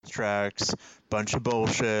tracks, bunch of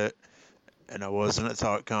bullshit, and I wasn't at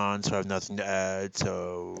THOTCON, so I have nothing to add,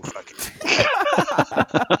 so fuck it.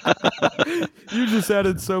 You just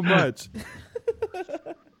added so much.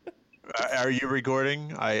 Are you recording?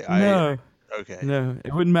 No. Okay. No,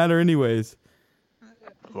 it wouldn't matter anyways.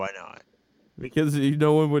 Why not? Because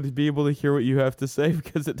no one would be able to hear what you have to say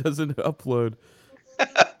because it doesn't upload.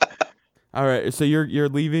 All right, so you're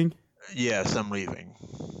leaving? Yes, I'm leaving.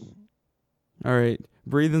 All right,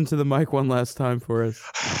 breathe into the mic one last time for us.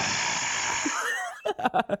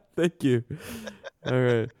 Thank you. All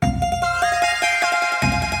right.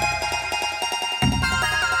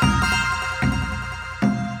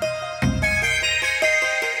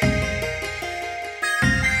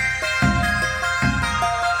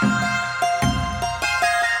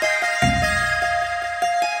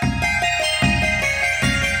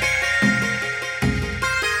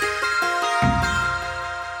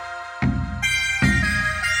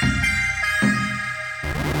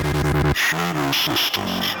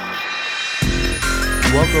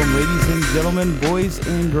 Welcome, ladies and gentlemen, boys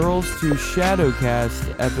and girls, to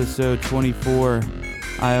ShadowCast, episode 24.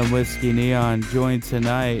 I am WhiskeyNeon, joined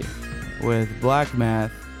tonight with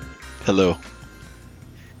blackmath. Hello.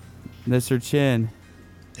 Mr.Chin.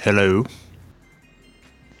 Hello.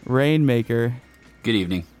 Rainmaker. Good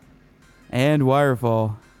evening. And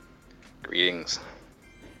wirefall. Greetings.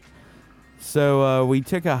 So we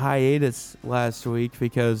took a hiatus last week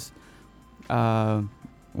because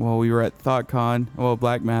we were at THOTCON. Well,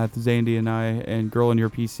 blackmath, Zandy and I, and Girl on Your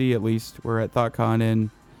PC at least, were at THOTCON, and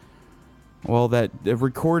that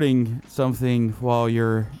recording something while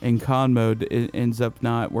you're in con mode, it ends up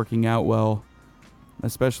not working out well,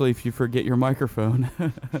 especially if you forget your microphone.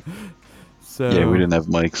 So yeah, we didn't have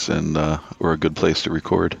mics, and we're a good place to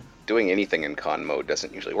record. Doing anything in con mode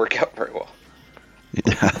doesn't usually work out very well.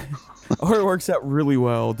 Yeah. Or it works out really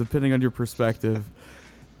well, depending on your perspective.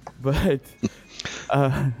 But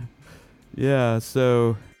yeah,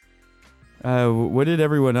 so what did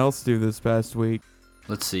everyone else do this past week?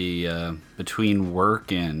 Let's see, between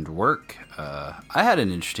work and work, I had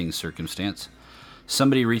an interesting circumstance.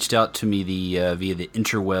 Somebody reached out to me via the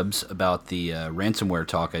interwebs about the ransomware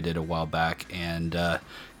talk I did a while back, and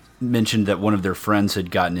mentioned that one of their friends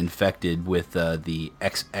had gotten infected with the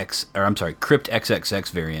Crypt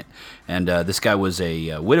XXX variant, and this guy was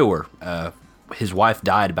a widower. His wife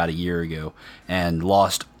died about a year ago and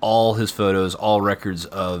lost all his photos, all records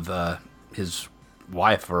of his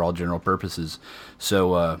wife for all general purposes.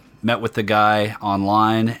 So met with the guy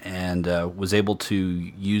online and was able to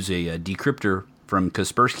use a decryptor from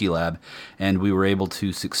Kaspersky Lab, and we were able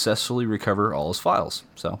to successfully recover all his files.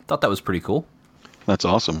 So thought that was pretty cool. That's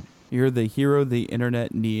awesome. You're the hero the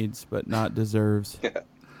internet needs but not deserves.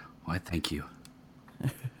 Why, thank you.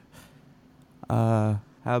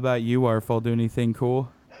 How about you, Arful? Do anything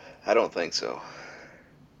cool? I don't think so.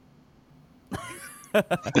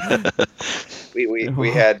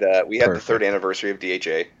 we had the third anniversary of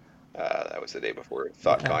DHA. That was the day before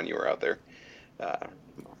THOTCON. You were out there,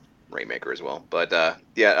 Rainmaker as well. But so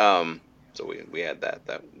we had that.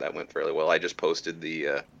 That went fairly well. I just posted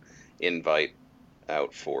the invite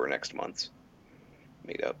out for next month's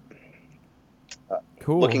meetup.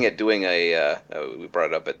 Cool. Looking at doing we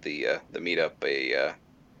brought it up at the meetup.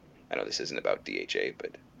 I know this isn't about DHA,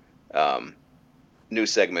 but new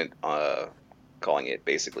segment calling it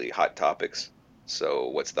basically hot topics. So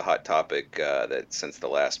what's the hot topic that since the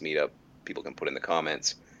last meetup people can put in the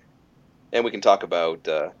comments, and we can talk about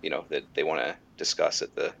that they want to discuss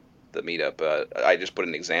at the meetup. I just put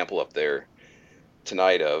an example up there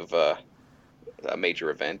tonight of a major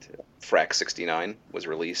event. Frack 69 was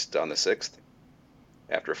released on the 6th.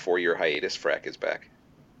 After a 4-year hiatus, Frack is back.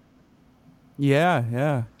 Yeah,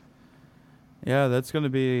 that's going to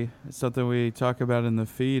be something we talk about in the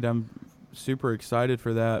feed. I'm super excited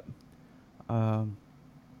for that. You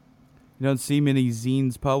don't see many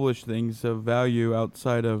zines publish things of value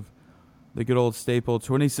outside of the good old staple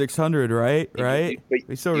 2600, right? Right?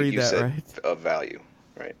 We still read that, said right? Of value,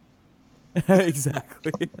 right?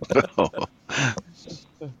 Exactly.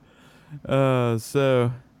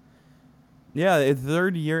 So, yeah, the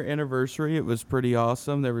 3rd year anniversary, it was pretty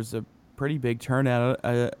awesome. There was a pretty big turnout.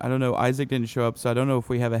 I don't know. Isaac didn't show up, so I don't know if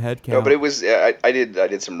we have a head count. No, but it was. I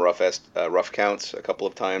did some rough counts a couple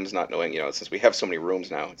of times, not knowing. Since we have so many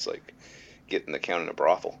rooms now, it's like getting the count in a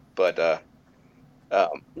brothel. But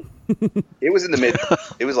it was in the mid.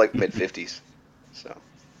 It was like mid 50s. So.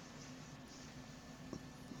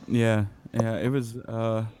 Yeah, it was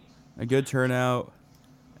a good turnout,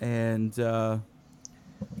 and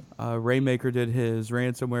Rainmaker did his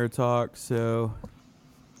ransomware talk, so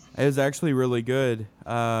It was actually really good.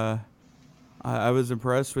 I was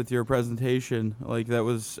impressed with your presentation. Like that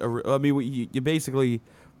was, you basically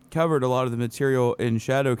covered a lot of the material in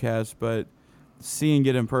ShadowCast, but seeing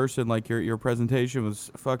it in person, like your presentation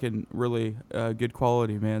was fucking really good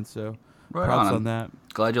quality, man. So Right props on. on that.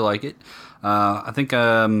 Glad you like it. I think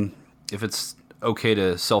if it's okay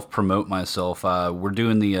to self-promote myself, we're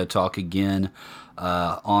doing the talk again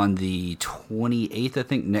on the 28th, I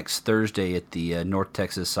think, next Thursday at the North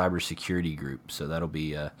Texas Cybersecurity Group. So that'll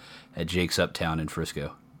be at Jake's Uptown in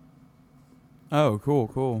Frisco. Oh,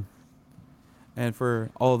 cool. And for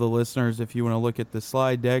all the listeners, if you want to look at the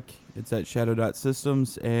slide deck, it's at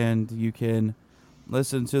shadow.systems, and you can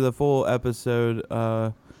listen to the full episode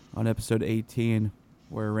on episode 18,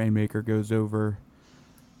 where Rainmaker goes over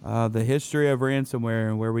the history of ransomware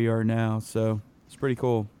and where we are now. So it's pretty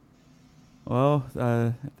cool. Well,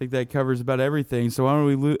 I think that covers about everything. So why don't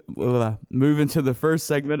we move into the first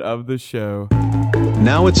segment of the show?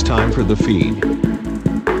 Now it's time for the feed.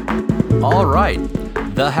 All right.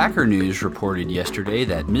 The Hacker News reported yesterday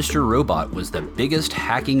that Mr. Robot was the biggest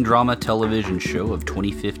hacking drama television show of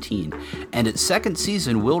 2015, and its second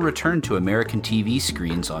season will return to American TV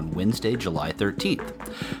screens on Wednesday, July 13th.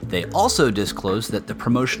 They also disclosed that the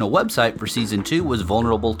promotional website for season 2 was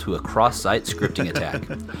vulnerable to a cross-site scripting attack.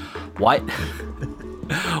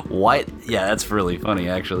 Yeah, that's really funny,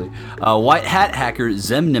 actually. White hat hacker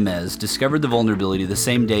Zemnemez discovered the vulnerability the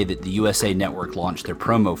same day that the USA Network launched their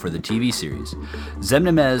promo for the TV series.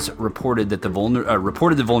 Zemnemez reported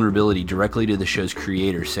the vulnerability directly to the show's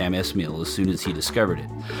creator, Sam Esmail, as soon as he discovered it.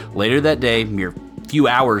 Later that day, mere few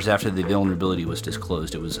hours after the vulnerability was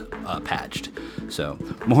disclosed, it was patched. So,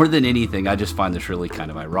 more than anything, I just find this really kind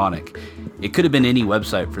of ironic. It could have been any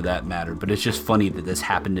website for that matter, but it's just funny that this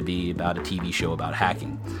happened to be about a TV show about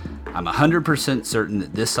hacking. I'm 100% certain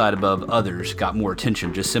that this site above others got more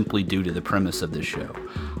attention just simply due to the premise of this show.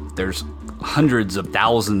 There's hundreds of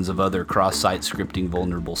thousands of other cross-site scripting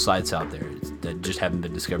vulnerable sites out there that just haven't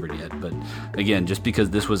been discovered yet. But again, just because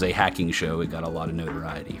this was a hacking show, it got a lot of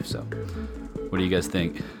notoriety. So, what do you guys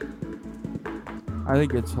think? I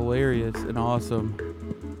think it's hilarious and awesome.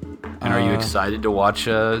 And are you excited to watch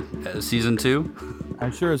season 2? I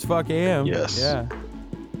sure as fuck am. Yes. Yeah.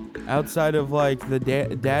 Outside of like the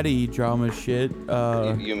daddy drama shit.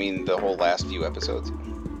 You mean the whole last few episodes?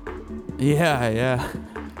 Yeah.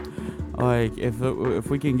 Like if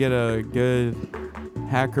we can get a good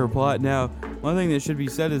hacker plot. Now, one thing that should be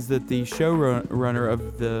said is that the showrunner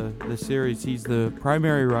of the series, he's the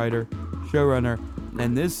primary writer, showrunner,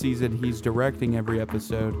 and this season he's directing every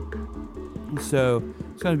episode. So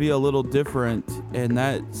it's going to be a little different in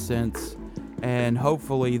that sense, and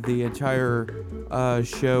hopefully the entire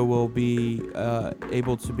show will be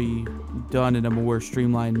able to be done in a more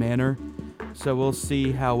streamlined manner. So we'll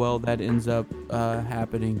see how well that ends up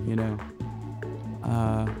happening, you know.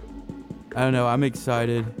 I don't know, I'm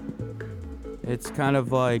excited. It's kind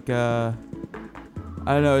of like, I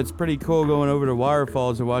don't know, it's pretty cool going over to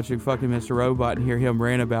Wirefalls and watching fucking Mr. Robot and hear him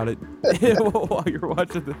rant about it while you're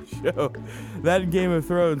watching the show. That in Game of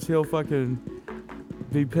Thrones, he'll fucking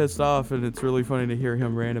be pissed off, and it's really funny to hear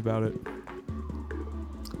him rant about it.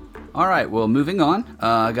 All right, well, moving on.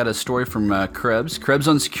 I got a story from Krebs. Krebs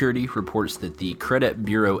on Security reports that the credit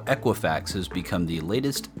bureau Equifax has become the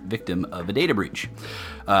latest victim of a data breach.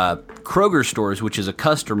 Kroger Stores, which is a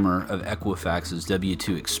customer of Equifax's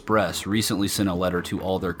W2 Express, recently sent a letter to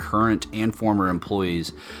all their current and former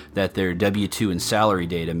employees that their W2 and salary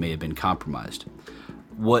data may have been compromised.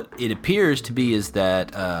 What it appears to be is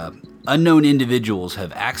that unknown individuals have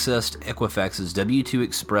accessed Equifax's W2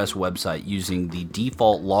 Express website using the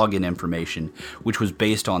default login information, which was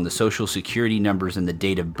based on the social security numbers and the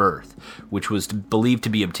date of birth, which was believed to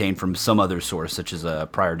be obtained from some other source, such as a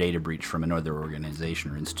prior data breach from another organization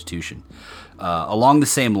or institution. Along the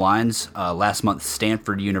same lines, last month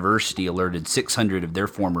Stanford University alerted 600 of their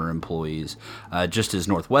former employees, just as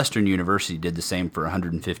Northwestern University did the same for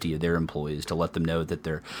 150 of their employees, to let them know that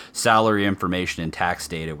their salary information and tax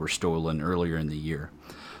data were stolen earlier in the year.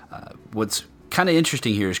 What's kind of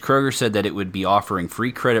interesting here is Kroger said that it would be offering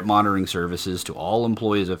free credit monitoring services to all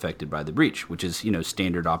employees affected by the breach, which is,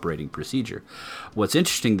 standard operating procedure. What's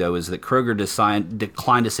interesting, though, is that Kroger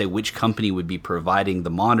declined to say which company would be providing the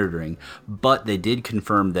monitoring, but they did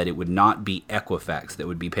confirm that it would not be Equifax that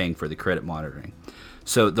would be paying for the credit monitoring.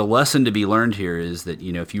 So the lesson to be learned here is that,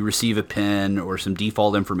 if you receive a PIN or some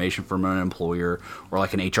default information from an employer or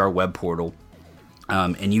like an HR web portal,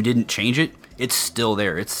 and you didn't change it, it's still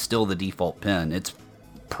there. It's still the default PIN. It's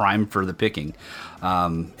prime for the picking.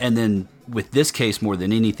 And then with this case, more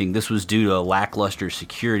than anything, this was due to a lackluster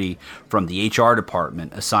security from the HR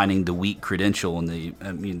department assigning the weak credential and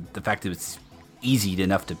the fact that it's easy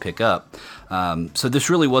enough to pick up. So this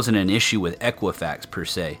really wasn't an issue with Equifax per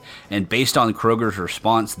se. And based on Kroger's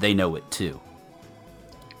response, they know it too.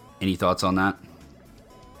 Any thoughts on that?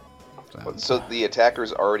 So the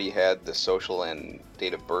attackers already had the social and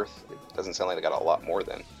date of birth. It doesn't sound like they got a lot more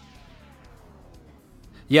then.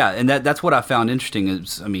 Yeah, and that's what I found interesting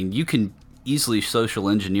is, you can easily social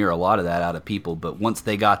engineer a lot of that out of people, but once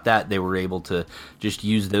they got that, they were able to just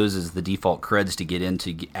use those as the default creds to get in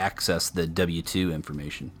to access the W-2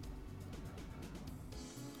 information.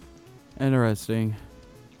 Interesting.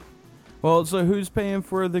 Well, so who's paying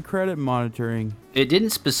for the credit monitoring? It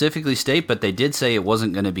didn't specifically state, but they did say it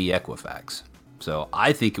wasn't going to be Equifax. So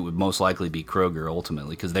I think it would most likely be Kroger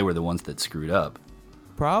ultimately, because they were the ones that screwed up.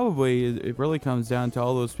 Probably. It really comes down to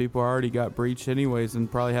all those people already got breached anyways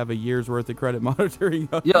and probably have a year's worth of credit monitoring.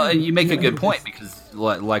 Yeah, and you make a good point, because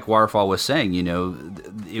like Wirefall was saying,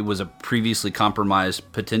 it was a previously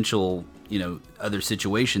compromised potential, other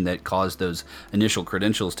situation that caused those initial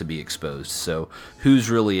credentials to be exposed. So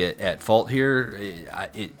who's really at fault here?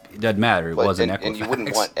 It doesn't matter. It wasn't Equifax. And you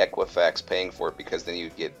wouldn't want Equifax paying for it, because then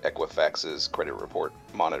you'd get Equifax's credit report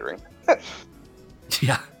monitoring.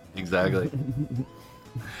 Yeah, exactly.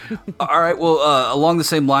 All right, well, along the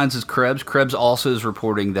same lines as Krebs also is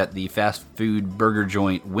reporting that the fast food burger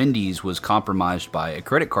joint Wendy's was compromised by a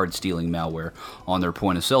credit card stealing malware on their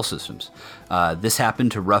point-of-sale systems. This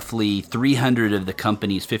happened to roughly 300 of the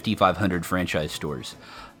company's 5,500 franchise stores.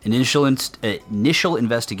 Initial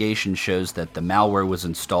investigation shows that the malware was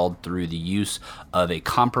installed through the use of a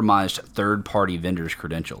compromised third-party vendor's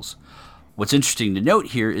credentials. What's interesting to note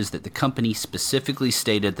here is that the company specifically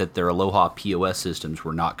stated that their Aloha POS systems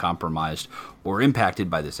were not compromised or impacted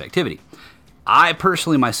by this activity. I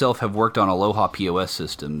personally myself have worked on Aloha POS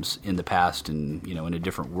systems in the past and, in a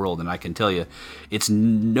different world, and I can tell you it's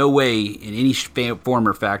no way in any form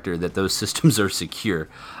or factor that those systems are secure.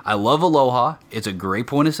 I love Aloha. It's a great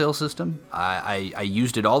point-of-sale system. I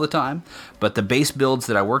used it all the time, but the base builds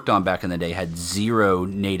that I worked on back in the day had zero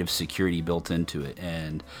native security built into it,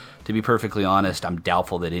 and to be perfectly honest, I'm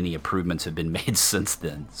doubtful that any improvements have been made since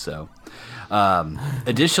then. So,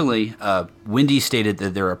 additionally, Wendy's stated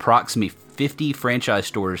that there are approximately 50 franchise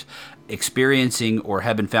stores experiencing or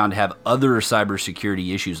have been found to have other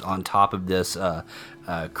cybersecurity issues on top of this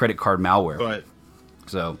credit card malware. But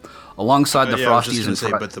so, alongside the Frosties and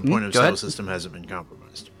but the point of sale system hasn't been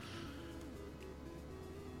compromised.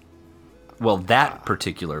 Well, that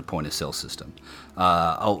particular point-of-sale system.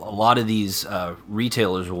 A lot of these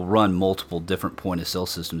retailers will run multiple different point-of-sale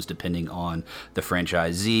systems depending on the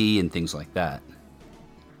franchisee and things like that.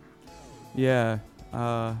 Yeah.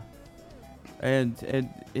 And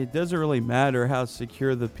it doesn't really matter how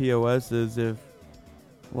secure the POS is if,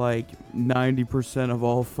 90% of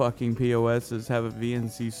all fucking POSs have a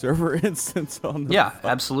VNC server instance on them. Yeah,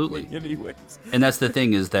 absolutely. Anyways. And that's the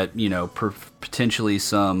thing is that, potentially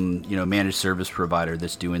some, managed service provider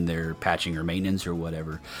that's doing their patching or maintenance or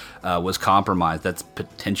whatever was compromised. That's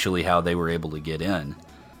potentially how they were able to get in.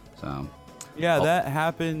 So. Yeah, that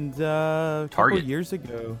happened a couple Target. Years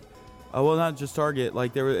ago. Well, not just Target.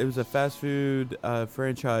 It was a fast food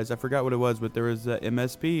franchise. I forgot what it was, but there was a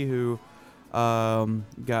MSP who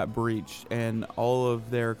got breached, and all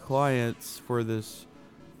of their clients for this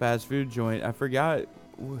fast food joint, I forgot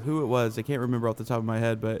who it was. I can't remember off the top of my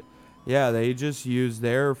head, but yeah, they just used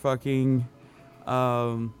their fucking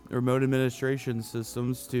remote administration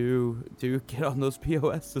systems to get on those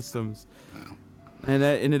POS systems. Wow. And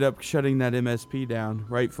that ended up shutting that MSP down,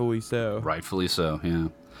 rightfully so. Rightfully so, yeah.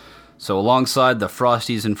 So alongside the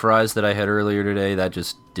Frosties and fries that I had earlier today, that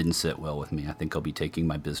just didn't sit well with me. I think I'll be taking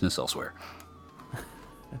my business elsewhere.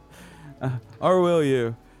 Or will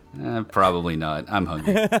you? Probably not. I'm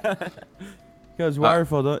hungry. Because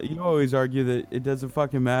Wirefall, you always argue that it doesn't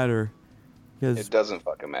fucking matter. It doesn't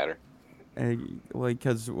fucking matter.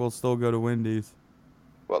 Because we'll still go to Wendy's.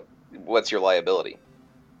 Well, what's your liability?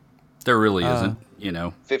 There really isn't,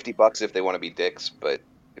 $50 if they want to be dicks, but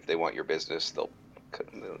if they want your business, they'll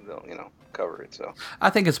cover it. So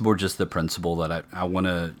I think it's more just the principle that I want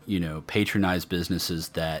to, patronize businesses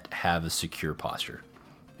that have a secure posture.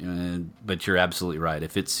 But you're absolutely right.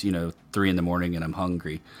 If it's, 3 a.m. and I'm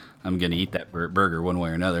hungry, I'm going to eat that burger one way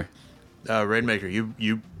or another. Rainmaker,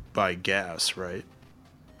 you buy gas, right?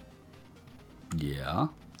 Yeah.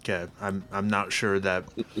 Okay, I'm not sure that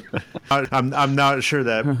I'm not sure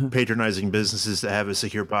that patronizing businesses that have a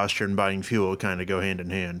secure posture and buying fuel kind of go hand in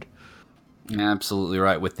hand. Absolutely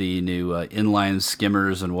right. With the new inline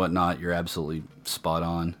skimmers and whatnot, you're absolutely spot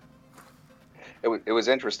on. It was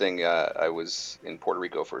interesting. I was in Puerto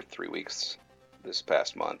Rico for 3 weeks this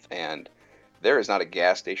past month, and there is not a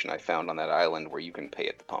gas station I found on that island where you can pay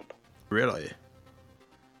at the pump. Really?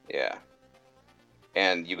 Yeah.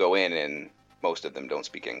 And you go in, and most of them don't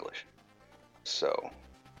speak English. So,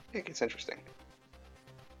 it gets interesting.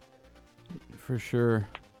 For sure.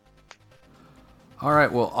 All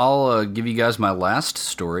right, well, I'll give you guys my last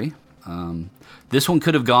story. This one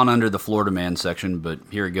could have gone under the Florida Man section, but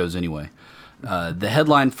here it goes anyway. The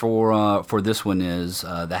headline for this one is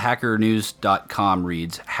the hackernews.com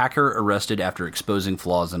reads, Hacker arrested after exposing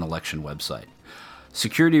flaws in election website.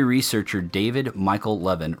 Security researcher David Michael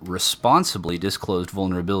Levin responsibly disclosed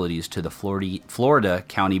vulnerabilities to the Florida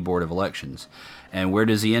County Board of Elections. And where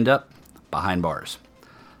does he end up? Behind bars.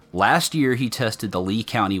 Last year, he tested the Lee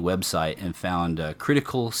County website and found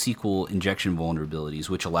critical SQL injection vulnerabilities,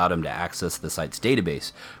 which allowed him to access the site's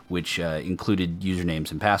database, which included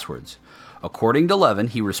usernames and passwords. According to Levin,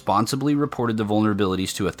 he responsibly reported the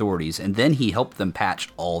vulnerabilities to authorities, and then he helped them patch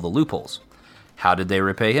all the loopholes. How did they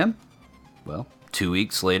repay him? Well, 2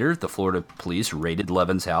 weeks later, the Florida police raided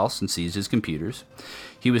Levin's house and seized his computers.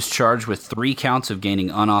 He was charged with 3 counts of gaining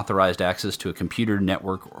unauthorized access to a computer,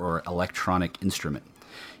 network, or electronic instrument.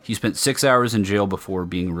 He spent 6 hours in jail before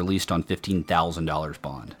being released on $15,000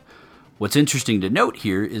 bond. What's interesting to note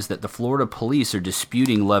here is that the Florida police are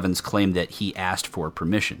disputing Levin's claim that he asked for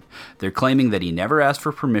permission. They're claiming that he never asked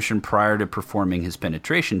for permission prior to performing his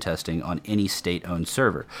penetration testing on any state-owned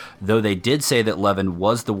server, though they did say that Levin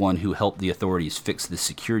was the one who helped the authorities fix the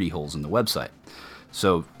security holes in the website.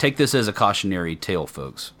 So take this as a cautionary tale,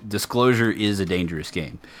 folks. Disclosure is a dangerous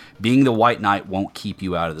game. Being the white knight won't keep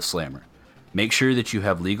you out of the slammer. Make sure that you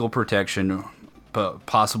have legal protection,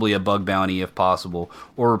 possibly a bug bounty if possible,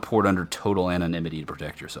 or report under total anonymity to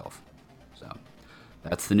protect yourself. So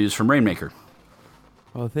that's the news from Rainmaker.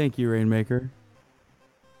 Well, thank you, Rainmaker.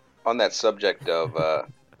 On that subject of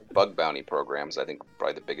bug bounty programs, I think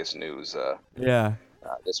probably the biggest news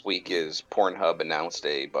this week is Pornhub announced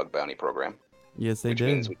a bug bounty program. Yes, they which did.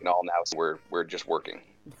 Which means we can all now say we're just working.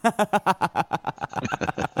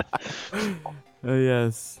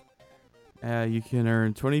 Yes. You can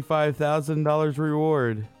earn $25,000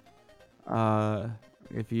 reward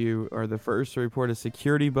if you are the first to report a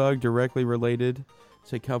security bug directly related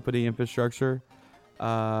to company infrastructure.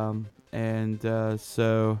 What's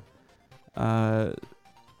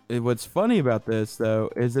funny about this, though,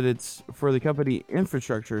 is that it's for the company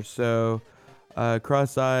infrastructure. So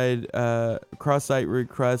cross-site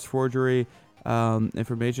request forgery,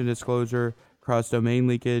 information disclosure, cross-domain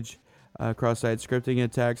leakage, cross-site scripting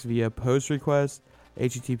attacks via post request,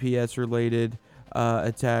 HTTPS related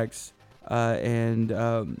attacks, and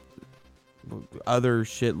other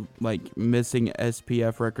shit like missing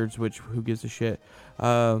SPF records, which who gives a shit.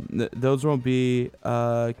 Those won't be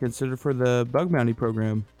considered for the bug bounty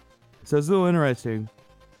program. So it's a little interesting.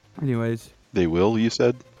 Anyways. They will, you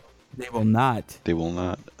said? They will not. They will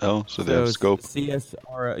not. Oh, so they have scope.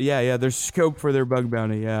 CSR, yeah, there's scope for their bug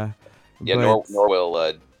bounty, yeah. Yeah, nor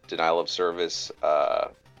will denial of service,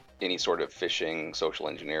 any sort of phishing, social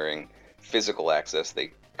engineering, physical access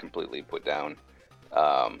they completely put down,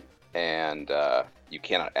 and you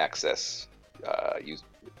cannot access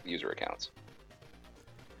user accounts.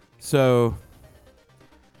 So,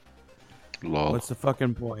 Lol. What's the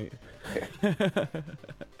fucking point?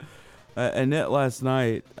 Annette last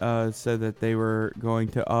night said that they were going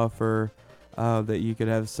to offer that you could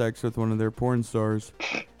have sex with one of their porn stars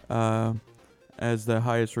as the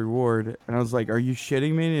highest reward. And I was like, are you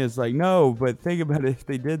shitting me? And it's like, no, but think about it. If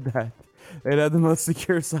they did that, they'd have the most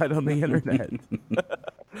secure site on the internet.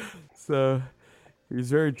 So he's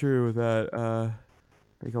very true with that. I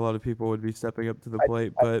think a lot of people would be stepping up to the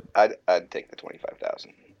plate, but I'd take the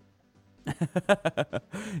 25,000.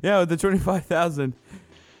 Yeah, with the 25,000.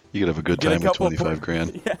 You could have a good time with 25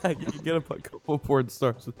 grand. Yeah, you can get a couple porn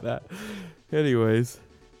stars with that. Anyways,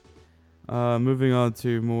 moving on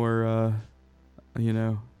to more,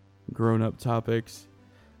 grown-up topics.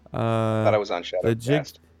 Thought I was on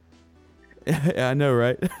ShadowCast. Yeah, I know,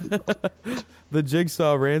 right? The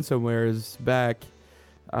Jigsaw ransomware is back,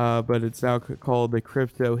 but it's now called the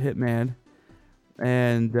Crypto Hitman,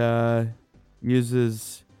 and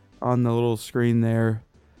uses on the little screen there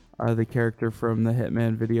the character from the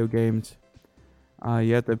Hitman video games.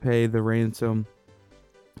 You have to pay the ransom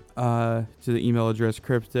to the email address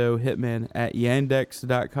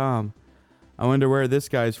cryptohitman@yandex.com. I wonder where this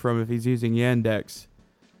guy's from if he's using Yandex.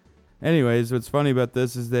 Anyways, what's funny about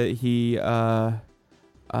this is that he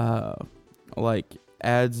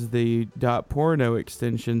adds the .porno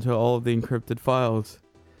extension to all of the encrypted files.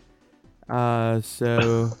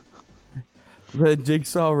 So the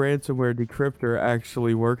Jigsaw ransomware decryptor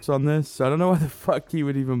actually works on this. So I don't know why the fuck he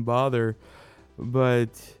would even bother, but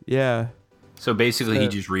yeah. So basically, he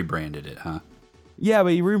just rebranded it, huh? Yeah,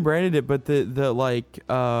 but he rebranded it. But the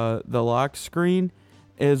lock screen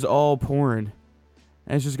is all porn.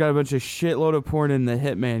 And it's just got a bunch of shitload of porn in the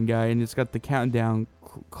Hitman guy, and it's got the countdown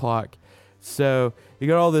clock. So you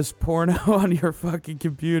got all this porno on your fucking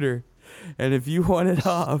computer, and if you want it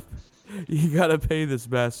off, you gotta pay this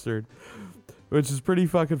bastard, which is pretty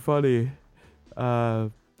fucking funny.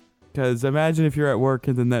 Because imagine if you're at work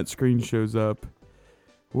and then that screen shows up.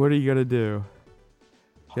 What are you gonna do?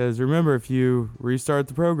 Because remember, if you restart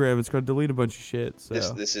the program, it's gonna delete a bunch of shit. So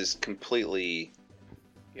this is completely,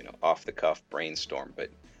 off the cuff brainstorm, but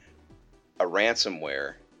a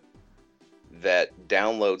ransomware that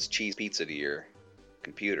downloads cheese pizza to your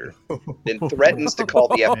computer, then threatens to call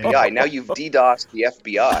the FBI. Now you've DDoSed the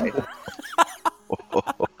FBI.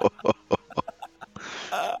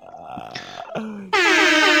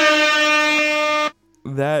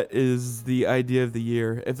 That is the idea of the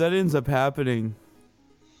year. If that ends up happening,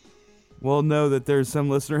 we'll know that there's some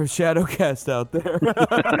listener of ShadowCast out there.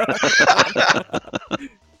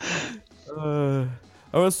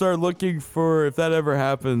 I'm going to start looking for, if that ever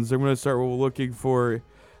happens, I'm going to start looking for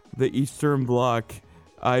the Eastern Bloc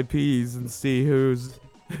IPs and see who's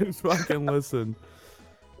fucking listen.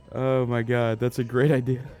 Oh my god, that's a great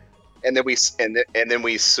idea. And then we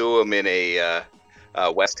sue them in a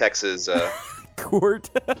West Texas court.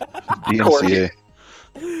 DMCA.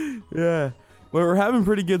 Yeah. Well, we're having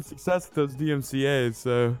pretty good success with those DMCAs,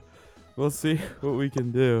 so we'll see what we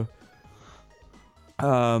can do.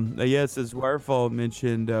 Yes, as Wirefall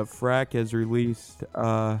mentioned, Frack has released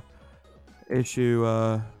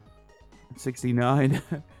issue 69.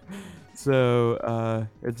 So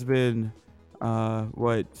it's been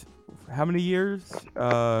what? How many years?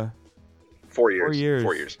 4 years. 4 years.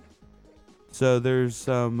 4 years. So there's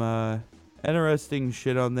some interesting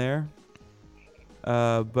shit on there.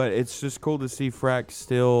 But it's just cool to see Frack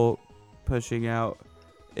still pushing out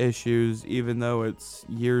issues, even though it's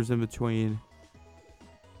years in between.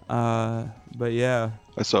 But yeah.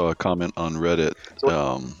 I saw a comment on Reddit.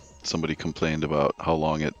 Somebody complained about how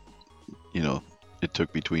long it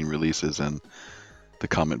took between releases, and the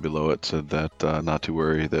comment below it said that not to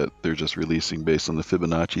worry, that they're just releasing based on the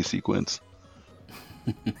Fibonacci sequence.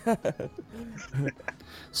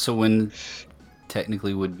 So when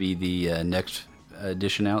technically would be the next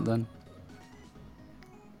edition out then?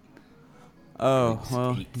 Oh,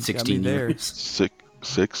 well, 16 years.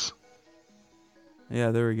 Six.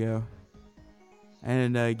 Yeah, there we go.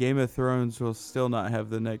 And Game of Thrones will still not have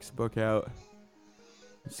the next book out,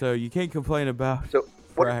 so you can't complain about. So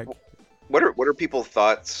Frack. What are people's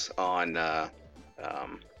thoughts on the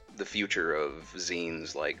future of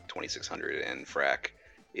zines like 2600 and Frack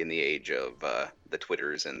in the age of the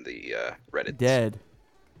Twitters and the Reddits? Dead.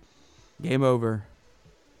 Game over.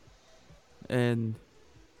 And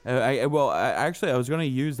I was going to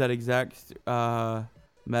use that exact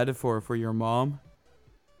metaphor for your mom.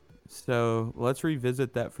 So let's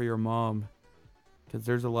revisit that for your mom, because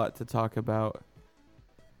there's a lot to talk about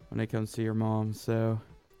when it comes to your mom. So,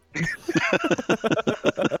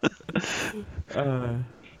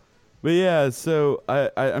 but yeah. So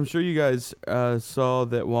I'm sure you guys saw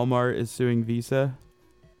that Walmart is suing Visa.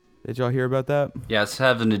 Did y'all hear about that? Yeah, it's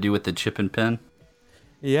having to do with the chip and pin.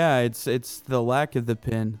 Yeah, it's the lack of the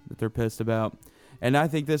pin that they're pissed about. And I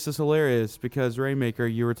think this is hilarious because, Rainmaker,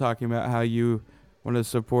 you were talking about how you want to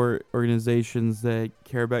support organizations that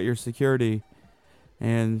care about your security.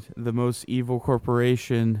 And the most evil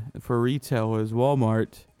corporation for retail is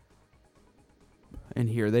Walmart. And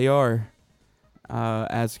here they are,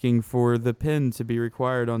 asking for the pin to be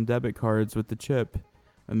required on debit cards with the chip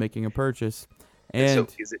when making a purchase. And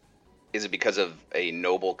so is it because of a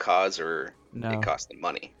noble cause, or No. it cost them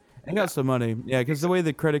money? They got some money. Yeah, because the way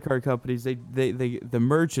the credit card companies, the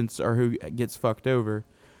merchants are who gets fucked over.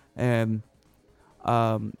 And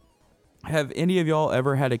have any of y'all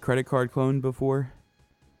ever had a credit card cloned before?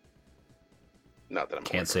 Not that I'm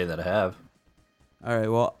Can't say that I have. All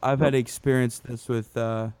right, well, I've had experienced this with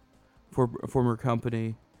former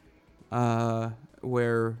company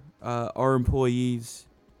where our employees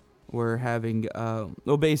were having,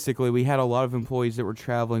 basically we had a lot of employees that were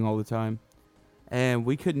traveling all the time. And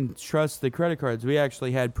we couldn't trust the credit cards. We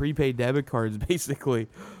actually had prepaid debit cards, basically,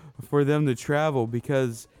 for them to travel,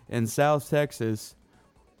 because in South Texas,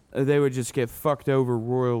 they would just get fucked over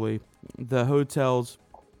royally. The hotels,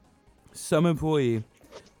 some employee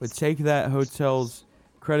would take that hotel's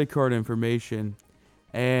credit card information,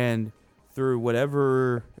 and through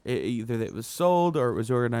whatever, either it was sold or it was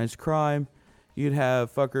organized crime, you'd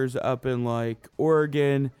have fuckers up in like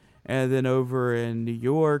Oregon and then over in New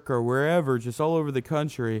York or wherever, just all over the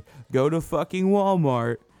country, go to fucking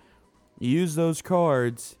Walmart, use those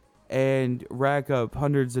cards, and rack up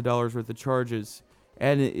hundreds of dollars worth of charges.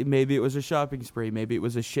 And maybe it was a shopping spree, maybe it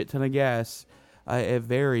was a shit ton of gas. It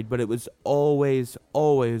varied, but it was always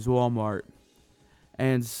Walmart.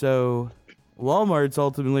 And so Walmart's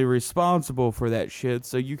ultimately responsible for that shit.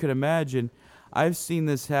 So you can imagine, I've seen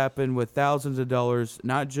this happen with thousands of dollars,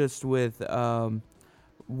 not just with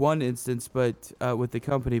one instance, but with the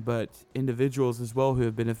company, but individuals as well who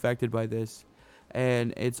have been affected by this.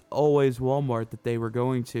 And it's always Walmart that they were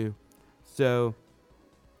going to. So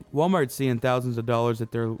Walmart's seeing thousands of dollars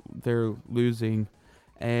that they're losing,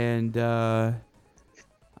 and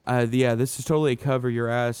this is totally a cover your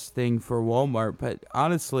ass thing for Walmart. But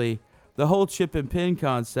honestly, the whole chip and pin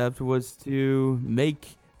concept was to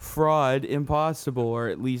make fraud impossible, or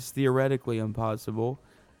at least theoretically impossible.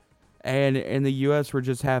 And in the U.S., we're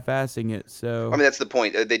just half-assing it. So I mean, that's the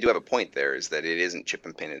point. They do have a point there, is that it isn't chip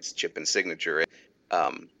and pin; it's chip and signature.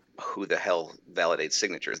 Who the hell validates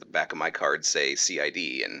signatures? The back of my cards say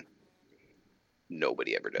CID, and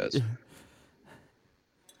nobody ever does.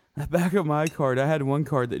 The back of my card, I had one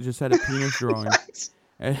card that just had a penis drawing.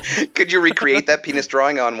 Could you recreate that penis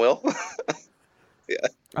drawing on Will? Yeah.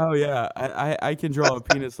 Oh yeah, I can draw a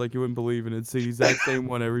penis like you wouldn't believe, and it's the exact same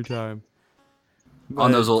one every time. But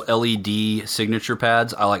On those little LED signature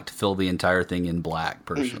pads, I like to fill the entire thing in black,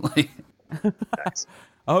 personally. Nice.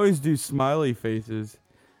 I always do smiley faces.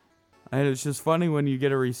 And it's just funny when you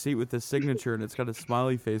get a receipt with a signature and it's got a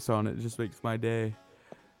smiley face on it. It just makes my day.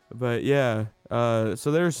 But yeah, so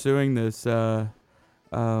they're suing this. But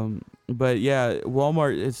yeah,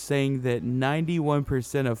 Walmart is saying that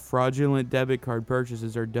 91% of fraudulent debit card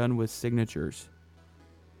purchases are done with signatures,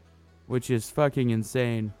 which is fucking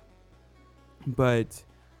insane. But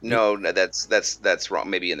No, that's wrong.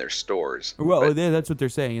 Maybe in their stores. well, that's what they're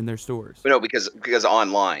saying in their stores. But no, because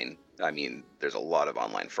online, I mean, there's a lot of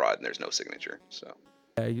online fraud and there's no signature. So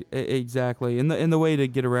Yeah, exactly. And the way to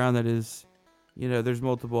get around that is, there's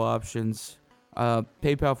multiple options.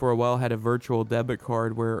 PayPal for a while had a virtual debit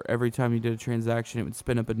card where every time you did a transaction, it would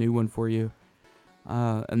spin up a new one for you.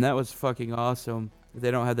 And that was fucking awesome.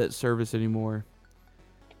 They don't have that service anymore.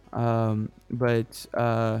 But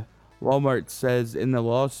Walmart says in the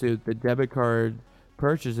lawsuit that debit card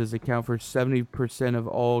purchases account for 70% of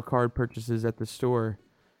all card purchases at the store.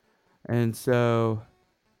 And so,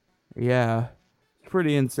 yeah, it's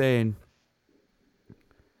pretty insane.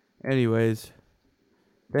 Anyways,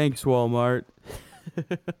 thanks, Walmart.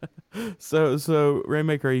 So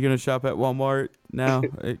Rainmaker, are you going to shop at Walmart now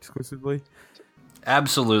exclusively?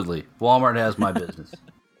 Absolutely. Walmart has my business.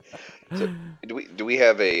 So, do we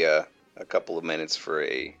have a couple of minutes for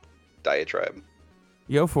a diatribe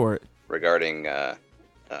Go for it. regarding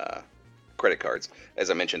credit cards? As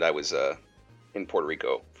I mentioned, I was in Puerto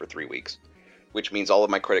Rico for 3 weeks, which means all of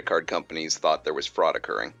my credit card companies thought there was fraud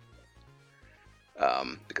occurring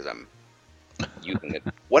because I'm using it.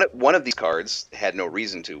 One of these cards had no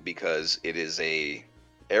reason to, because it is a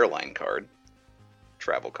airline card,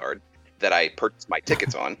 travel card, that I purchased my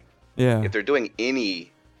tickets on. Yeah. If they're doing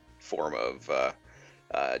any form of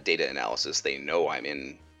data analysis, they know I'm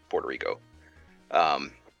in Puerto Rico.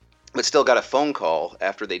 But still got a phone call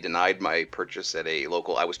after they denied my purchase at a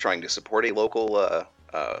local. I was trying to support a local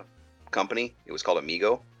company. It was called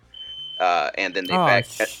Amigo. And then they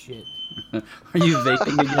backed. Shit. Are you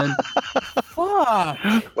vaping again? Fuck.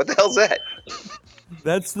 What the hell's that?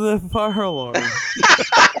 That's the fire alarm.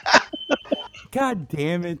 God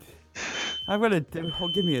damn it. I'm going to... Oh,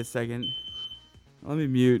 give me a second. Let me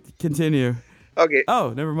mute. Continue. Okay.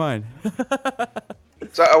 Oh, never mind.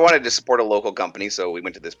 So I wanted to support a local company, so we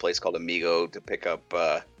went to this place called Amigo to pick up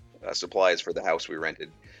supplies for the house we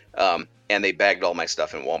rented. And they bagged all my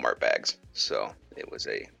stuff in Walmart bags. So it was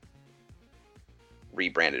a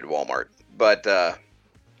rebranded Walmart. But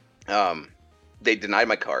they denied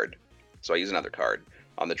my card, so I used another card.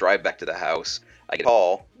 On the drive back to the house, I get a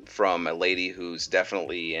call from a lady who's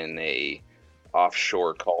definitely in a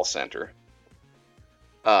offshore call center,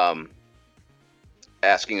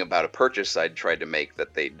 asking about a purchase I'd tried to make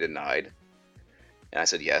that they denied. And I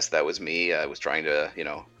said, yes, that was me. I was trying to,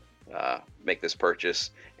 make this purchase.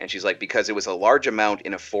 And she's like, because it was a large amount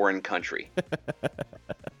in a foreign country.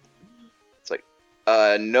 It's like,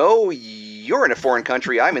 no, you're in a foreign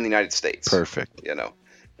country. I'm in the United States. Perfect.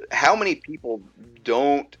 How many people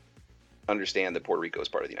don't understand that Puerto Rico is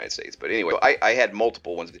part of the United States? But anyway, I had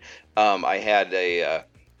multiple ones. I had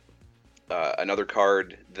another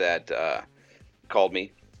card that called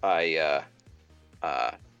me.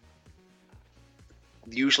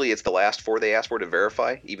 Usually it's the last 4 they asked for to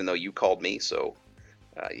verify, even though you called me, so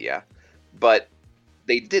yeah. But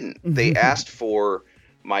they didn't. They asked for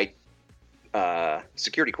my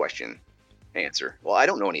security question answer. Well, I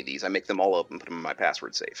don't know any of these. I make them all up and put them in my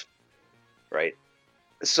password safe, right?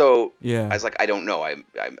 So Yeah. I was like, I don't know. I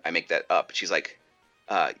make that up. She's like,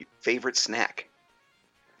 your favorite snack?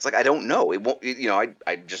 It's like, I don't know. It won't.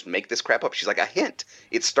 I just make this crap up. She's like, a hint.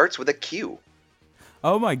 It starts with a Q.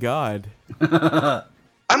 Oh my god.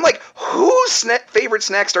 I'm like, whose favorite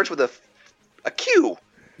snack starts with a Q?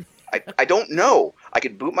 I don't know. I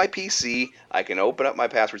could boot my PC, I can open up my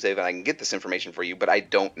password safe, and I can get this information for you, but I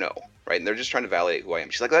don't know, right? And they're just trying to validate who I am.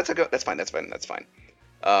 She's like, that's fine.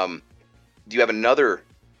 Do you have another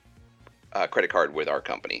credit card with our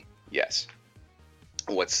company? Yes.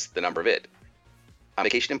 What's the number of it? I'm on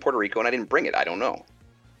vacation in Puerto Rico, and I didn't bring it. I don't know.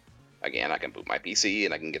 Again, I can boot my PC,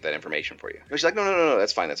 and I can get that information for you. And she's like, no,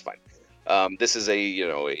 that's fine. This is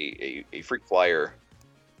a freak flyer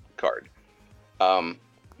card.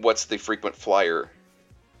 What's the frequent flyer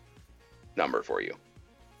number for you?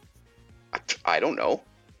 I don't know.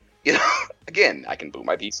 Again, I can boot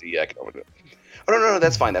my PC. I can. Oh no,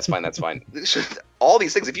 that's fine. All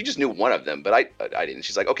these things. If you just knew one of them, but I didn't.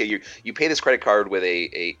 She's like, okay, you pay this credit card with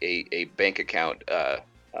a bank account,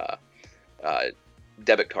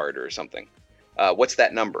 debit card or something. What's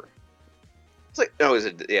that number? It's like, no,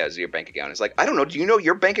 it's your bank account. It's like, I don't know. Do you know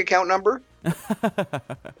your bank account number? I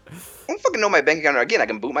don't fucking know my bank account number. Again, I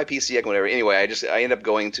can boot my PC, I can whatever. Anyway, I end up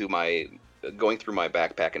going through my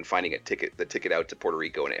backpack and finding the ticket out to Puerto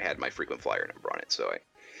Rico, and it had my frequent flyer number on it. So I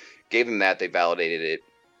gave them that. They validated it.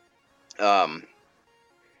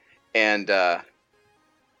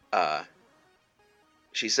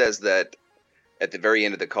 She says that at the very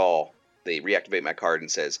end of the call, they reactivate my card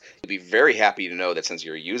and says, you'll be very happy to know that since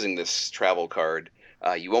you're using this travel card,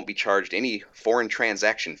 you won't be charged any foreign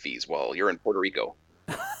transaction fees while you're in Puerto Rico.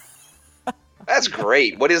 That's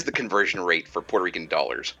great. What is the conversion rate for Puerto Rican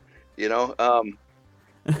dollars? But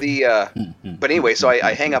anyway, so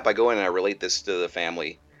I hang up, I go in and I relate this to the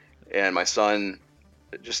family, and my son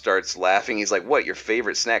just starts laughing. He's like, what, your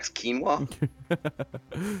favorite snack's quinoa?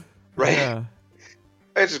 Right? Yeah.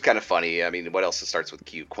 It's just kind of funny. I mean, what else starts with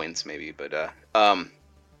Q? Quince, maybe. But I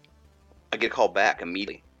get a call back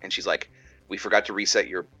immediately, and she's like, we forgot to reset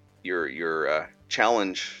your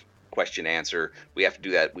challenge question answer. We have to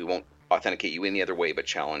do that. We won't authenticate you any other way but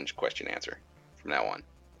challenge question answer from now on.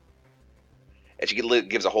 And she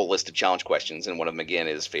gives a whole list of challenge questions, and one of them, again,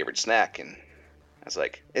 is favorite snack. And I was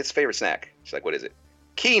like, it's favorite snack. She's like, what is it?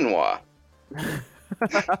 Quinoa.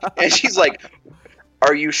 And she's like,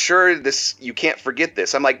 are you sure you can't forget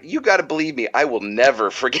this? I'm like, you got to believe me. I will never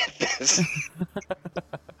forget this.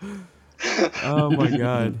 Oh my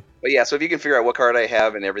god. But yeah, so if you can figure out what card I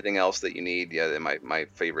have and everything else that you need, yeah, then my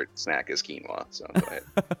favorite snack is quinoa. So go ahead.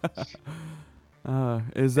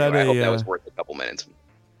 Is that anyway, I hope that was worth a couple minutes.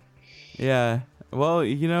 Yeah. Well,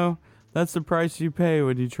 that's the price you pay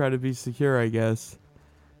when you try to be secure, I guess.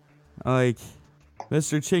 Like,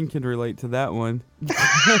 Mr. Chin can relate to that one.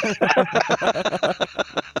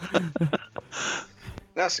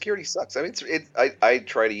 No, security sucks. I mean, I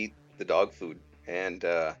try to eat the dog food, and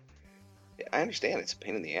I understand it's a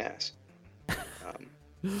pain in the ass.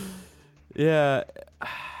 Yeah,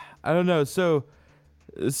 I don't know. So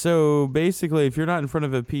basically, if you're not in front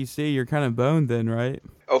of a PC, you're kind of boned then, right?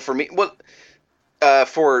 Oh, for me, well,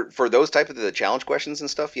 for those type of the challenge questions and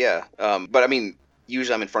stuff, yeah. But I mean,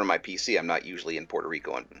 usually I'm in front of my PC. I'm not usually in Puerto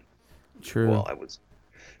Rico. True. Well, I was.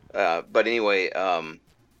 But anyway,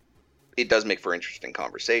 it does make for interesting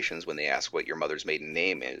conversations when they ask what your mother's maiden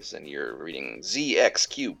name is, and you're reading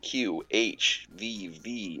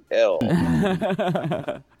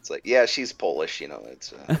ZXQQHVVL. It's like, yeah, she's Polish.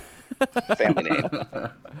 It's a family name.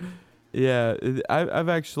 Yeah, I've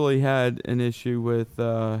actually had an issue with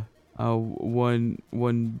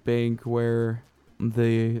one bank where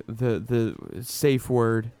the safe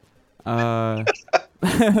word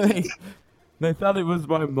they thought it was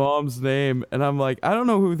my mom's name, and I'm like, I don't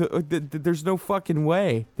know who there's no fucking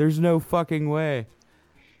way. There's no fucking way.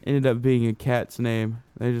 Ended up being a cat's name.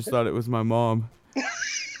 They just thought it was my mom.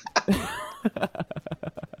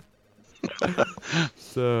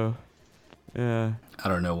 So, yeah. I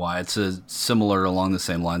don't know why. It's similar along the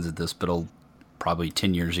same lines of this, but probably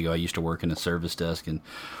 10 years ago, I used to work in a service desk, and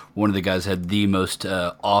one of the guys had the most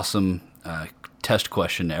awesome test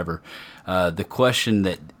question ever. The question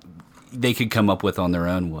that they could come up with on their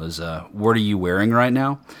own was, what are you wearing right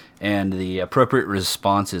now? And the appropriate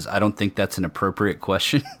response is, I don't think that's an appropriate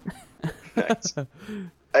question. Nice.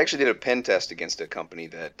 I actually did a pen test against a company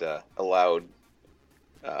that allowed,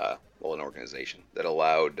 an organization that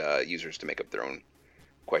allowed users to make up their own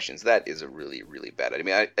questions. That is a really, really bad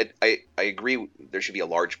idea. I mean, I agree there should be a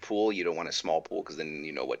large pool. You don't want a small pool because then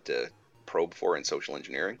you know what to probe for in social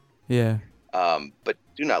engineering. Yeah. But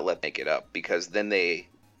do not let them make it up, because then they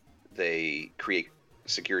create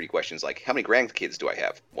security questions like, how many grandkids do I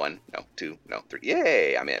have? 1, no, 2, no, 3.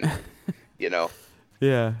 Yay, I'm in. You know?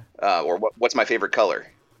 Yeah. Or what's my favorite color?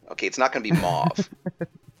 Okay, it's not going to be mauve.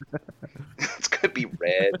 It's going to be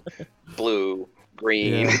red, blue,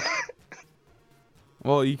 green. Yeah.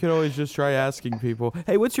 Well, you could always just try asking people,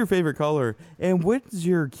 "Hey, what's your favorite color? And when's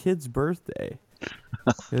your kid's birthday?"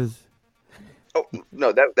 'Cause- Oh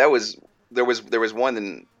no, there was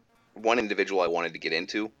one individual I wanted to get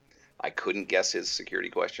into. I couldn't guess his security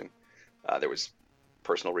question. There was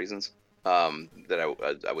personal reasons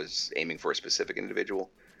that I was aiming for a specific individual.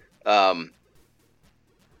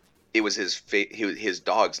 It was his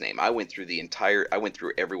dog's name. I went through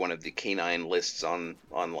every one of the canine lists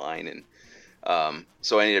online, and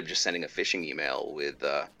so I ended up just sending a phishing email with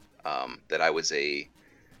that I was a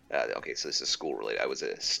okay, so this is school related. I was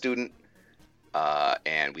a student,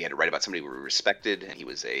 and we had to write about somebody we respected, and he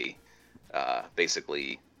was a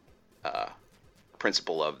basically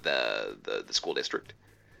principal of the school district.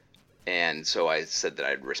 And so I said that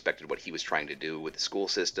I respected what he was trying to do with the school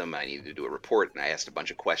system. I needed to do a report, and I asked a bunch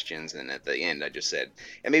of questions. And at the end, I just said,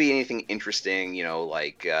 and maybe anything interesting,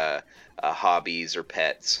 like hobbies or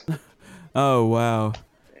pets. Oh, wow.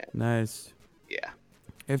 Yeah. Nice. Yeah.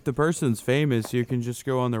 If the person's famous, you can just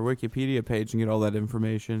go on their Wikipedia page and get all that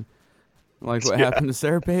information. Like what happened to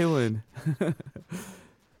Sarah Palin.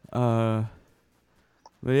 But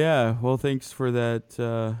yeah, well, thanks for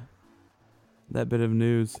that that bit of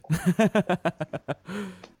news.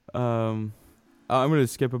 I'm gonna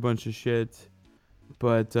skip a bunch of shit,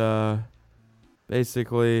 but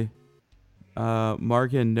basically,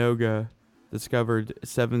 Mark and Noga discovered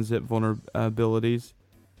 7-zip vulnerabilities.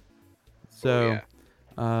 So,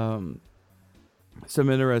 some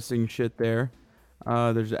interesting shit there.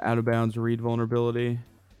 There's an out-of-bounds read vulnerability,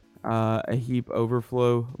 a heap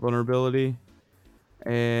overflow vulnerability,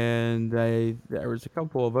 and there was a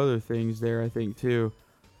couple of other things there, I think, too.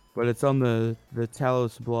 But it's on the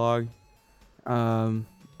Talos blog.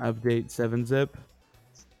 Update 7-zip.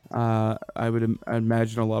 I would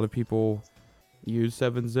imagine a lot of people use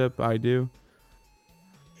 7-zip. I do.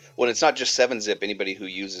 Well, it's not just 7-zip. Anybody who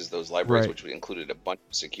uses those libraries, Right. which included a bunch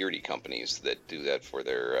of security companies that do that for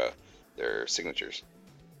their signatures.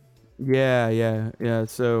 Yeah.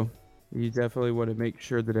 So you definitely want to make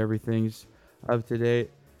sure that everything's up to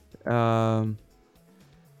date.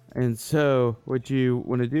 And so what you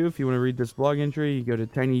want to do, if you want to read this blog entry, you go to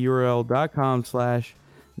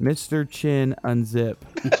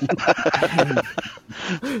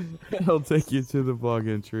tinyurl.com/MrChin_unzip. It'll take you to the blog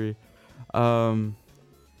entry.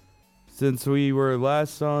 Since we were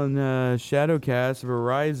last on ShadowCast,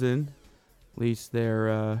 Verizon released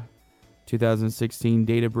their 2016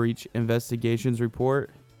 data breach investigations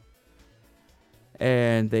report,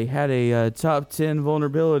 and they had a top 10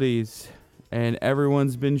 vulnerabilities, and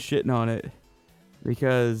everyone's been shitting on it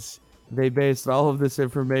because they based all of this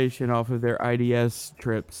information off of their IDS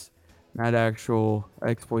trips, not actual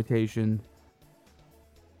exploitation.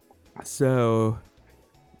 So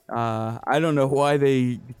I don't know why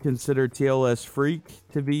they consider TLS Freak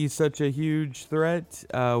to be such a huge threat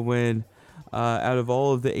when out of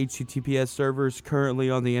all of the HTTPS servers currently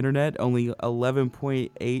on the internet, only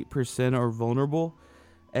 11.8% are vulnerable.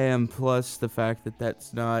 And plus the fact that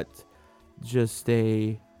that's not just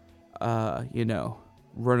a,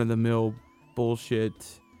 run-of-the-mill bullshit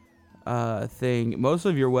thing. Most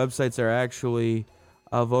of your websites are actually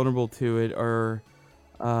vulnerable to it, or,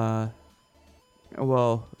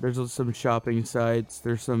 there's some shopping sites.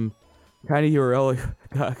 There's some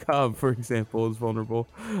tinyurl.com, for example, is vulnerable.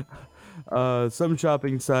 Some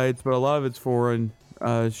shopping sites, but a lot of it's foreign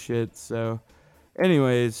shit. So,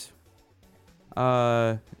 anyways,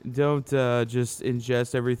 don't just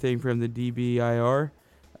ingest everything from the DBIR.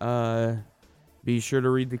 Be sure to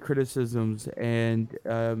read the criticisms and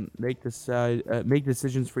make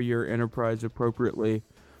decisions for your enterprise appropriately.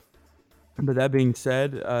 But that being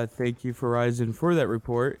said, thank you Verizon for that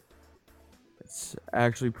report. It's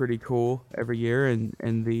actually pretty cool every year,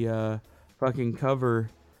 and the fucking cover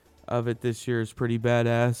of it this year is pretty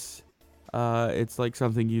badass. It's like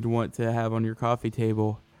something you'd want to have on your coffee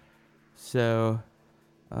table. So,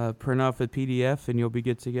 print off a PDF and you'll be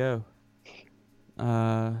good to go.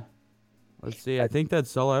 Let's see. I think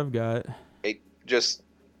that's all I've got. Just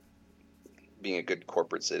being a good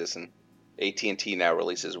corporate citizen, AT&T now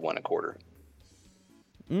releases 1 1/4.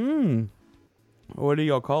 What do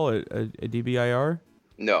y'all call it? A DBIR?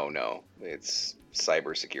 No, it's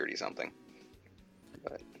cybersecurity something.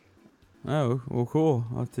 But Oh, well, cool.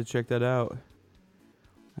 I'll have to check that out.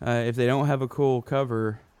 If they don't have a cool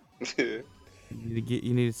cover, you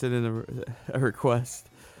need to send in a request,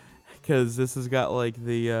 because this has got like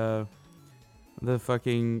the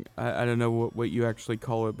fucking I don't know what you actually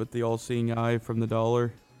call it, but the all-seeing eye from the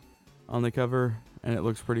dollar on the cover, and it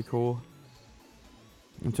looks pretty cool.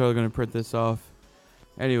 I'm totally gonna print this off.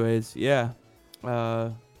 Anyways, yeah,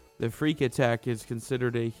 the freak attack is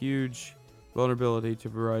considered a huge vulnerability to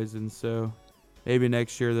Verizon, so maybe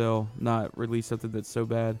next year they'll not release something that's so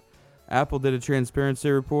bad. Apple did a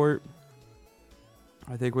transparency report.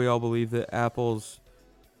 I think we all believe that Apple's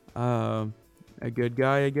a good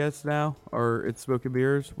guy, I guess, now, or it's smoking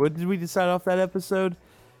mirrors. What did we decide off that episode?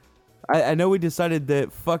 I know we decided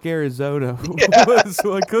that fuck Arizona was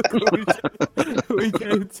what we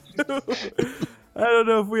came to. I don't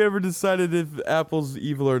know if we ever decided if Apple's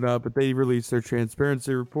evil or not, but they released their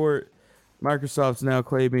transparency report. Microsoft's now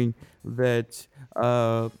claiming that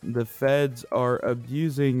the feds are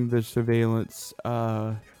abusing the surveillance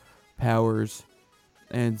powers,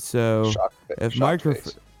 and so if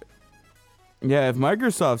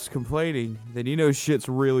Microsoft's complaining, then you know shit's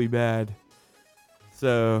really bad.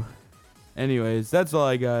 So, anyways, that's all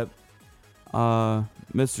I got.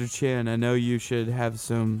 Mr. Chin, I know you should have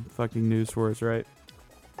some fucking news for us, right?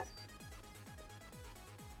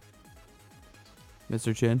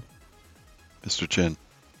 Mr. Chin? Mr. Chin.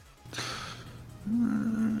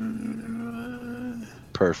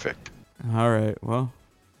 Perfect. All right, well,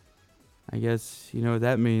 I guess you know what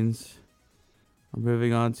that means. We're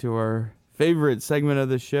moving on to our favorite segment of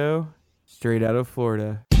the show, Straight Out of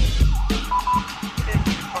Florida.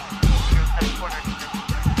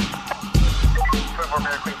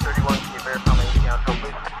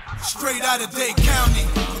 Straight out of Dade County,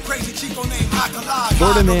 a crazy chico named Akalai.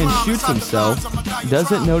 Florida man shoots himself,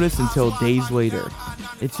 doesn't notice until days later.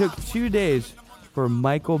 It took 2 days for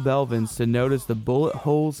Michael Belvins to notice the bullet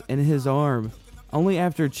holes in his arm, only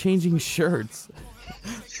after changing shirts.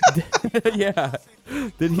 Yeah.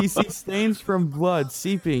 Did he see stains from blood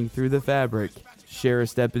seeping through the fabric?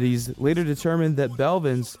 Sheriff's deputies later determined that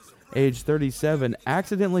Belvins, age 37,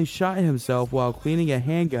 accidentally shot himself while cleaning a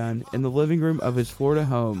handgun in the living room of his Florida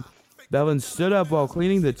home. Belvins stood up while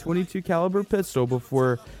cleaning the .22 caliber pistol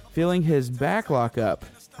before feeling his back lock up.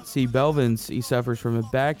 See, Belvins, he suffers from a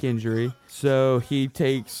back injury, so he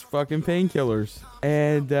takes fucking painkillers.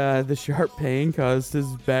 And the sharp pain caused his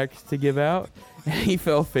back to give out, and he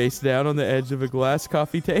fell face down on the edge of a glass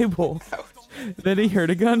coffee table. Then he heard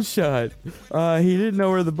a gunshot. He didn't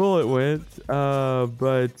know where the bullet went,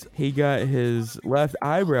 but he got his left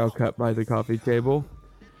eyebrow cut by the coffee table.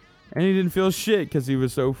 And he didn't feel shit because he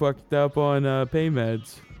was so fucked up on pain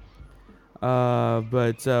meds.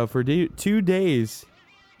 But for 2 days,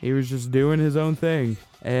 he was just doing his own thing.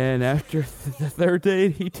 And after the third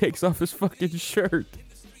day, he takes off his fucking shirt.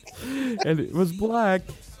 And it was black,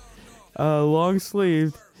 long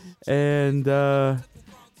sleeved, and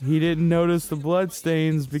he didn't notice the blood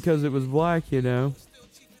stains because it was black, you know.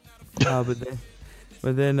 But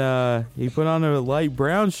then he put on a light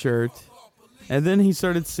brown shirt, and then he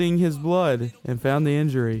started seeing his blood and found the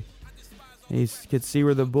injury. He could see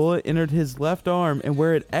where the bullet entered his left arm and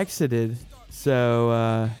where it exited.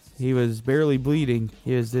 So he was barely bleeding.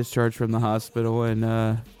 He was discharged from the hospital, and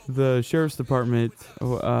the sheriff's department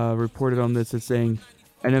reported on this as saying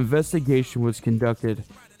an investigation was conducted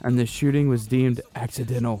and the shooting was deemed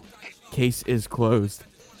accidental. Case is closed.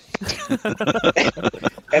 And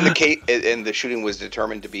the shooting was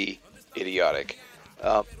determined to be idiotic.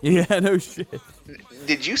 Yeah, no shit.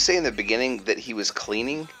 Did you say in the beginning that he was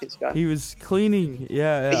cleaning his gun? He was cleaning,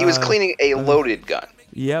 yeah. He was cleaning a loaded gun.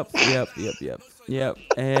 Yep. And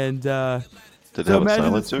Did it so have a imagine the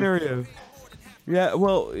silencer? scenario. Yeah,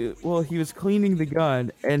 well, he was cleaning the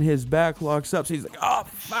gun, and his back locks up, so he's like, oh,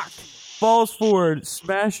 fuck. Falls forward,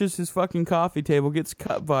 smashes his fucking coffee table, gets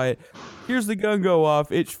cut by it. Hears the gun go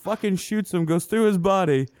off, it fucking shoots him, goes through his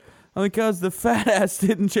body. Only because the fat ass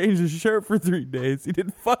didn't change his shirt for 3 days. He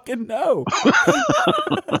didn't fucking know.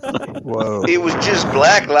 Whoa. It was just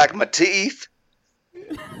black like my teeth.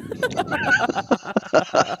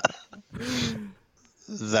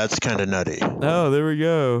 That's kind of nutty. Oh, there we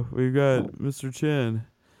go. We've got Mr. Chin.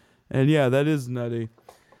 And yeah, that is nutty.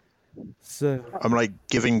 So I'm like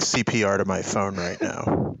giving CPR to my phone right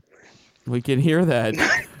now. we can hear that.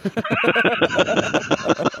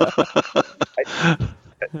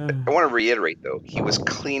 I want to reiterate, though, he was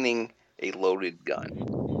cleaning a loaded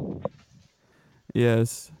gun.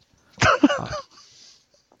 Yes.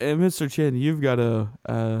 And Mr. Chin, you've got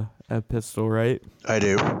a pistol, right? I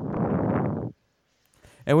do.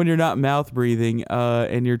 And when you're not mouth breathing,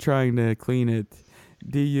 and you're trying to clean it,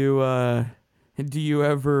 do you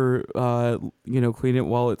ever clean it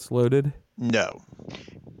while it's loaded? No.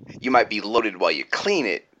 You might be loaded while you clean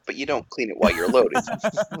it, but you don't clean it while you're loaded.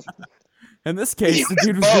 In this case, the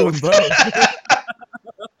dude was doing both.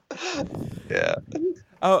 Yeah.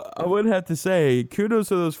 I would have to say, kudos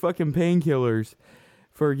to those fucking painkillers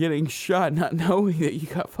for getting shot, not knowing that you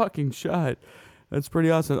got fucking shot. That's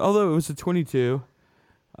pretty awesome. Although it was a 22,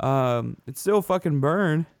 it's still fucking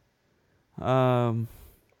burn. I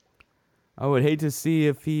would hate to see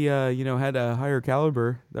if he, had a higher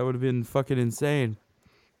caliber. That would have been fucking insane.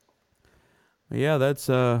 But yeah, that's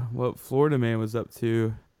what Florida Man was up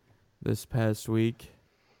to this past week.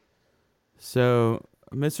 So,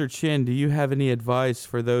 Mr. Chin, do you have any advice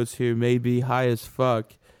for those who may be high as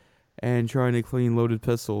fuck and trying to clean loaded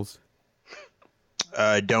pistols?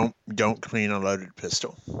 Don't clean a loaded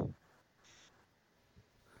pistol.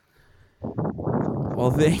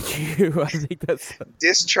 Well, thank you. I think that's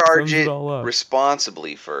Discharge sums it all up.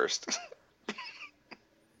 responsibly first.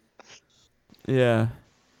 Yeah.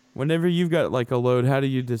 Whenever you've got like a load, how do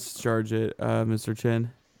you discharge it, Mr.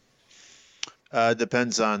 Chin?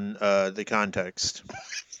 Depends on the context.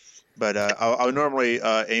 But I'll normally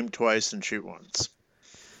aim twice and shoot once.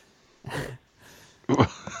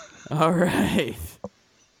 All right.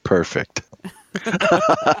 Perfect.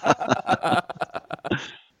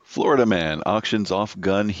 Florida Man auctions off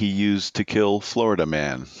gun he used to kill Florida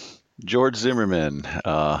Man. George Zimmerman,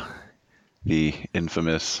 the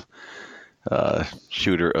infamous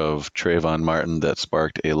shooter of Trayvon Martin that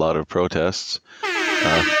sparked a lot of protests,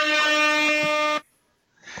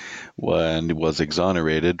 when was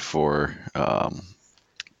exonerated for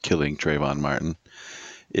killing Trayvon Martin,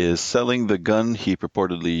 is selling the gun he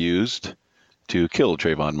purportedly used to kill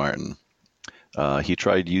Trayvon Martin. He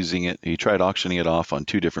tried auctioning it off on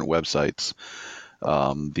 2 different websites.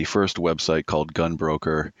 The first website, called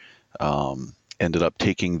Gunbroker, ended up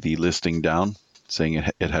taking the listing down, saying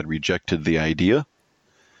it had rejected the idea.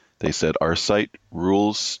 They said, "Our site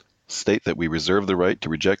rules state that we reserve the right to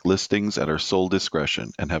reject listings at our sole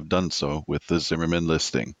discretion and have done so with the Zimmerman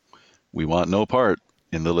listing. We want no part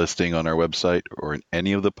in the listing on our website or in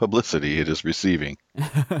any of the publicity it is receiving."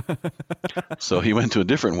 So he went to a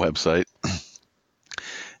different website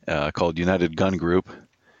called United Gun Group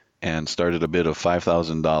and started a bid of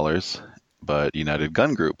 $5,000, but United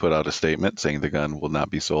Gun Group put out a statement saying the gun will not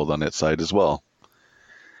be sold on its site as well.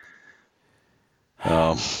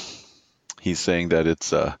 He's saying that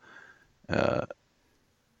it's an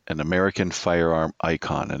American firearm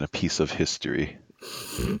icon and a piece of history.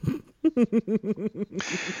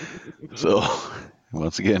 So,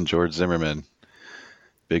 once again, George Zimmerman,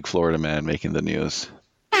 big Florida man, making the news.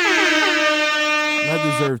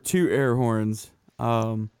 That deserved 2 air horns.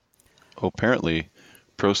 Apparently,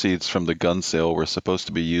 proceeds from the gun sale were supposed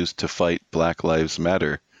to be used to fight Black Lives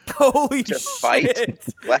Matter. Holy To shit. fight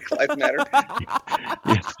Black Lives Matter.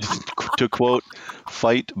 To quote,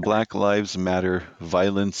 "Fight Black Lives Matter,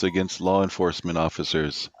 violence against law enforcement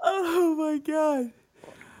officers." Oh my god.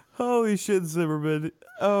 Holy shit, Zimmerman.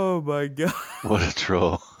 Oh my god. What a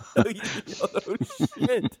troll. Oh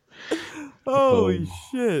shit. Holy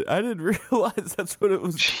shit. I didn't realize that's what it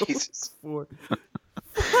was Jesus. for.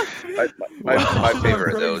 My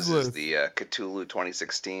favorite of those Craigslist. is the Cthulhu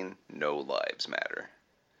 2016, No Lives Matter.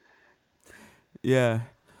 Yeah.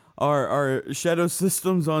 Our Shadow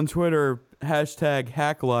Systems on Twitter,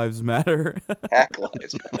 #HackLivesMatter. Hack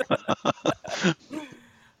Lives Matter.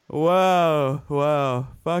 Wow.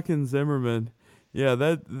 Fucking Zimmerman.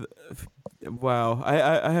 Yeah, wow.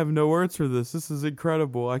 I have no words for this. This is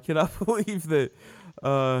incredible. I cannot believe that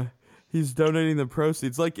he's donating the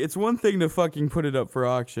proceeds. Like, it's one thing to fucking put it up for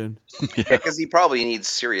auction. Yeah, because he probably needs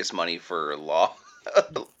serious money for law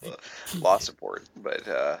support. But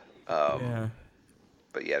Yeah.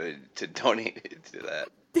 But yeah, to donate it to that,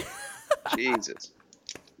 Jesus.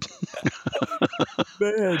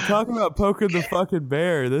 Man, talk about poking the fucking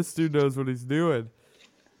bear. This dude knows what he's doing.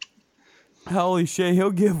 Holy shit,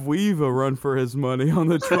 he'll give Weave a run for his money on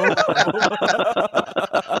the troll.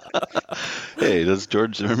 Hey, does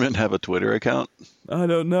George Zimmerman have a Twitter account? I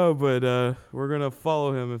don't know, but we're going to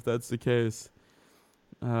follow him if that's the case.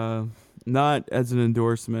 Not as an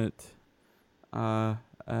endorsement. But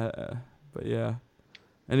yeah.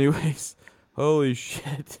 Anyways, holy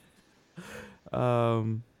shit.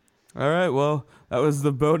 All right, well, that was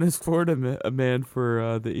the bonus Florida man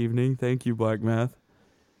for the evening. Thank you, blackmath.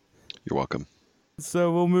 You're welcome.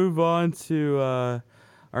 So we'll move on to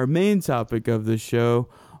our main topic of the show,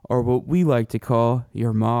 or what we like to call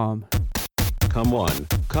your mom. Come on,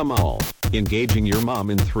 come all. Engaging your mom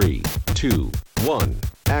in 3, 2, 1.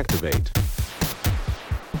 Activate.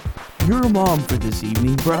 Your mom for this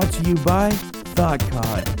evening brought to you by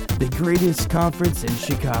THOTCON, the greatest conference in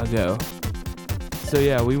Chicago. So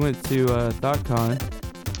yeah, we went to THOTCon.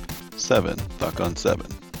 THOTCon 7.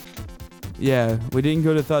 Yeah, we didn't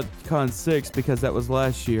go to THOTCon 6 because that was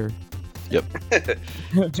last year. Yep.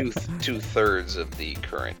 Two-thirds of the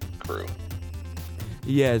current crew.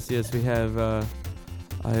 Yes, we have,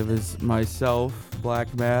 I was myself,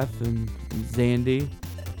 Blackmath, and Zandy.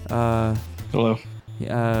 Hello.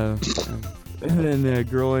 And then the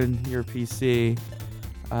girl in your PC,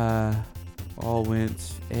 all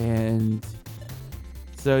went. And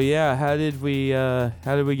so yeah, how did we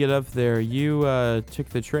get up there? You took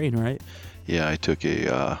the train, right? Yeah, I took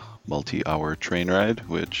a multi-hour train ride,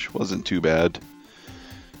 which wasn't too bad.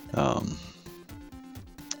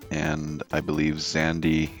 And I believe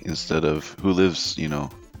Zandy, who lives,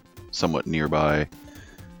 somewhat nearby,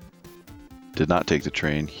 did not take the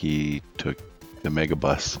train. He took the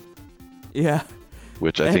megabus. Yeah.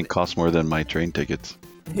 Which I think cost more than my train tickets.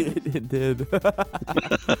 It did.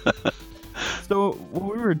 So when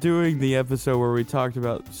we were doing the episode where we talked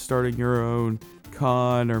about starting your own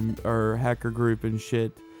con or hacker group and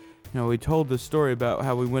shit, we told the story about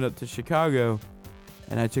how we went up to Chicago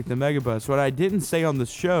and I took the megabus. What I didn't say on the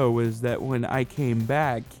show was that when I came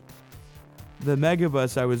back, the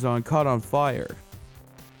megabus I was on caught on fire.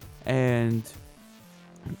 And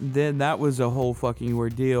then that was a whole fucking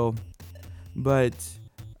ordeal. But,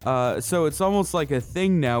 so it's almost like a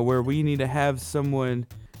thing now where we need to have someone,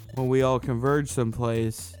 when we all converge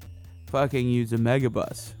someplace, fucking use a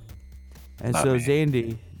megabus. And Not so me.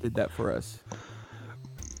 Zandy did that for us.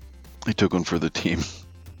 I took one for the team.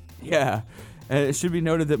 Yeah. And it should be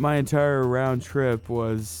noted that my entire round trip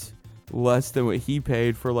was less than what he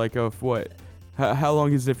paid for like how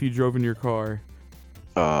long is it if you drove in your car?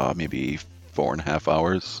 Maybe 4.5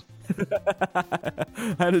 hours.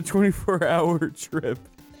 I had a 24-hour trip.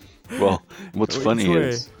 Well, what's Which funny way?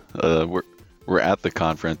 is we're at the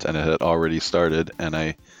conference and it had already started, and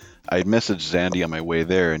I messaged Zandy on my way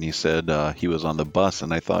there, and he said he was on the bus,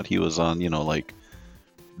 and I thought he was on like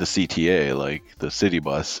the CTA, like the city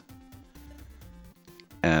bus.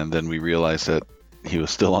 And then we realized that he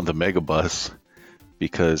was still on the megabus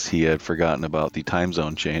because he had forgotten about the time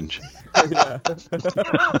zone change. Yeah.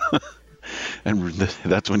 And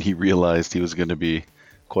that's when he realized he was going to be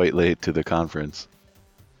quite late to the conference.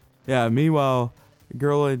 Yeah, meanwhile,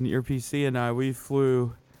 girl in your PC and I, we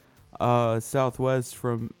flew Southwest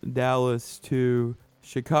from Dallas to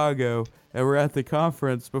Chicago, and we're at the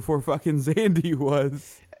conference before fucking Zandy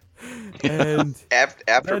was. And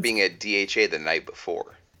After being at DHA the night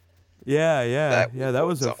before. yeah, that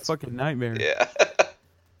was a fucking nightmare. Yeah.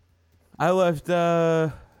 I left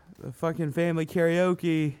fucking family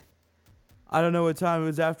karaoke. I don't know what time it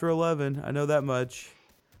was, after 11. I know that much.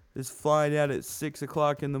 Just flying out at 6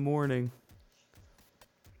 o'clock in the morning.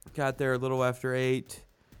 Got there a little after 8.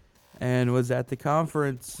 And was at the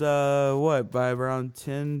conference, by around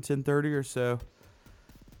 10:30 or so.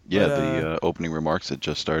 Yeah, But, the opening remarks had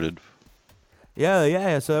just started.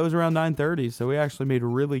 Yeah. So that was around 9:30. So we actually made a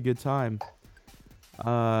really good time.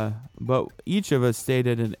 But each of us stayed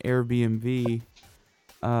at an Airbnb.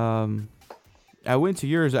 I went to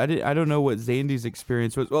yours. I don't know what Zandy's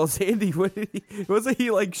experience was. Well, Zandy, wasn't he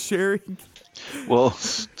like sharing? Well,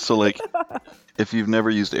 so like, if you've never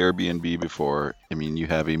used Airbnb before, I mean, you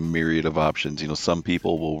have a myriad of options. Some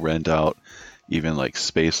people will rent out even like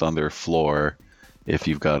space on their floor if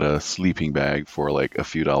you've got a sleeping bag for like a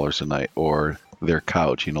few dollars a night, or their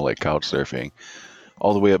couch, like couch surfing,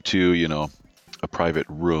 all the way up to, a private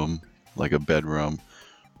room, like a bedroom,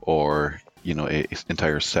 or, a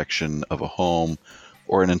entire section of a home,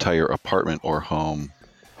 or an entire apartment or home,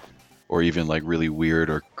 or even like really weird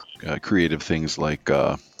or creative things like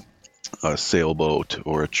a sailboat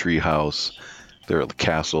or a tree house. There are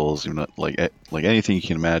castles, like anything you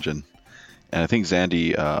can imagine. And I think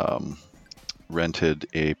Zandy rented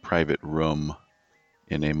a private room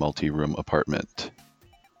in a multi-room apartment.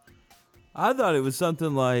 I thought it was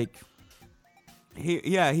something like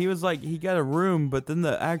he was like, he got a room, but then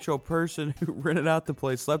the actual person who rented out the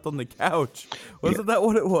place slept on the couch. Wasn't that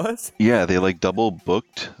what it was? Yeah, they like double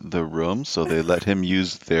booked the room, so they let him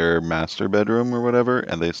use their master bedroom or whatever,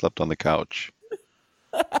 and they slept on the couch.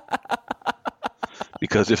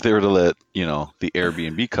 Because if they were to let, the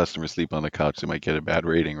Airbnb customers sleep on the couch, they might get a bad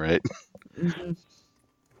rating, right?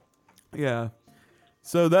 Yeah.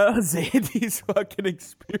 So that was Andy's fucking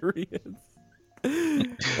experience.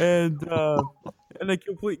 And in a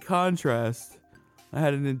complete contrast, I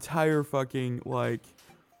had an entire fucking, like,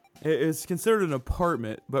 it's considered an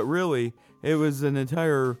apartment, but really, it was an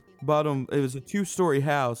entire bottom, it was a 2-story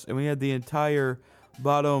house, and we had the entire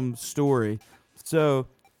bottom story. So,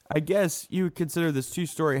 I guess you would consider this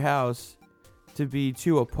 2-story house to be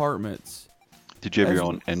 2 apartments. Did you have your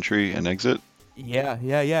own entry and exit?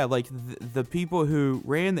 Yeah. Like, the people who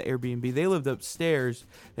ran the Airbnb, they lived upstairs,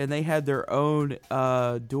 and they had their own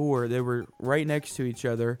door. They were right next to each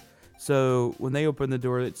other. So when they open the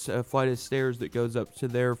door, it's a flight of stairs that goes up to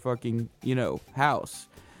their fucking, house.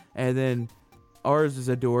 And then ours is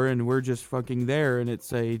a door, and we're just fucking there, and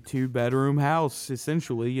it's a 2-bedroom house,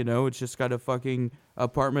 essentially, It's just got a fucking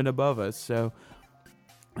apartment above us. So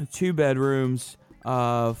 2 bedrooms,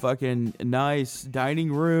 fucking nice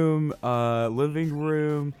dining room, living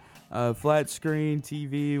room, flat screen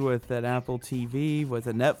TV with an Apple TV with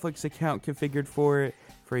a Netflix account configured for it.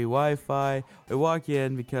 Free Wi-Fi. We walk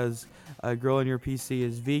in because a girl on your PC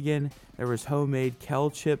is vegan. There was homemade kale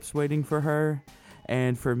chips waiting for her,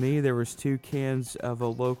 and for me there was 2 cans of a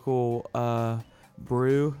local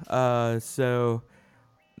brew. So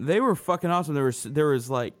they were fucking awesome. There was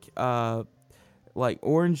like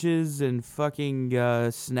oranges and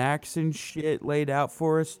fucking snacks and shit laid out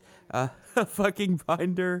for us. A fucking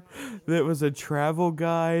binder that was a travel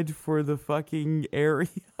guide for the fucking area.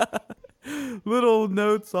 Little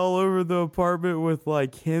notes all over the apartment with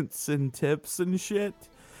like hints and tips and shit.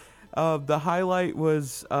 The highlight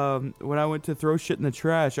was when I went to throw shit in the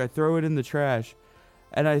trash. I throw it in the trash,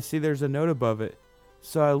 and I see there's a note above it.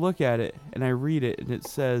 So I look at it and I read it, and it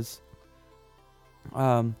says,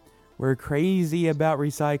 "We're crazy about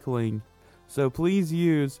recycling, so please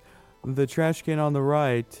use the trash can on the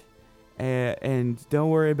right, and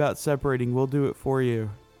don't worry about separating. We'll do it for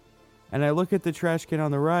you." And I look at the trash can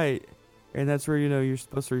on the right, and that's where you're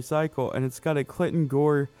supposed to recycle, and it's got a Clinton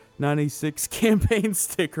Gore 96 campaign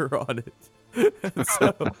sticker on it.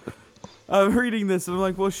 So I'm reading this and I'm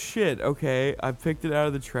like, well shit, okay. I picked it out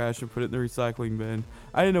of the trash and put it in the recycling bin.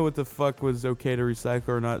 I didn't know what the fuck was okay to recycle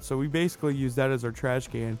or not, so we basically used that as our trash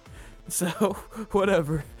can. So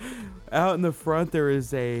whatever. Out in the front there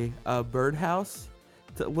is a birdhouse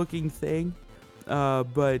looking thing,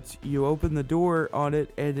 but you open the door on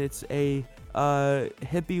it and it's a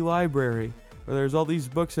hippie library where there's all these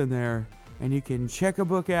books in there, and you can check a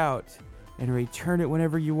book out and return it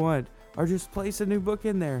whenever you want, or just place a new book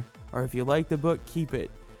in there, or if you like the book, keep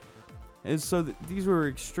it. And so these were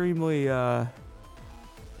extremely as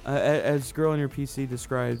Girl on Your PC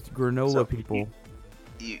described, granola people.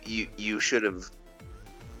 You should have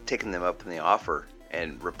taken them up in the offer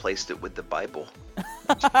and replaced it with the Bible.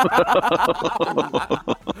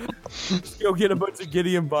 Go get a bunch of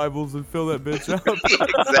Gideon Bibles and fill that bitch up.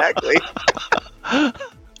 Exactly.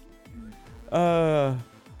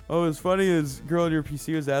 What was funny is Girl on Your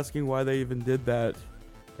PC was asking why they even did that,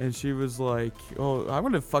 and she was like, "Oh, I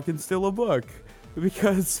want to fucking steal a book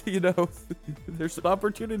because there's an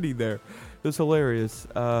opportunity there." It was hilarious.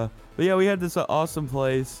 But yeah, we had this awesome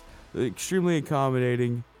place, extremely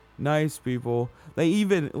accommodating, nice people. They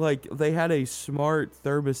even they had a smart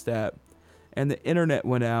thermostat, and the internet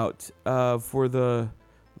went out for the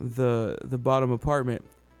bottom apartment,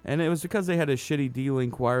 and it was because they had a shitty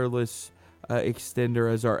D-Link wireless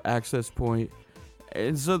extender as our access point,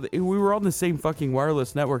 and so we were on the same fucking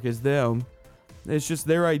wireless network as them. It's just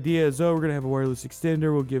their idea is, we're gonna have a wireless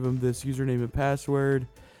extender, we'll give them this username and password,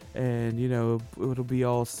 and it'll be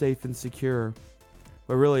all safe and secure.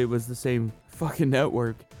 But really, it was the same fucking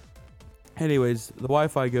network. Anyways, the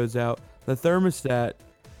Wi-Fi goes out, the thermostat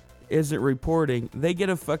isn't reporting. They get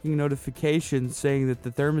a fucking notification saying that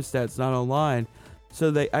the thermostat's not online.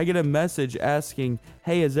 So I get a message asking,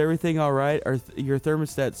 "Hey, is everything all right? Are your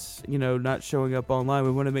thermostat's, not showing up online?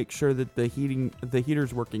 We want to make sure that the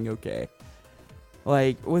heater's working okay."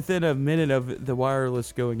 Like within a minute of the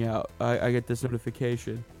wireless going out, I get this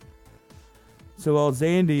notification. So while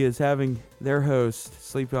Zandy is having their host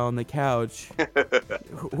sleep on the couch,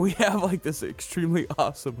 we have this extremely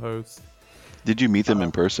awesome host. Did you meet them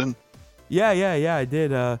in person? Yeah, I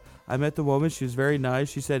did. I met the woman. She was very nice.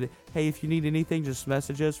 She said, "Hey, if you need anything, just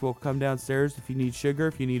message us. We'll come downstairs. If you need sugar,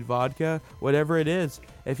 if you need vodka, whatever it is.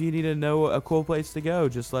 If you need to know a cool place to go,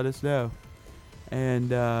 just let us know." And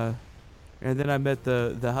then I met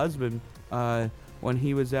the husband when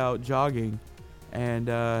he was out jogging,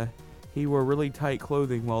 and he wore really tight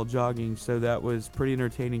clothing while jogging, so that was pretty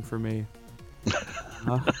entertaining for me.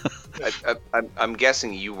 I'm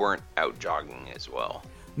guessing you weren't out jogging as well.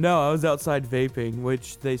 No, I was outside vaping,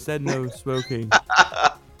 which they said no smoking.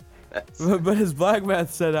 But as blackmath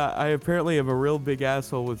said, I apparently am a real big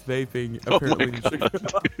asshole with vaping. Apparently,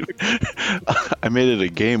 I made it a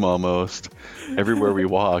game almost. Everywhere we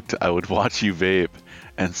walked, I would watch you vape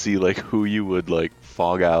and see like who you would like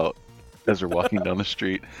fog out as we're walking down the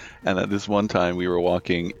street. And at this one time, we were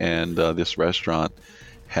walking, and this restaurant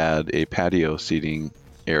had a patio seating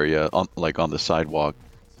area on the sidewalk,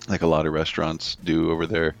 like a lot of restaurants do over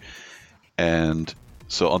there. And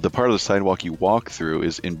so on the part of the sidewalk you walk through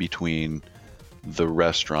is in between the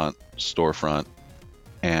restaurant storefront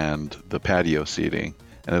and the patio seating.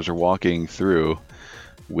 And as we're walking through,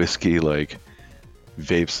 Whiskey like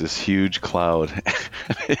vapes this huge cloud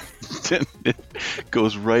and it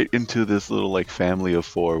goes right into this little like family of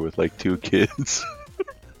 4 with like 2 kids.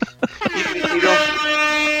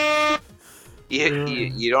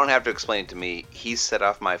 You don't have to explain it to me. He set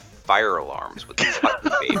off my fire alarms with the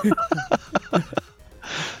fucking vape.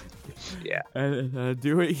 Yeah. And I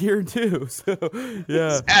do it here too. So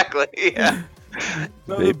yeah. Exactly. Yeah.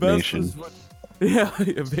 No, Vape the best Nation. was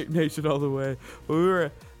Vape Nation all the way. But we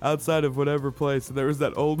were outside of whatever place, and there was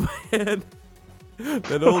that old man.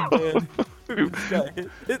 That old man who got hit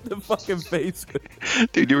in the fucking face.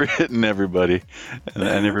 Dude, you were hitting everybody, and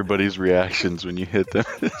everybody's reactions when you hit them.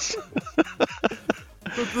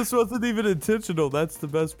 But this wasn't even intentional. That's the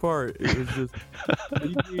best part. It was just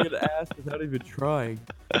beating an ass without even trying.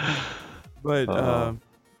 But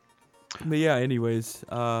yeah. Anyways,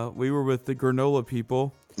 we were with the granola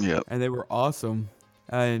people. Yeah. And they were awesome.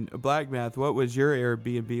 And blackmath, what was your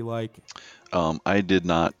Airbnb like? I did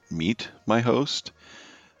not meet my host.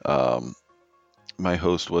 My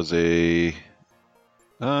host was she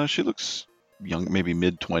looks young, maybe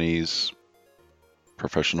mid-20s,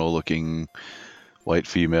 professional-looking white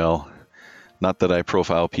female. Not that I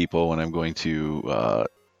profile people when I'm going to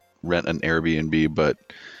rent an Airbnb, but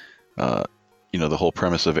the whole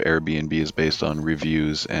premise of Airbnb is based on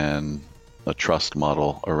reviews and a trust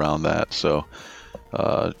model around that. So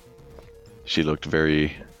she looked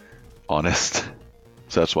very honest.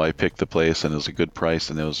 So that's why I picked the place, and it was a good price,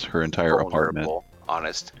 and it was her entire apartment.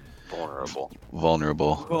 Honest, vulnerable.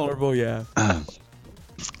 Vulnerable, yeah.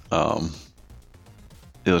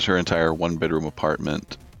 It was her entire 1-bedroom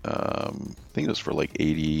apartment. I think it was for like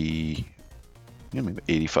maybe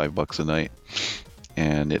 $85 a night,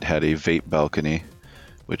 and it had a vape balcony,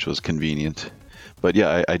 which was convenient. But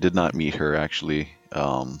yeah, I did not meet her actually.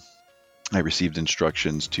 I received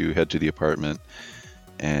instructions to head to the apartment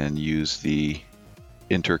and use the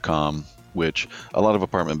intercom, which a lot of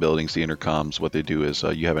apartment buildings, the intercoms, what they do is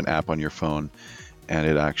you have an app on your phone, and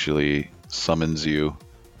it actually summons you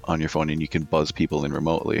on your phone, and you can buzz people in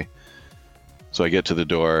remotely. So I get to the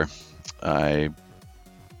door, I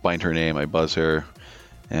find her name, I buzz her,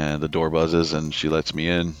 and the door buzzes, and she lets me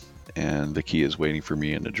in, and the key is waiting for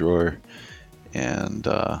me in the drawer, and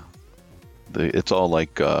it's all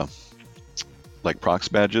like prox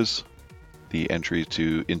badges. The entry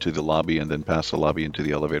into the lobby, and then past the lobby into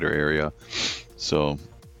the elevator area. So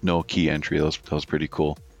no key entry. That was pretty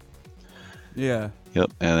cool. Yeah.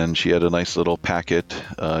 Yep. And then she had a nice little packet,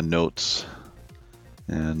 notes,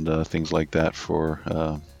 and things like that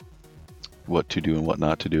for what to do and what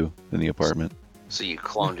not to do in the apartment. So you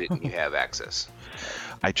cloned it and you have access.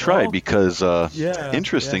 I tried because,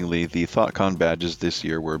 interestingly, the THOTCON badges this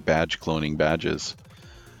year were badge cloning badges.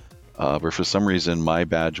 But for some reason, my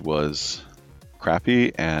badge was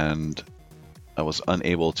crappy, and I was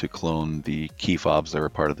unable to clone the key fobs that were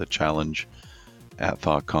part of the challenge at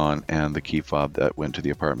THOTCON and the key fob that went to the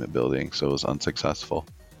apartment building, so it was unsuccessful.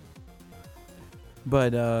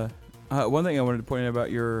 But one thing I wanted to point out about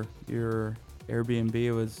your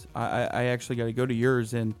Airbnb was I actually got to go to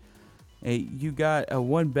yours, and you got a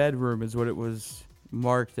 1-bedroom is what it was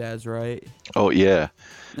marked as, right? Oh yeah.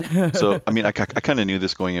 So I mean, I kind of knew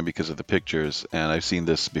this going in because of the pictures, and I've seen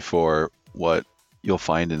this before. What you'll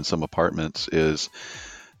find in some apartments is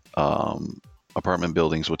apartment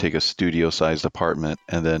buildings will take a studio-sized apartment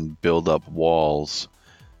and then build up walls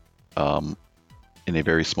in a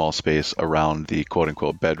very small space around the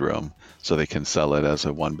quote-unquote bedroom, so they can sell it as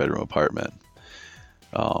a 1-bedroom apartment.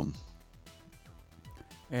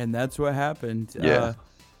 And that's what happened. Yeah.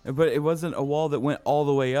 But it wasn't a wall that went all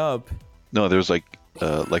the way up. No, there was like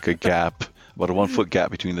a gap, about a 1-foot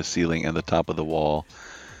gap between the ceiling and the top of the wall.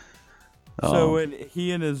 So when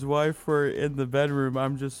he and his wife were in the bedroom,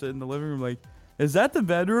 I'm just sitting in the living room like, is that the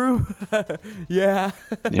bedroom? Yeah.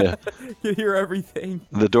 Yeah. You hear everything.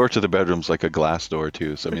 The door to the bedroom's like a glass door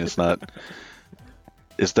too. So I mean,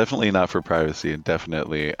 it's definitely not for privacy, and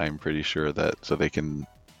definitely I'm pretty sure that so they can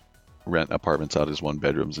rent apartments out as 1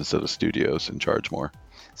 bedrooms instead of studios and charge more.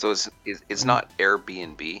 So it's not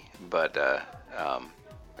Airbnb, but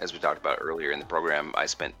as we talked about earlier in the program, I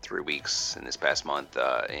spent 3 weeks in this past month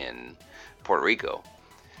in Puerto Rico.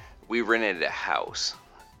 We rented a house.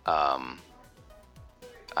 I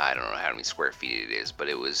don't know how many square feet it is, but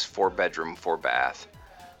it was 4 bedroom, 4 bath.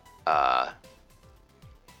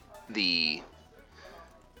 The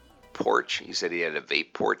porch, you said he had a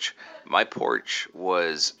vape porch. My porch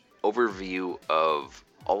was overview of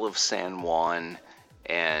all of San Juan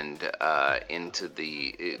and into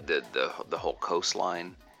the whole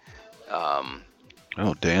coastline.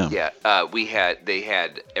 Oh damn! Yeah, they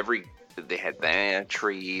had banana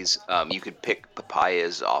trees. You could pick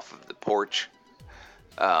papayas off of the porch.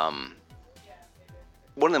 One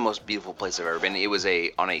of the most beautiful places I've ever been. It was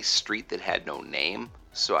on a street that had no name,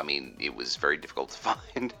 so I mean it was very difficult to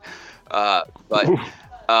find.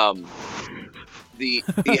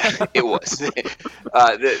 It was.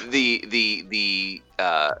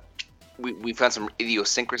 We found some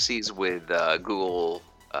idiosyncrasies with Google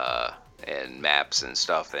and maps and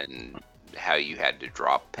stuff, and how you had to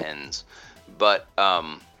drop pins, but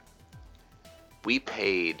we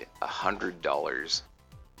paid $100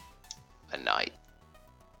 a night.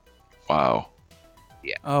 Wow.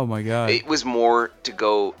 Yeah. Oh my god. It was more to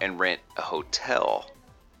go and rent a hotel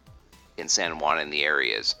in San Juan in the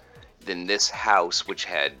areas than this house, which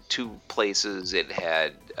had 2 places. It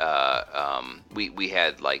had we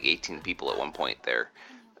had like 18 people at one point there,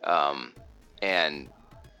 and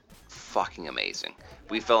fucking amazing.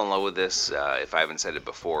 We fell in love with this. If I haven't said it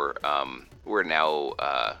before, we're now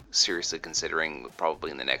seriously considering,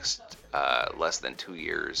 probably in the next less than 2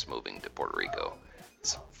 years, moving to Puerto Rico.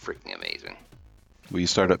 It's freaking amazing. Will you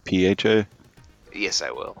start up PHA? Yes, I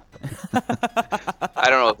will. I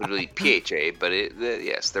don't know if it'll be PHA, but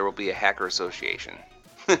yes, there will be a hacker association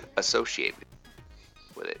associated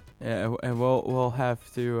with it. Yeah, and we'll have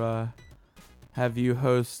to have you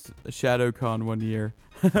host ShadowCon one year.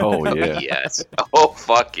 Oh yeah. Yes. Oh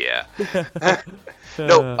fuck yeah.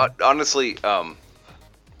 No, honestly,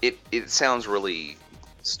 it sounds really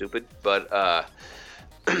stupid, but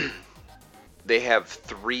they have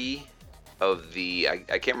 3 of the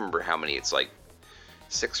I can't remember how many. It's like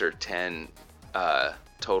 6 or 10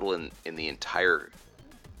 total in the entire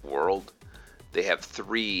world. They have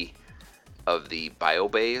 3 of the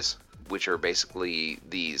biobays, which are basically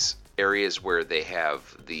these areas where they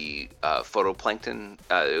have the phytoplankton.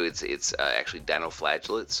 It's actually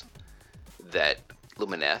dinoflagellates that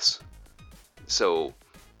luminesce. So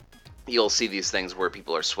you'll see these things where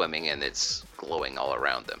people are swimming and it's glowing all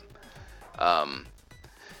around them.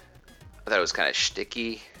 I thought it was kind of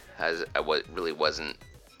shticky, as I really wasn't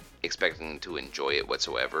expecting to enjoy it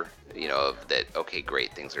whatsoever. You know, that, okay,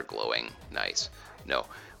 great, things are glowing, nice. No,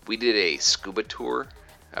 we did a scuba tour.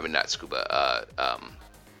 I mean, not scuba,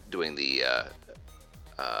 doing the,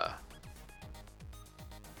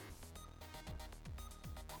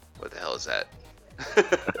 what the hell is that?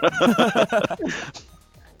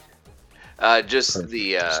 Just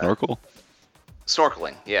the, snorkel?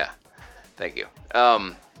 Snorkeling, yeah. Thank you.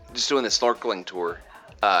 Just doing the snorkeling tour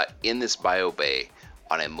in this bio bay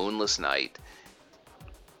on a moonless night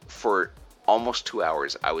for almost 2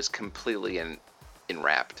 hours. I was completely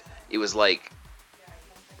enwrapped. It was like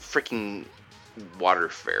freaking water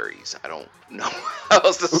fairies. I don't know how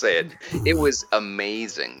else to say it. It was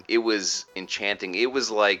amazing. It was enchanting. It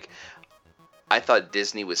was like, I thought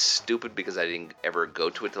Disney was stupid because I didn't ever go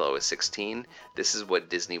to it till I was 16. This is what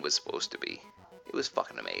Disney was supposed to be. It was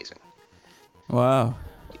fucking amazing. Wow.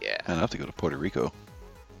 Yeah. Man, I have to go to Puerto Rico.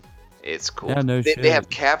 It's cool. Yeah, no shit. They have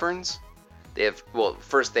caverns. They have, well,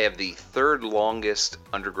 first they have the 3rd longest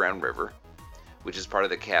underground river, which is part of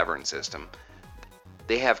the cavern system.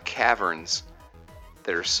 They have caverns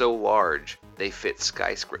that are so large they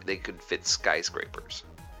could fit skyscrapers.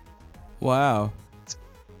 Wow.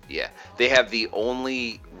 Yeah. They have the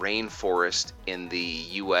only rainforest in the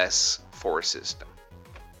U.S. forest system.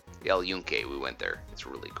 El Yunque, we went there. It's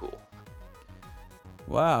really cool.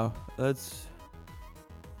 Wow. That's...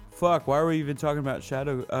 Fuck, why are we even talking about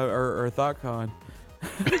Shadow or THOTCon?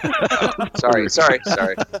 Sorry.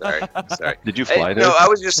 Did you fly there? No, I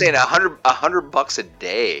was just saying $100 a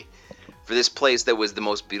day for this place that was the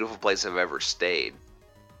most beautiful place I've ever stayed.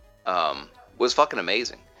 Was fucking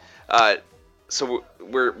amazing. So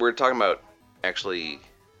we're talking about actually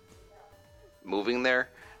moving there.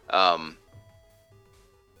 I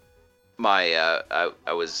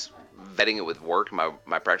was vetting it with work.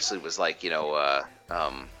 My practice lead was like,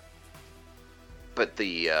 but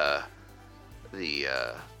the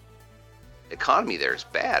economy there is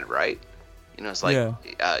bad, right? It's like,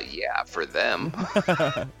 yeah, for them.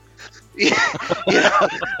 Yeah.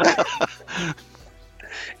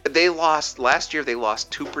 Last year they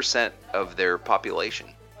lost 2% of their population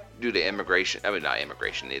due to immigration. I mean, not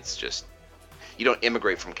immigration. It's just, you don't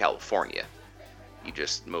immigrate from California. You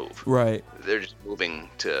just move. Right. They're just moving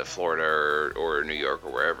to Florida or New York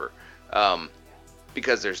or wherever,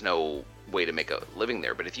 because there's no way to make a living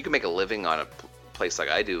there. But if you can make a living on a place like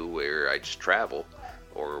I do, where I just travel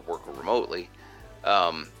or work remotely,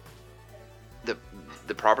 the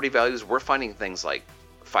property values, we're finding things like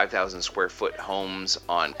 5,000 square foot homes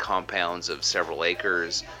on compounds of several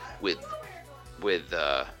acres with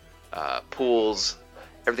pools,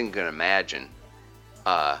 everything you can imagine,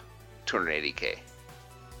 $280K.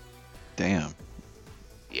 Damn.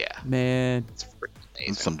 Yeah. Man. It's freaking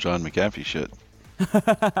amazing. That's some John McAfee shit.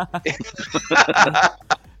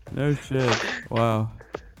 No shit. Wow.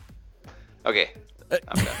 Okay.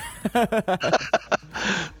 I'm done.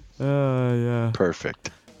 Yeah.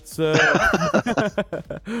 Perfect. So.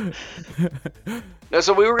 No,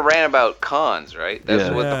 so we were ranting about cons, right?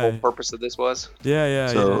 That's what the whole purpose of this was? Yeah.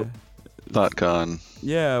 So, THOTCON.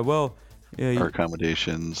 Yeah, well. Yeah, our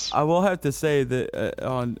accommodations. I will have to say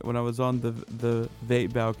that when I was on the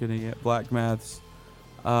vape balcony at blackmath's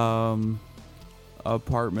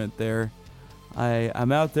apartment there,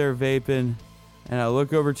 I'm out there vaping, and I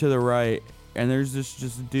look over to the right, and there's just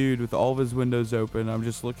a dude with all of his windows open. I'm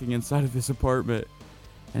just looking inside of his apartment,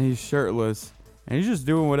 and he's shirtless, and he's just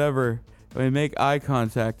doing whatever. We make eye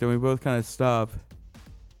contact, and we both kind of stop.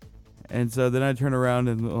 And so then I turn around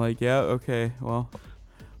and I'm like, yeah, okay, well,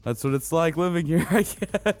 that's what it's like living here, I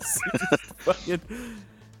guess. Just fucking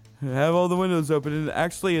have all the windows open. And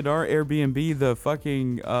actually, in our Airbnb, the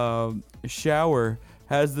fucking shower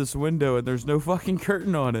has this window, and there's no fucking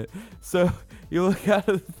curtain on it. So you look out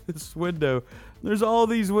of this window, there's all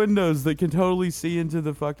these windows that can totally see into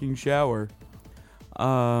the fucking shower.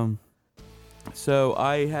 So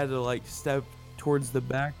I had to step towards the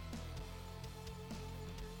back.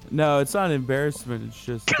 No, it's not embarrassment. It's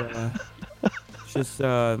just,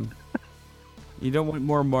 you don't want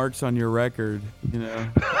more marks on your record,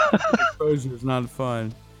 Exposure is not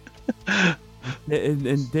fun.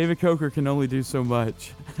 And David Coker can only do so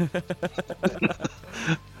much.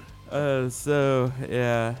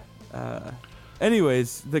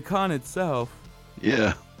 Anyways, the con itself.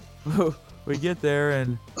 Yeah. We get there,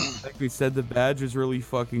 and like we said, the badge was really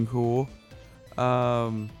fucking cool.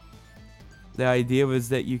 The idea was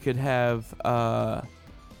that you could have,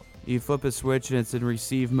 you flip a switch and it's in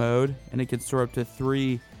receive mode, and it can store up to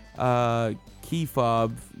 3 key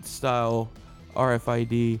fob style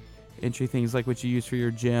RFID entry things like what you use for your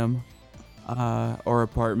gym or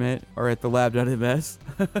apartment or at the lab.ms.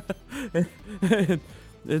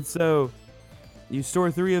 and so you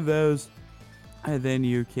store 3 of those, and then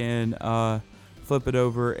you can flip it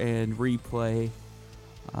over and replay.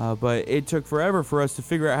 But it took forever for us to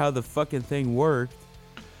figure out how the fucking thing worked.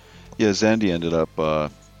 Yeah, Zandy ended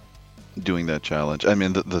up doing that challenge. I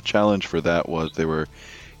mean, the challenge for that was there were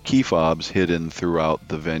key fobs hidden throughout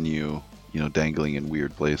the venue, dangling in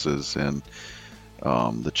weird places, and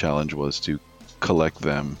the challenge was to collect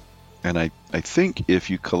them. And I think if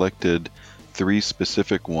you collected 3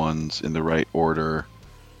 specific ones in the right order,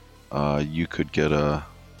 you could get a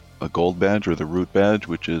gold badge or the root badge,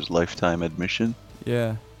 which is lifetime admission.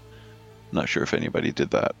 Yeah. Not sure if anybody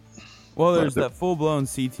did that. Well, there's that full-blown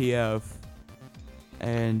CTF.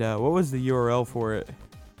 And what was the URL for it?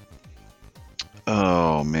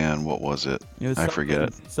 Oh, man, what was it? I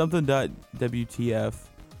forget. Something.wtf.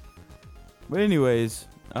 But anyways,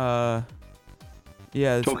 yeah.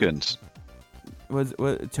 Tokens.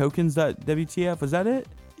 What tokens.wtf? Was that it?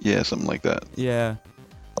 Yeah, something like that. Yeah.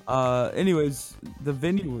 Anyways, the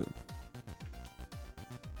venue...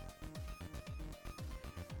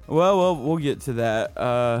 Well, we'll get to that.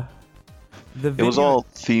 It was all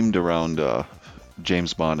themed around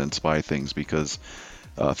James Bond and spy things, because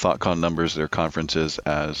ThoughtCon numbers their conferences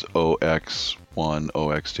as OX1,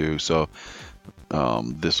 OX2. So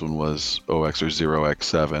this one was OX or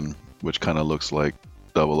 0X7, which kind of looks like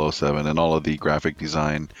 007, and all of the graphic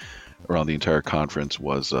design around the entire conference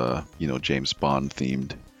was, James Bond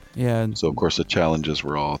themed. Yeah. So of course the challenges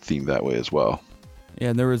were all themed that way as well. Yeah,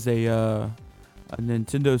 and there was a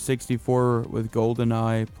Nintendo 64 with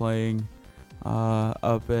GoldenEye playing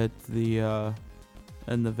up at the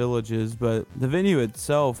in the villages, but the venue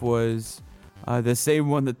itself was the same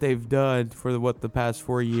one that they've done for the past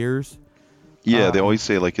 4 years. Yeah, they always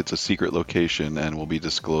say it's a secret location and will be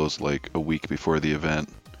disclosed a week before the event.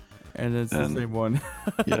 And it's the same one.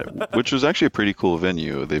 Yeah, which was actually a pretty cool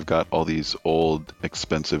venue. They've got all these old,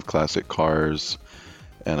 expensive classic cars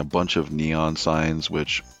and a bunch of neon signs,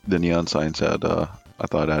 which the neon signs had, I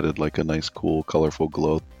thought, added like a nice, cool, colorful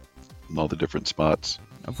glow in all the different spots.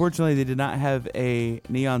 Unfortunately, they did not have a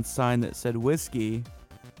neon sign that said whiskey,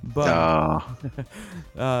 but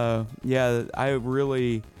yeah, I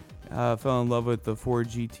really fell in love with the Ford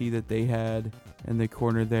GT that they had in the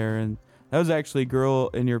corner there, and that was actually Girl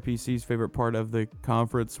in Your PC's favorite part of the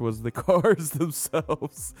conference was the cars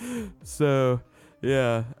themselves. So,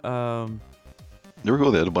 yeah. They were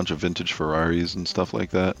cool. They had a bunch of vintage Ferraris and stuff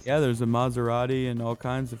like that. Yeah, there's a Maserati and all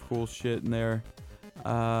kinds of cool shit in there.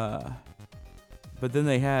 But then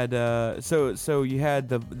they had so you had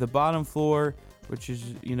the bottom floor, which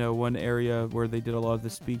is one area where they did a lot of the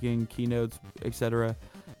speaking, keynotes, etc.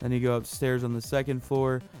 Then you go upstairs on the second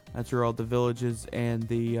floor. That's where all the villages and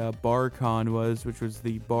the BarCon was, which was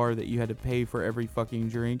the bar that you had to pay for every fucking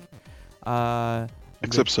drink.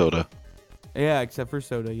 Except soda. Yeah, except for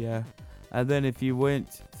soda, yeah. And then if you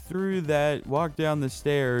went through that, walked down the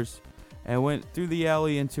stairs, and went through the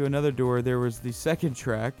alley into another door, there was the second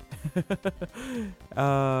track.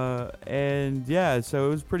 And yeah, so it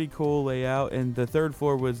was pretty cool layout. And the third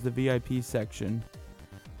floor was the VIP section.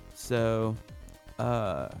 So,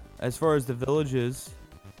 as far as the villages,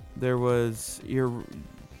 there was your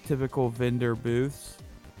typical vendor booths.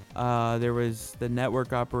 There was the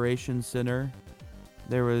network operations center.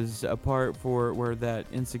 There was a part for where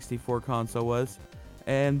that N64 console was.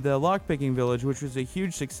 And the lockpicking village, which was a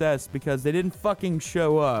huge success because they didn't fucking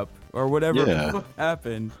show up or whatever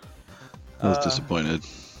happened. I was disappointed.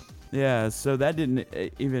 Yeah, so that didn't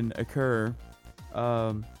even occur.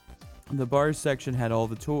 The bar section had all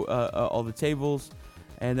the tables,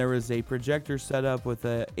 and there was a projector set up with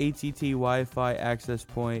a ATT Wi-Fi access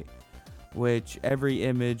point, which every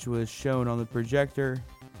image was shown on the projector.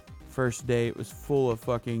 First day, it was full of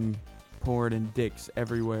fucking porn and dicks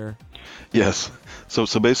everywhere. Yes. So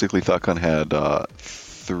basically, THOTCON had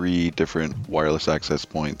 3 different wireless access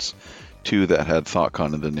points. 2 that had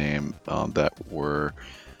THOTCON in the name. That were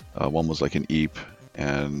one was like an EAP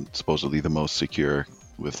and supposedly the most secure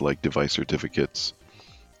with like device certificates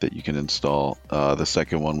that you can install. The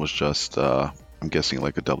second one was just I'm guessing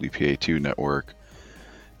like a WPA2 network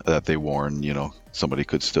that they warn somebody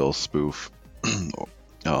could still spoof.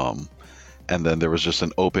 And then there was just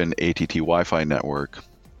an open ATT Wi-Fi network,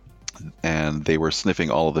 and they were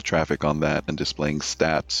sniffing all of the traffic on that and displaying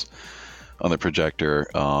stats on the projector.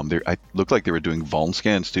 I looked like they were doing vuln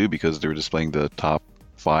scans too, because they were displaying the top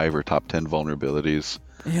 5 or top 10 vulnerabilities.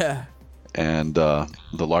 Yeah. And the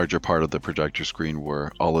larger part of the projector screen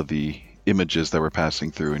were all of the images that were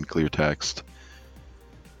passing through in clear text.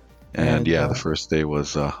 And the first day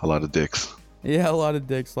was a lot of dicks. Yeah, a lot of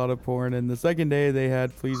dicks, a lot of porn. And the second day, they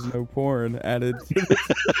had please no porn added.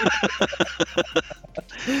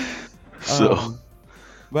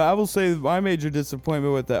 But I will say my major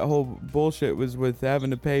disappointment with that whole bullshit was with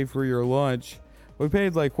having to pay for your lunch. We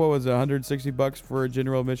paid like, what was it, $160 for a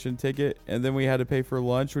general admission ticket, and then we had to pay for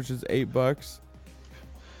lunch, which is $8.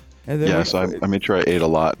 And then so I made sure I ate a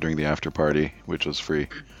lot during the after party, which was free.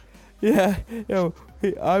 Yeah,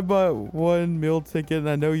 I bought 1 meal ticket, and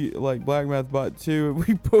I know you, like blackmath bought 2, and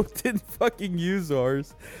we both didn't fucking use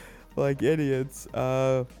ours, like idiots.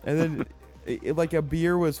 And then, like a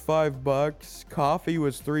beer was $5, coffee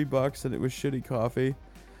was $3, and it was shitty coffee.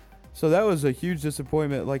 So that was a huge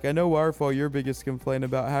disappointment. Like I know wirefall, your biggest complaint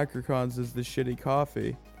about HackerCons is the shitty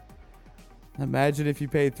coffee. Imagine if you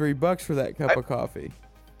paid $3 for that cup of coffee.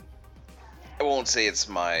 I won't say it's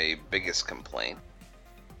my biggest complaint.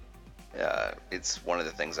 It's one of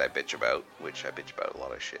the things I bitch about, which I bitch about a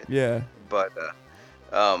lot of shit. Yeah. But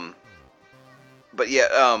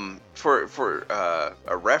yeah, for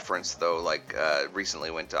a reference though, like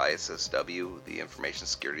recently went to ISSW, the Information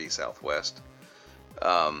Security Southwest,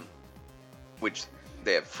 which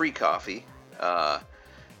they have free coffee.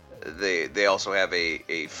 They also have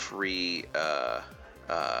a free the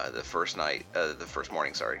first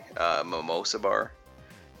morning, mimosa bar.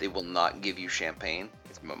 They will not give you champagne.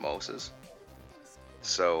 It's mimosas.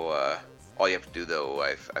 So all you have to do, though,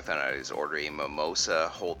 I found out, is order a mimosa,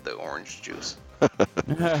 hold the orange juice.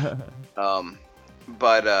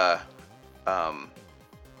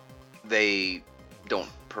 They don't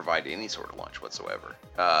provide any sort of lunch whatsoever.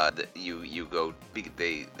 You go.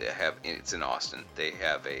 They have. It's in Austin. They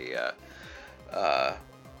have a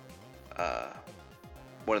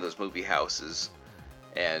one of those movie houses,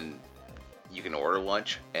 and you can order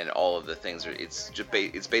lunch, and all of the things are. It's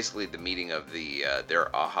basically the meeting of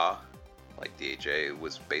their AHA, like DHA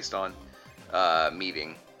was based on,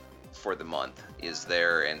 meeting, for the month is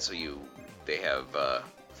there, and so they have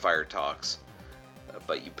fire talks,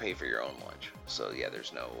 but you pay for your own lunch. So yeah,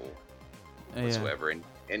 there's no whatsoever,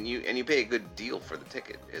 and you pay a good deal for the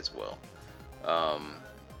ticket as well.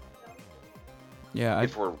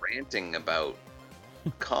 If we're ranting about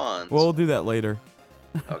cons, we'll do that later.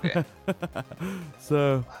 Okay.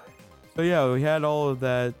 So yeah, we had all of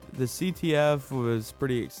that. The CTF was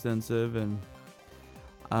pretty extensive, and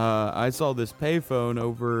I saw this payphone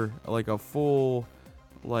over like a full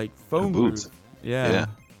phone booth. Yeah.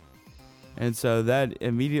 And so that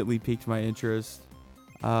immediately piqued my interest.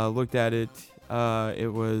 Looked at it.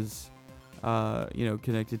 It was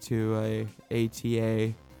connected to a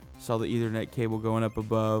ATA. Saw the Ethernet cable going up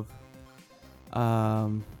above.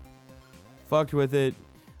 Fucked with it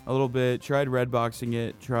a little bit. Tried red boxing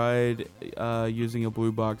it. Tried using a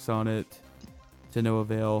blue box on it. To no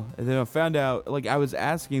avail. And then I found out, I was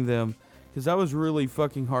asking them, because I was really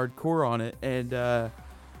fucking hardcore on it, and I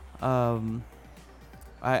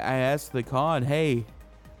asked the con, hey,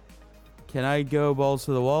 can I go balls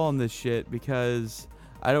to the wall on this shit? Because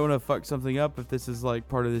I don't want to fuck something up if this is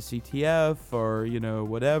part of the CTF or,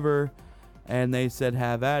 whatever. And they said,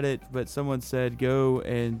 have at it. But someone said, go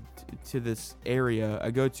and to this area.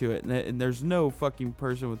 I go to it, and there's no fucking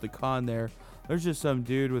person with the con there. There's just some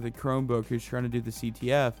dude with a Chromebook who's trying to do the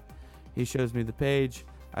CTF. He shows me the page.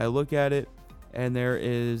 I look at it, and there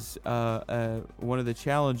is one of the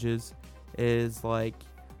challenges is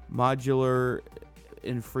modular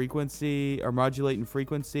in frequency or modulate in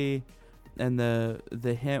frequency, and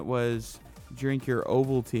the hint was drink your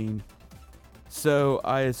Ovaltine. So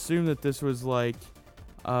I assumed that this was okay,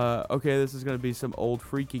 this is gonna be some old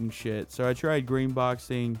freaking shit. So I tried green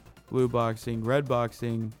boxing, blue boxing, red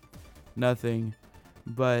boxing. Nothing.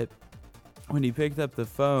 But when he picked up the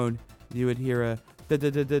phone, you would hear a da da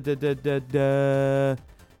da da da da da da,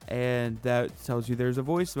 and that tells you there's a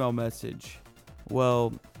voicemail message.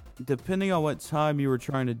 Well, depending on what time you were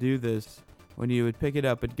trying to do this, when you would pick it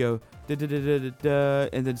up, it'd go da da da da da da,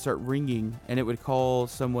 and then start ringing, and it would call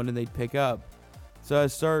someone and they'd pick up. So I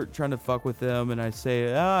start trying to fuck with them, and I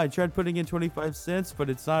say, I tried putting in 25 cents, but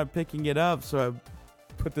it's not picking it up. So I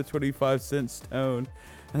put the 25 cents tone.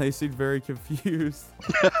 And they seemed very confused.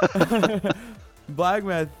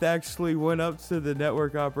 Blackmath actually went up to the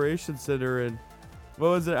network operations center, and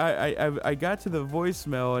what was it? I got to the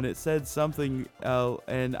voicemail, and it said something,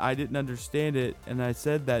 and I didn't understand it, and I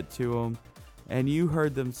said that to him, and you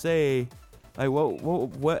heard them say,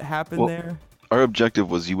 what happened there? Our objective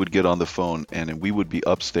was you would get on the phone, and we would be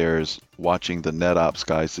upstairs watching the NetOps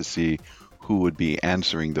guys to see who would be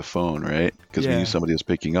answering the phone, right? Because we knew somebody was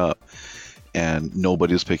picking up. And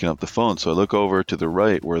nobody was picking up the phone. So I look over to the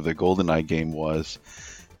right where the GoldenEye game was,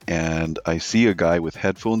 and I see a guy with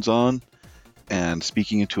headphones on and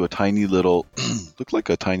speaking into a tiny little, looked like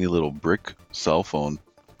a tiny little brick cell phone.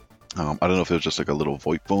 I don't know if it was just a little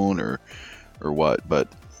VoIP phone or what,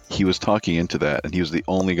 but he was talking into that, and he was the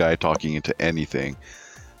only guy talking into anything.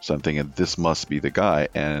 So I'm thinking, this must be the guy.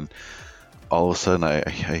 And all of a sudden,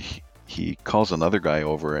 he calls another guy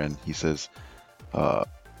over, and he says,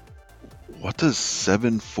 what does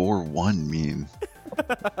 741 mean?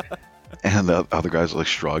 And the other guys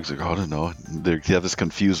shrugs, I don't know. They have this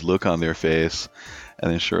confused look on their face.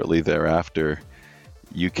 And then shortly thereafter,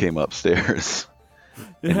 you came upstairs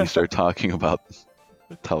and you start talking about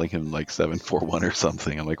telling him 741 or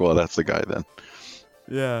something. I'm like, well, that's the guy then.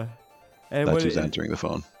 Yeah. And that's who's answering the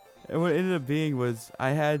phone. And what it ended up being was I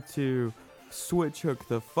had to switch hook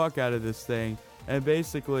the fuck out of this thing. And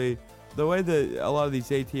basically, the way that a lot of these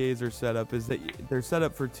ATAs are set up is that they're set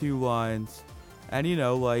up for 2 lines. And,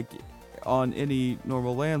 on any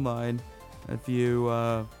normal landline, if you,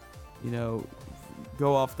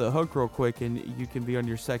 go off the hook real quick and you can be on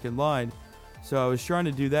your second line. So I was trying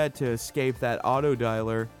to do that to escape that auto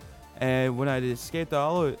dialer. And when I'd escape the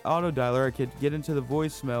auto dialer, I could get into the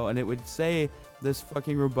voicemail and it would say this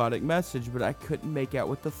fucking robotic message, but I couldn't make out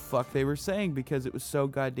what the fuck they were saying because it was so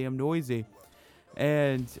goddamn noisy.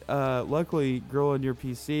 And luckily, Girl on Your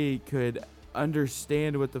PC could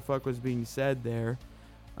understand what the fuck was being said there.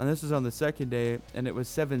 And this was on the second day, and it was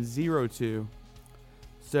 702.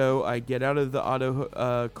 So I get out of the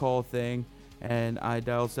auto call thing, and I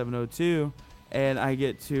dial 702, and I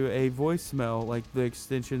get to a voicemail, the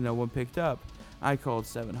extension no one picked up. I called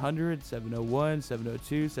 700, 701,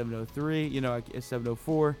 702, 703,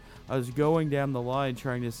 704. I was going down the line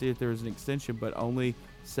trying to see if there was an extension, but only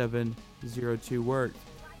 702 worked.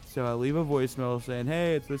 So I leave a voicemail saying,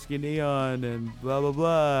 hey, it's WhiskeyNeon and blah, blah,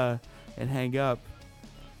 blah, and hang up.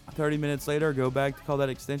 30 minutes later, go back to call that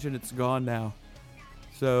extension. It's gone now.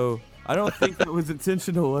 So I don't think that was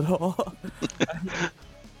intentional at all.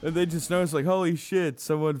 And they just noticed, like, holy shit,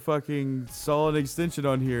 someone fucking saw an extension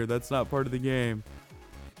on here. That's not part of the game.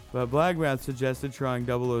 But blackmath suggested trying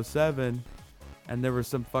 007, and there was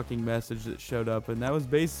some fucking message that showed up, and that was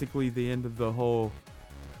basically the end of the whole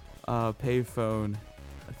payphone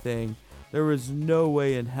thing. There was no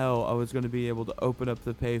way in hell I was going to be able to open up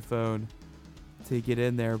the payphone to get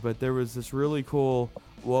in there, but there was this really cool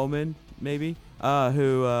woman, maybe,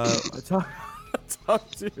 who I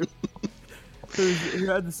talked to, who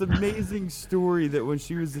had this amazing story that when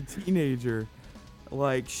she was a teenager,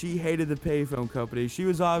 like, she hated the payphone company. She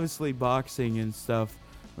was obviously boxing and stuff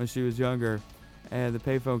when she was younger, and the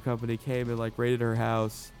payphone company came and, like, raided her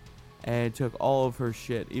house and took all of her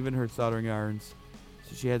shit, even her soldering irons.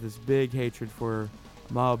 So she had this big hatred for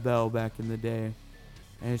Ma Bell back in the day.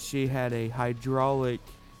 And she had a hydraulic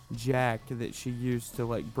jack that she used to,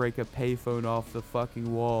 like, break a payphone off the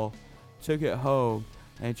fucking wall. Took it home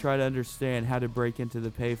and tried to understand how to break into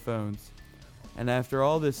the payphones. And after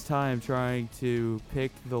all this time trying to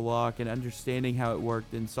pick the lock and understanding how it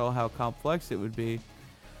worked and saw how complex it would be,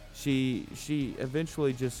 she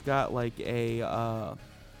eventually just got, like, a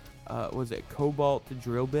was it cobalt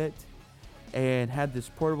drill bit, and had this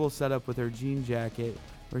portable setup with her jean jacket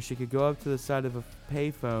where she could go up to the side of a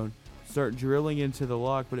payphone, start drilling into the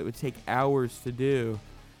lock, but it would take hours to do.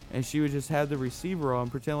 And she would just have the receiver on,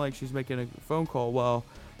 pretend like she's making a phone call while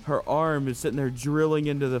her arm is sitting there drilling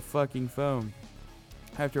into the fucking phone.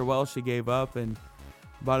 After a while, she gave up and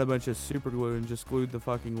bought a bunch of super glue and just glued the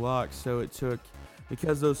fucking lock. So it took,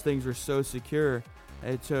 because those things were so secure,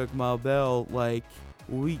 it took Ma Bell, like,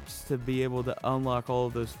 weeks to be able to unlock all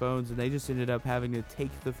of those phones, and they just ended up having to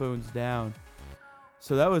take the phones down.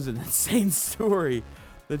 So that was an insane story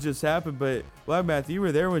that just happened. But blackmath, you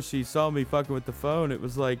were there when she saw me fucking with the phone. It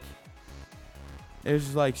was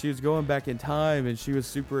just like she was going back in time, and she was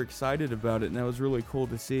super excited about it, and that was really cool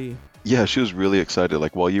to see. Yeah, she was really excited.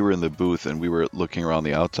 Like, while you were in the booth and we were looking around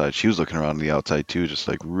the outside, she was looking around the outside too, just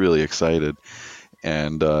like really excited.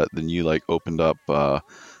 And then you, like, opened up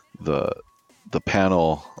the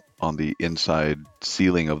panel on the inside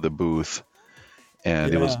ceiling of the booth,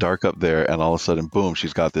 and it was dark up there, and all of a sudden, boom,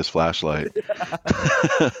 she's got this flashlight.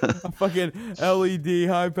 A fucking LED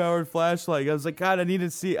high-powered flashlight. I was like, God, I need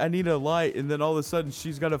a light, and then all of a sudden,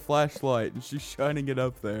 she's got a flashlight, and she's shining it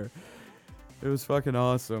up there. It was fucking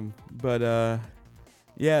awesome. But,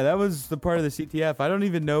 yeah, that was the part of the CTF. I don't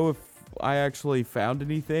even know if I actually found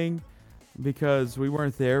anything, because we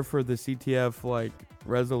weren't there for the CTF, like,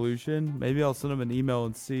 resolution. Maybe I'll send them an email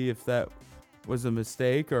and see if that was a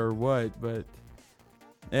mistake or what, but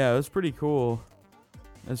yeah, it was pretty cool.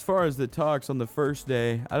 As far as the talks on the first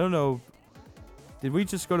day, I don't know, did we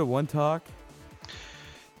just go to one talk?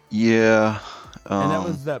 Yeah. And that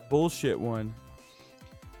was that bullshit one.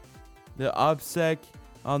 The OPSEC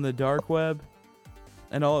on the dark web,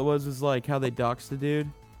 and all it was like how they doxed the dude.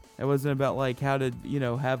 It wasn't about, like, how to,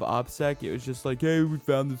 have OPSEC. It was just like, hey, we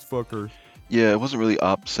found this fucker. Yeah, it wasn't really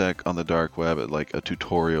OPSEC on the dark web, like a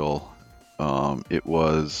tutorial. It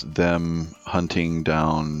was them hunting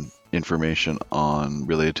down information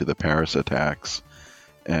related to the Paris attacks,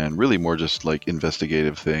 and really more just like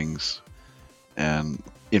investigative things and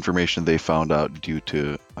information they found out due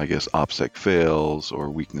to, I guess, OPSEC fails or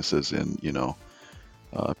weaknesses in,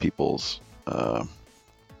 people's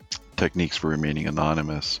techniques for remaining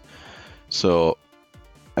anonymous. So,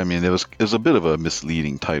 I mean, it was a bit of a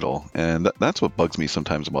misleading title, and that's what bugs me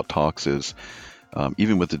sometimes about talks is,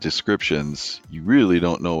 even with the descriptions, you really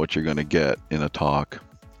don't know what you're going to get in a talk,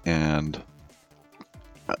 and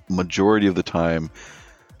majority of the time,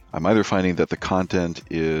 I'm either finding that the content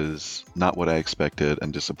is not what I expected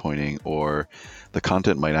and disappointing, or the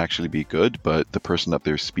content might actually be good, but the person up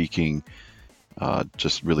there speaking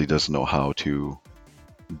just really doesn't know how to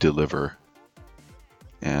deliver.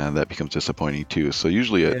 And that becomes disappointing too. So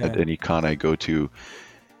usually at any con I go to,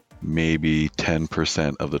 maybe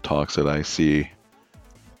 10% of the talks that I see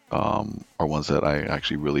are ones that I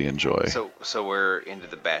actually really enjoy. So we're into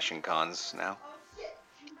the bashing cons now?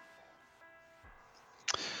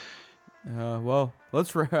 Well,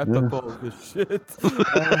 let's wrap up all of this shit.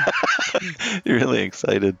 You're really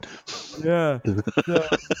excited. Yeah. So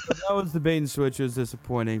that was the bait and switch. It was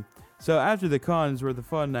disappointing. So after the cons, where the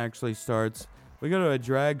fun actually starts, we go to a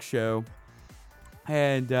drag show,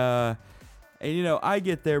 and I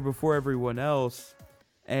get there before everyone else,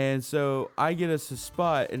 and so I get us a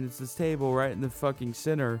spot, and it's this table right in the fucking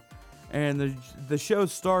center, and the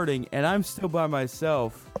show's starting, and I'm still by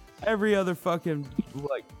myself. Every other fucking,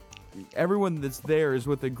 like, everyone that's there is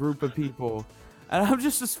with a group of people. And I'm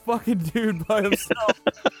just this fucking dude by himself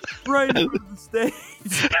right in front of the stage.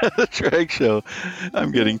 At the drag show,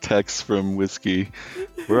 I'm getting texts from Whiskey.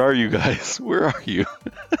 Where are you guys? Where are you?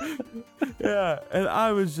 Yeah, and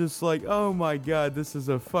I was just like, oh my god, this is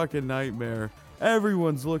a fucking nightmare.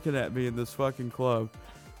 Everyone's looking at me in this fucking club.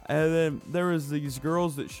 And then there was these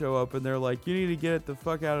girls that show up and they're like, you need to get the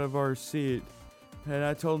fuck out of our seat. And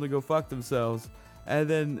I told them to go fuck themselves. And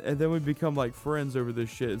then we become like friends over this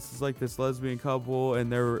shit. It's just like this lesbian couple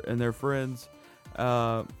and their friends. We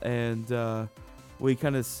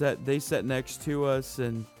kind of they sat next to us,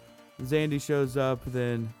 and Zandy shows up,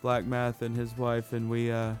 then Blackmath and his wife, and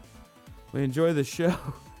we enjoy the show.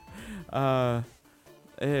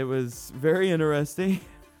 It was very interesting.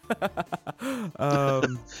 There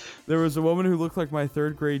was a woman who looked like my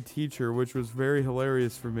 3rd grade teacher, which was very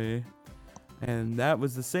hilarious for me. And that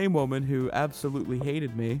was the same woman who absolutely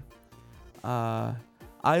hated me. I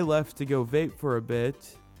left to go vape for a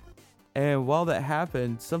bit. And while that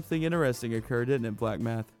happened, something interesting occurred, didn't it,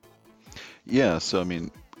 Blackmath? Yeah, so I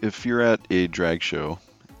mean, if you're at a drag show,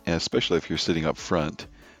 and especially if you're sitting up front,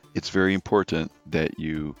 it's very important that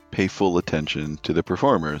you pay full attention to the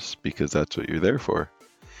performers, because that's what you're there for.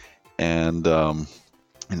 And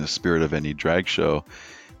in the spirit of any drag show,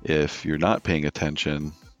 if you're not paying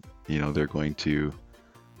attention, they're going to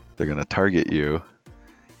target you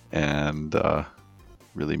and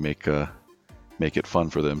really make it fun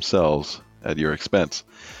for themselves at your expense.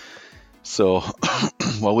 So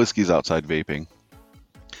while Whiskey's outside vaping,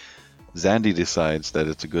 Zandy decides that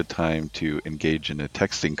it's a good time to engage in a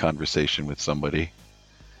texting conversation with somebody.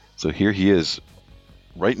 So here he is,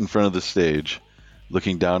 right in front of the stage,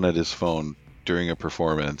 looking down at his phone during a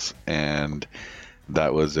performance, and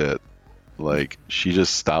that was it. Like, she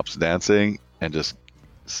just stops dancing and just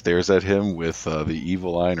stares at him with the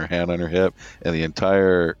evil eye and her hand on her hip, and the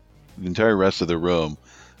entire rest of the room,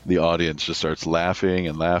 the audience just starts laughing,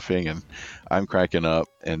 and I'm cracking up,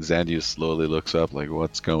 and Zandy slowly looks up like,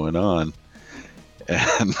 what's going on?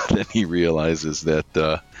 And then he realizes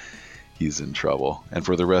that he's in trouble. And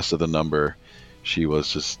for the rest of the number, she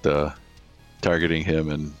was just targeting him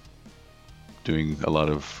and doing a lot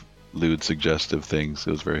of lewd, suggestive things.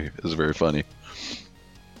 It was very funny.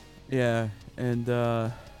 Yeah, and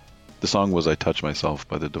the song was "I Touch Myself"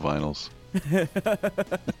 by the Divinals.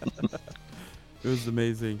 It was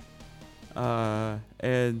amazing.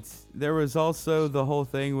 And there was also the whole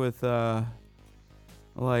thing with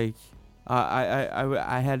like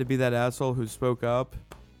I had to be that asshole who spoke up,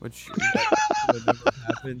 which never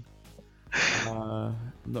happened.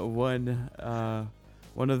 The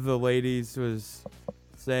one of the ladies was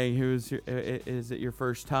saying, is it your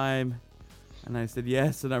first time? And I said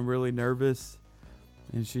yes, and I'm really nervous.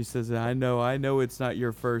 And she says, I know it's not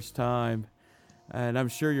your first time, and I'm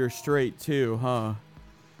sure you're straight too, huh?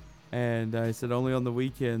 And I said, only on the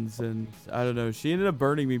weekends. And I don't know, she ended up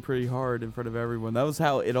burning me pretty hard in front of everyone. That was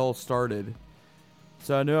how it all started.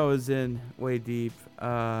 So I knew I was in way deep.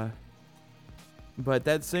 But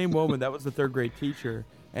that same woman, that was the 3rd grade teacher,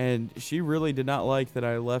 and she really did not like that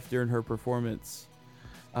I left during her performance.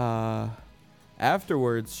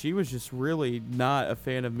 Afterwards, she was just really not a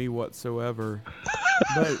fan of me whatsoever.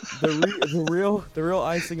 But the real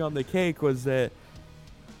icing on the cake was that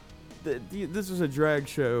this was a drag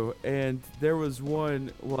show, and there was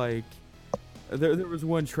one there was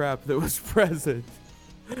one trap that was present.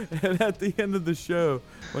 And at the end of the show,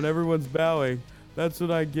 when everyone's bowing, that's when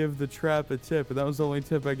I give the trap a tip, and that was the only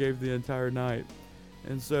tip I gave the entire night.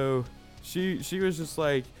 And so she was just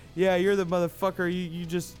like, yeah, you're the motherfucker, you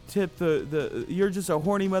just tip you're just a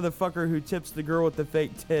horny motherfucker who tips the girl with the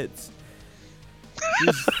fake tits.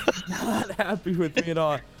 She's not happy with me at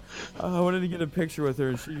all. I wanted to get a picture with her,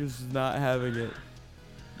 and she was not having it.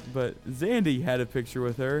 But Zandy had a picture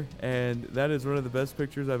with her, and that is one of the best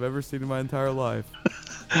pictures I've ever seen in my entire life.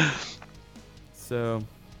 So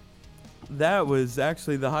that was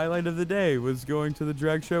actually the highlight of the day, was going to the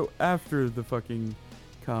drag show after the fucking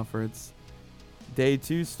conference. Day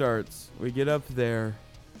 2 starts. We get up there.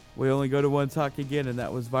 We only go to one talk again, and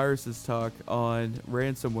that was Virus's talk on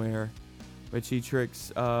ransomware, which he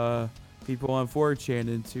tricks people on 4chan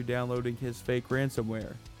into downloading his fake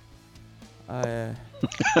ransomware. That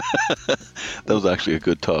was actually a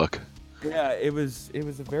good talk. Yeah, it was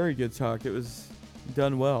a very good talk. It was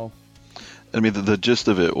done well. I mean, the gist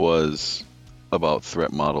of it was about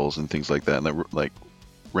threat models and things like that, and that, like,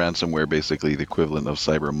 ransomware, basically the equivalent of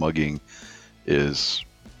cyber mugging, is,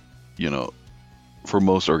 for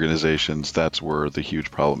most organizations, that's where the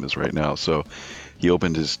huge problem is right now. So he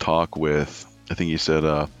opened his talk with, I think he said,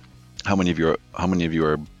 how many of you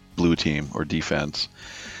are blue team or defense?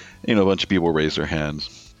 A bunch of people raised their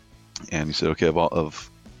hands, and he said, "Okay, of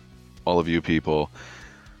all of you people,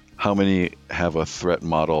 how many have a threat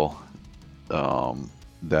model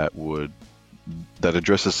that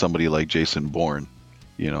addresses somebody like Jason Bourne?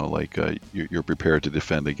 Like you're prepared to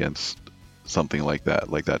defend against something like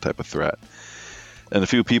that type of threat." And a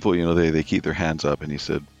few people, they keep their hands up, and he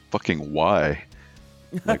said, "Fucking why?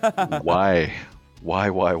 Like why?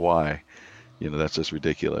 That's just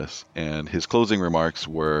ridiculous." And his closing remarks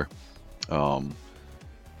were,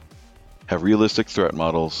 have realistic threat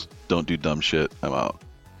models, don't do dumb shit, I'm out.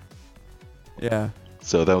 Yeah.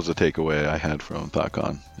 So that was the takeaway I had from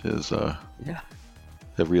THOTCON is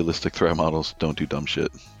have realistic threat models, don't do dumb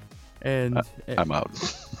shit. And I'm out.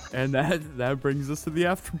 And that brings us to the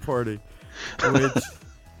after party, which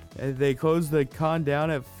they closed the con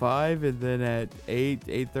down at 5, and then at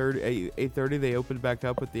 8:30 they opened back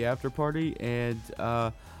up with the after party, and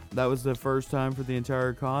that was the first time for the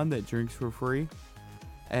entire con that drinks were free.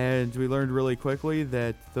 And we learned really quickly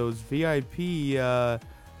that those VIP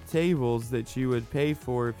tables that you would pay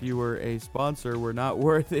for if you were a sponsor were not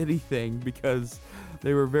worth anything because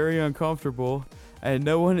they were very uncomfortable. And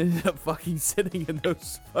no one ended up fucking sitting in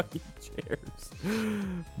those fucking chairs.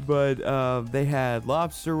 But they had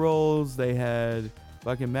lobster rolls. They had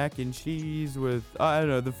fucking mac and cheese with, I don't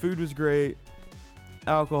know, the food was great.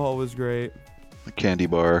 Alcohol was great. The candy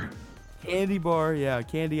bar. Candy bar, yeah.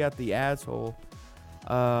 Candy out the asshole.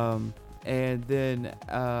 And then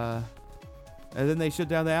they shut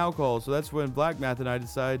down the alcohol. So that's when blackmath and I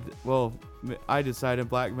decided, I decided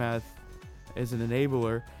blackmath is an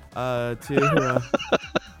enabler. To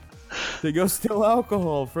go steal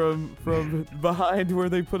alcohol from behind where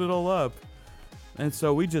they put it all up. And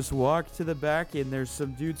so we just walk to the back, and there's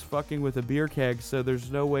some dudes fucking with a beer keg, so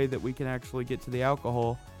there's no way that we can actually get to the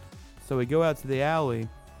alcohol. So we go out to the alley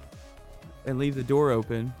and leave the door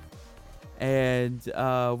open, and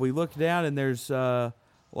we look down, and there's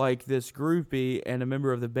like this groupie and a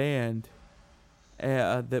member of the band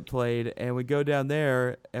that played, and we go down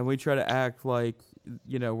there and we try to act like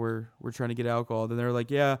we're trying to get alcohol. Then they're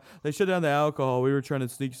like, yeah, they shut down the alcohol, we were trying to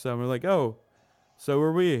sneak some. We're like, oh, so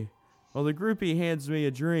were we. Well, the groupie hands me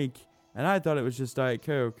a drink, and I thought it was just Diet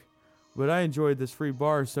Coke, but I enjoyed this free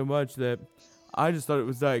bar so much that I just thought it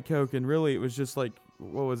was Diet Coke, and really it was just like,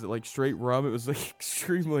 what was it, like straight rum? It was like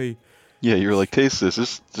extremely... Yeah, you were like, taste this.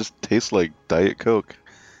 This just tastes like Diet Coke,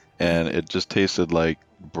 and it just tasted like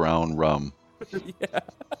brown rum. Yeah.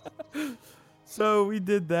 So we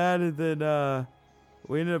did that, and then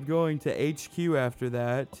we ended up going to HQ after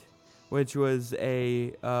that, which was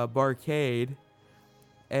a barcade.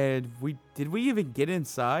 And did we even get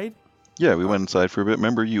inside? Yeah, we went inside for a bit.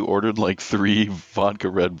 Remember, you ordered like 3 vodka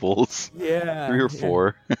Red Bulls? Yeah. 3 or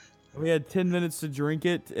 4. We had 10 minutes to drink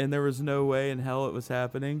it, and there was no way in hell it was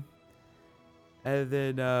happening. And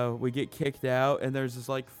then we get kicked out, and there's this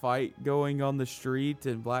like fight going on the street,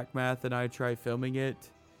 and blackmath and I try filming it.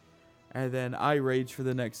 And then I rage for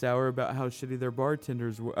the next hour about how shitty their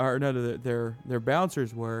bartenders were, or no, their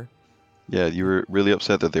bouncers were. Yeah, you were really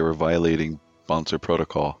upset that they were violating bouncer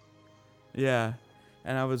protocol. Yeah,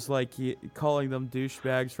 and I was like calling them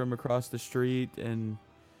douchebags from across the street and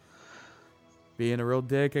being a real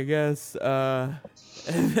dick, I guess.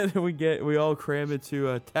 And then we all cram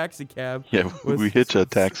into a taxi cab. Yeah, we hitch a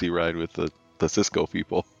taxi ride with the Cisco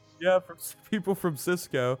people. Yeah, from people from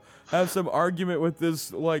Cisco. Have some argument with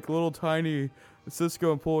this like little tiny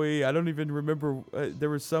Cisco employee. I don't even remember. There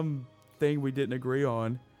was some thing we didn't agree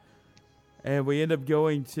on. And we end up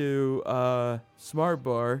going to Smart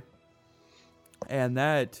Bar. And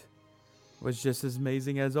that was just as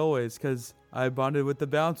amazing as always, because I bonded with the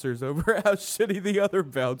bouncers over how shitty the other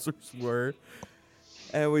bouncers were.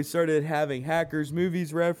 And we started having Hackers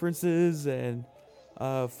Movies references, and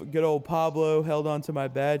good old Pablo held on to my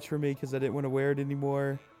badge for me because I didn't want to wear it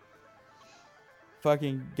anymore.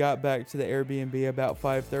 Fucking got back to the Airbnb about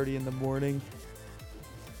 5:30 in the morning.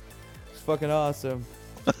 It's fucking awesome.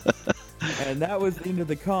 And that was the end of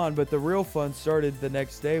the con, but the real fun started the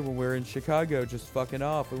next day when we were in Chicago just fucking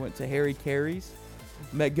off. We went to Harry Carey's,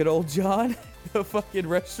 met good old John, the fucking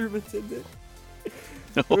restroom attendant.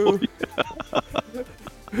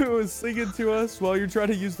 Who was singing to us while you're trying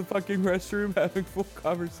to use the fucking restroom, having full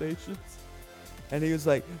conversations. And he was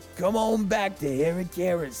like, come on back to Harry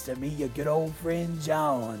Carey's to meet your good old friend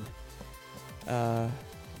John.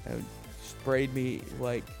 Sprayed me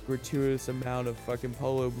like gratuitous amount of fucking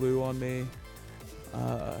Polo Blue on me.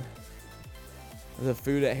 The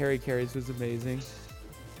food at Harry Carey's was amazing.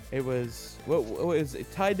 It was what was it,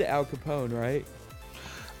 tied to Al Capone, right?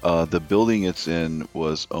 The building it's in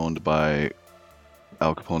was owned by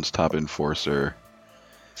Al Capone's top enforcer,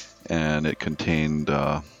 and it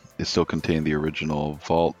still contained the original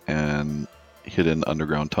vault and hidden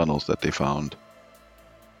underground tunnels that they found.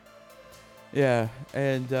 Yeah,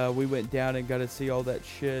 and we went down and got to see all that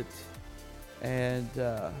shit, and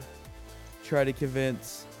try to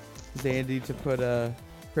convince Zandy to put a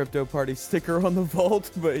crypto party sticker on the vault,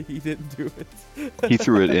 but he didn't do it. He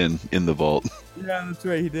threw it in the vault. Yeah, that's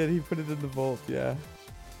right. He did. He put it in the vault. Yeah,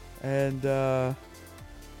 and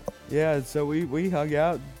yeah. So we hung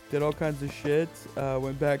out, did all kinds of shit.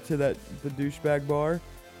 Went back to the douchebag bar,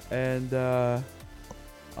 and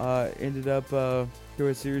ended up through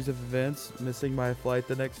a series of events, missing my flight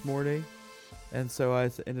the next morning. And so I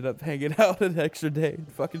ended up hanging out an extra day in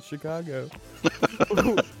fucking Chicago.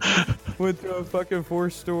 Went to a fucking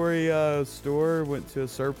 4-story store. Went to a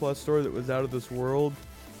surplus store that was out of this world.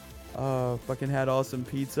 Fucking had awesome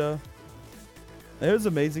pizza. It was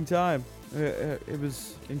an amazing time. It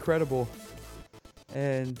was incredible.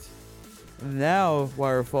 And now,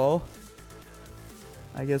 Wirefall,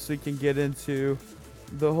 I guess we can get into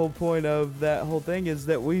the whole point of that whole thing is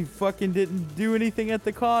that we fucking didn't do anything at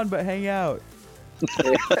the con but hang out.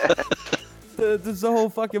 That's the whole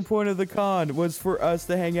fucking point of the con, was for us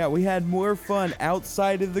to hang out. We had more fun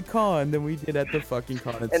outside of the con than we did at the fucking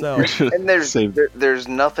con itself. And there's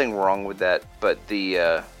nothing wrong with that, but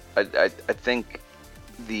I think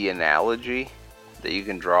the analogy that you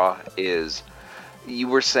can draw is, you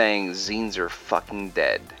were saying zines are fucking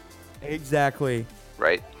dead. Exactly.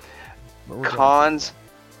 Right? Cons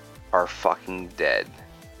are fucking dead.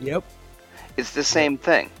 Yep. It's the same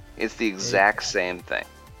thing. It's the exact same thing.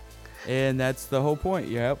 And that's the whole point.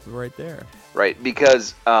 Yep, right there. Right,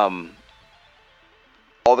 because all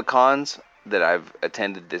the cons that I've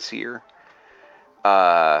attended this year,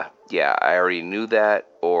 yeah, I already knew that,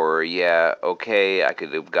 or yeah, okay, I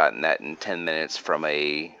could have gotten that in 10 minutes from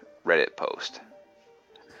a Reddit post.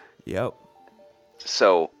 Yep.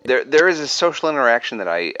 So there is a social interaction that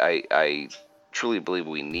I truly believe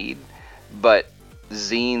we need, but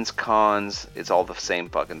zines, cons, it's all the same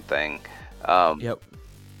fucking thing. Yep.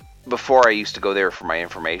 Before I used to go there for my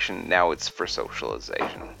information, now it's for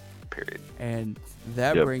socialization, period. And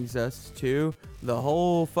that brings us to the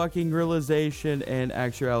whole fucking realization and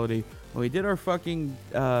actuality. When we did our fucking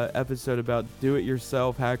episode about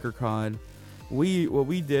do-it-yourself HackerCon, what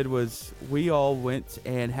we did was we all went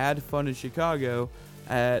and had fun in Chicago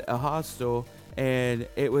at a hostel, and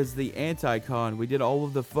it was the anti-con. We did all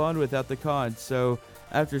of the fun without the con. So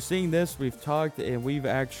after seeing this, we've talked and we've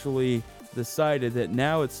actually decided that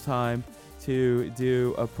now it's time to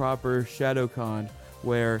do a proper ShadowCon,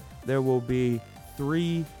 where there will be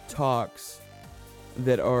 3 talks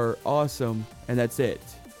that are awesome, and that's it.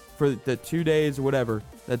 For the 2 days or whatever,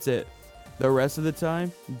 that's it. The rest of the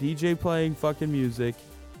time, DJ playing fucking music,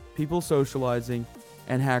 people socializing,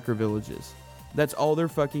 and hacker villages. That's all there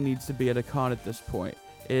fucking needs to be at a con at this point.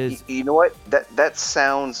 Is you know what? That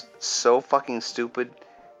sounds so fucking stupid.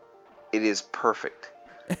 It is perfect.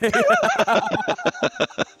 It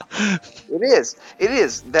is.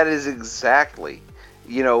 That is exactly.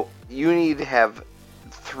 You need to have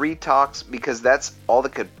 3 talks, because that's all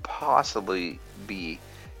that could possibly be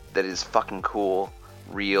that is fucking cool,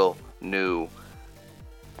 real, new,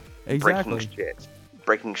 exactly.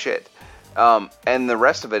 breaking shit. And the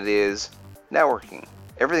rest of it is networking.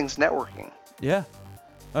 Everything's networking. Yeah.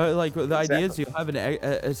 Like the idea is you have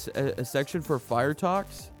a section for fire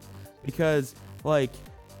talks, because like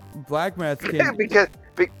blackmath can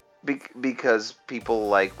because people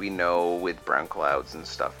like we know with brown clouds and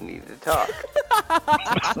stuff need to talk.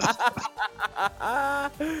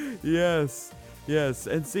 Yes,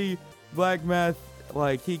 and see, blackmath,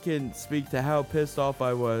 like, he can speak to how pissed off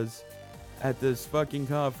I was at this fucking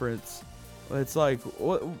conference. It's like,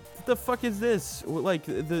 what the fuck is this? Like,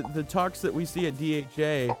 the talks that we see at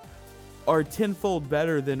DHA are tenfold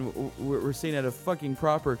better than what we're seeing at a fucking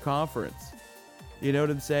proper conference. You know what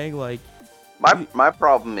I'm saying? Like, my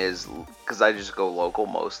problem is, because I just go local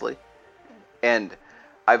mostly, and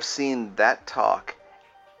I've seen that talk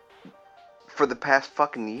for the past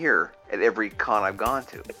fucking year at every con I've gone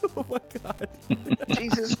to. Oh my god.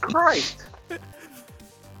 Jesus Christ.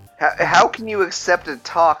 How can you accept a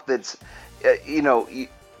talk that's, I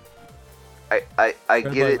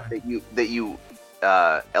get it that you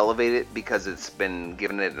elevate it because it's been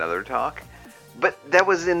given it another talk, but that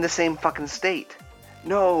was in the same fucking state.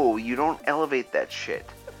 No, you don't elevate that shit.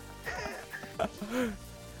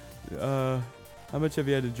 How much have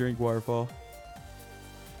you had to drink, Wirefall?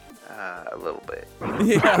 A little bit.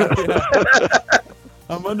 Yeah.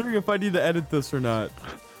 I'm wondering if I need to edit this or not.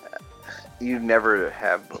 You never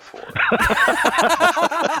have before.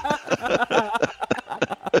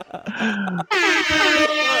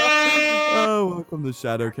 Oh, welcome to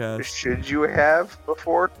ShadowCast. Should you have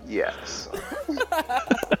before? Yes.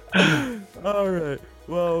 All right.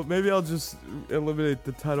 Well, maybe I'll just eliminate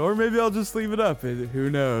the title, or maybe I'll just leave it up. Who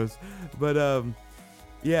knows? But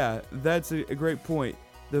yeah, that's a great point.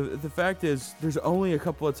 The fact is, there's only a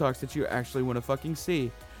couple of talks that you actually want to fucking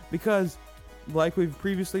see, because, like we've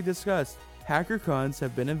previously discussed, HackerCons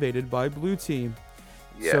have been invaded by Blue Team.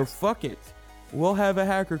 Yes. So fuck it. We'll have a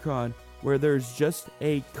HackerCon where there's just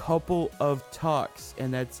a couple of talks,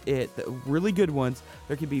 and that's it. The really good ones.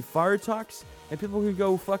 There can be fire talks, and people can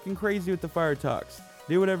go fucking crazy with the fire talks.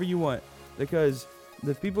 Do whatever you want, because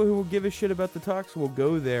the people who will give a shit about the talks will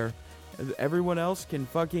go there. Everyone else can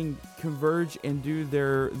fucking converge and do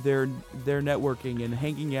their networking and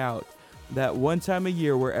hanging out. That one time a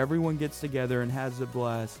year where everyone gets together and has a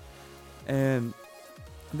blast. And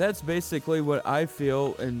that's basically what I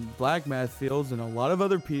feel and blackmath feels and a lot of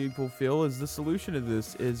other people feel is the solution to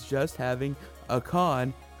this, is just having a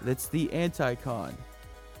con that's the anti-con.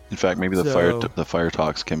 In fact, maybe the fire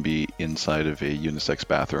talks can be inside of a unisex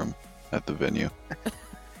bathroom at the venue.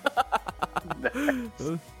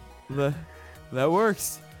 That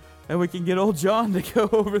works. And we can get old John to go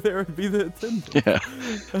over there and be the attendant. Yeah.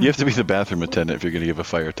 You have to be the bathroom attendant if you're going to give a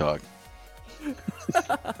fire talk.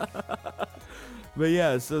 But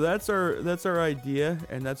yeah, so that's our idea,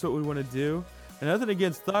 and that's what we want to do. And nothing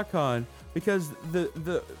against THOTCON, because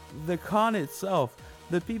the con itself,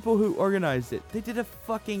 the people who organized it, they did a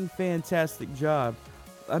fucking fantastic job.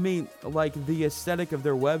 I mean, like the aesthetic of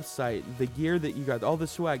their website, the gear that you got, all the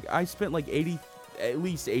swag. I spent like at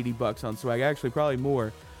least $80 on swag, actually probably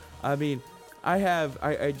more. I mean,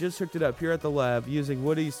 I just hooked it up here at the lab using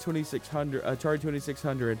Woody's 2600 Atari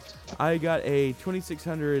 2600. I got a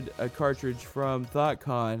 2600 cartridge from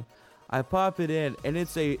THOTCON. I pop it in, and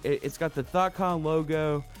it's got the THOTCON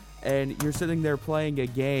logo, and you're sitting there playing a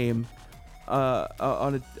game on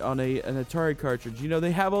an Atari cartridge. You know,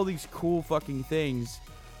 they have all these cool fucking things,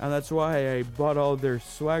 and that's why I bought all of their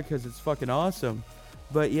swag, because it's fucking awesome.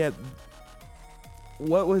 But yet,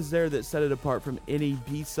 what was there that set it apart from any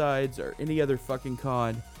B-sides or any other fucking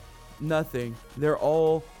con? Nothing. They're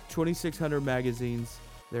all 2600 magazines.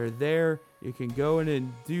 They're there. You can go in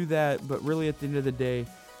and do that, but really at the end of the day,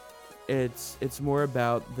 it's more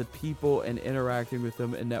about the people and interacting with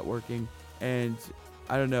them and networking. And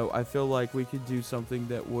I don't know, I feel like we could do something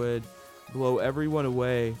that would blow everyone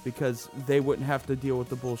away, because they wouldn't have to deal with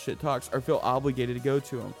the bullshit talks or feel obligated to go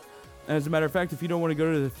to them. And as a matter of fact, if you don't want to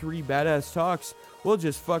go to the 3 badass talks, we'll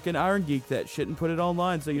just fucking Iron Geek that shit and put it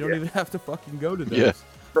online, so you don't even have to fucking go to those.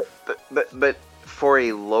 Yeah. But for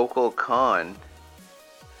a local con,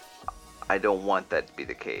 I don't want that to be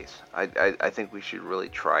the case. I think we should really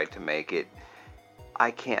try to make it,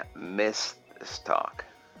 I can't miss this talk.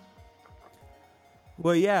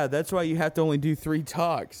 Well, yeah, that's why you have to only do 3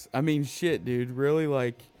 talks. I mean, shit, dude, really,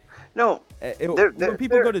 like... No, when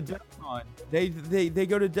people go to DEF CON, they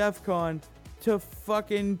go to DEF CON to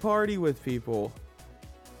fucking party with people.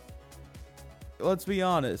 Let's be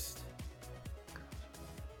honest.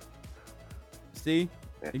 See?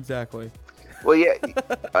 Yeah. Exactly. Well, yeah,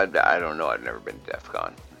 I don't know. I've never been to DEF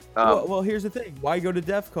CON. Well, here's the thing. Why go to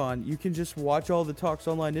DEF CON? You can just watch all the talks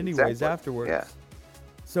online anyways afterwards. Yeah.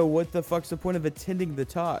 So what the fuck's the point of attending the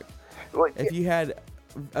talk? Well, if you had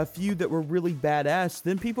a few that were really badass,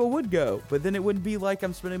 then people would go. But then it wouldn't be like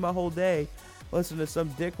I'm spending my whole day listening to some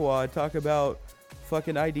dickwad talk about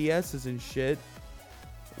fucking IDSs and shit,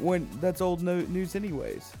 when that's old news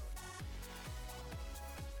anyways.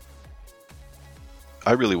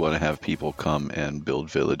 I really want to have people come and build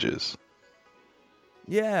villages.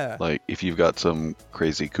 Yeah. Like, if you've got some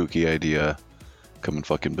crazy kooky idea, come and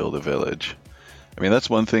fucking build a village. I mean, that's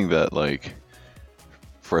one thing that, like,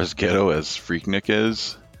 for as ghetto as Freaknik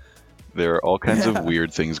is, there are all kinds of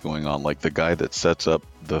weird things going on. Like the guy that sets up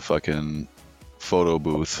the fucking photo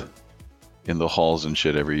booth in the halls and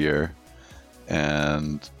shit every year.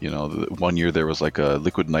 And, you know, one year there was like a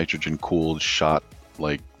liquid nitrogen cooled shot,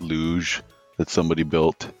 like, luge that somebody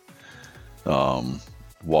built.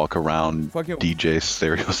 Walk around DJ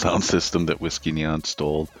stereo sound system that WhiskeyNeon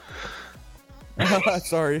stole.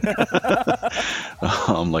 Sorry.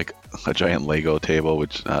 Like a giant Lego table,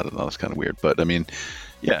 which I don't know, it's kind of weird. But I mean,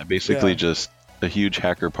 yeah, basically just a huge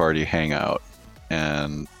hacker party hangout,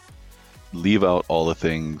 and leave out all the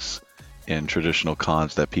things in traditional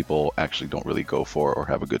cons that people actually don't really go for or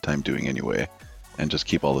have a good time doing anyway, and just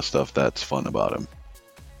keep all the stuff that's fun about them.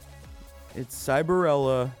 It's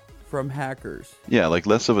Cyberella from hackers. Yeah, like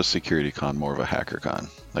less of a security con, more of a hacker con.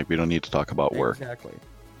 Like, we don't need to talk about work. Exactly.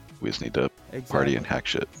 We just need to party and hack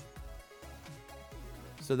shit.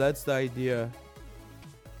 So that's the idea.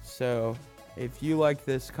 So if you like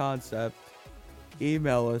this concept,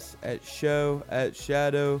 email us at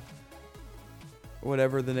show@shadow,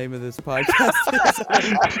 whatever the name of this podcast is.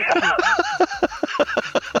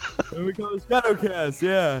 What do we call it? ShadowCast,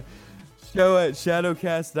 yeah.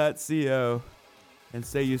 show@shadowcast.co and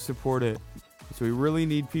say you support it. So we really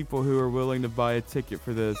need people who are willing to buy a ticket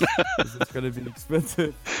for this, because it's going to be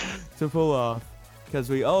expensive to pull off. Because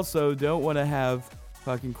we also don't want to have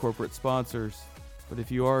fucking corporate sponsors. But if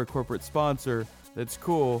you are a corporate sponsor that's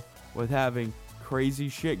cool with having crazy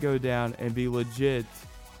shit go down and be legit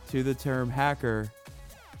to the term hacker,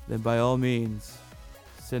 then by all means,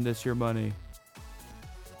 send us your money.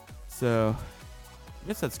 So, I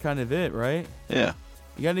guess that's kind of it, right? Yeah.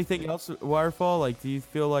 You got anything else, Wirefall? Like, do you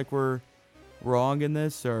feel like we're wrong in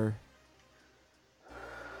this, or?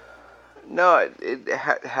 No,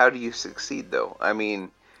 how do you succeed, though? I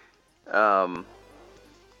mean,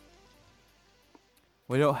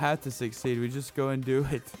 we don't have to succeed. We just go and do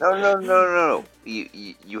it. No.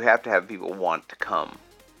 You have to have people want to come,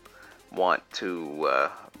 want to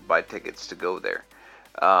buy tickets to go there.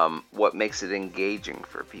 What makes it engaging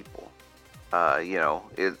for people? I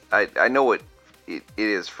know what it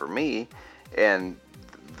is for me, and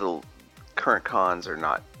the current cons are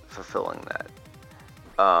not fulfilling that.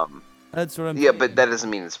 That's what I'm saying. But that doesn't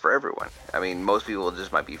mean it's for everyone. I mean, most people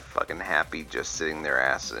just might be fucking happy just sitting their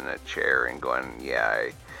ass in a chair and going, yeah,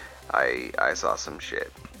 I saw some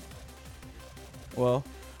shit. Well,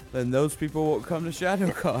 then those people won't come to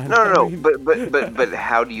ShadowCon. No. But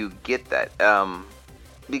how do you get that?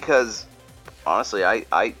 Because honestly,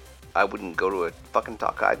 I wouldn't go to a fucking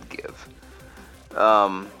talk I'd give.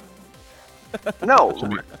 No,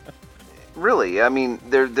 really. I mean,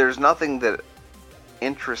 there's nothing that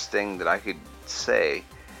interesting that I could say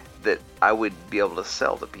that I would be able to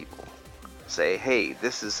sell to people. Say, hey,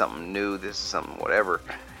 this is something new. This is something whatever,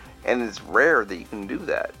 and it's rare that you can do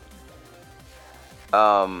that.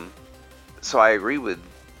 So I agree with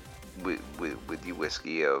you,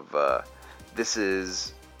 Whiskey. Of this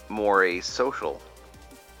is more a social.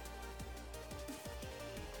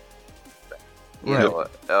 You know,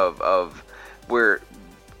 of where,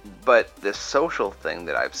 but the social thing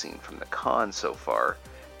that I've seen from the con so far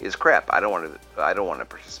is crap. I don't want to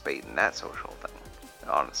participate in that social thing,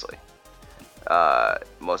 honestly.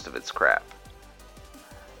 Most of it's crap.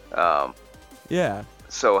 Yeah.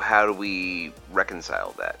 So how do we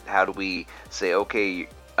reconcile that? How do we say, okay,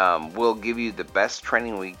 we'll give you the best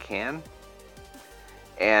training we can,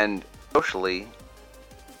 and socially,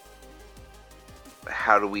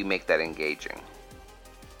 how do we make that engaging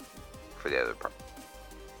for the other part?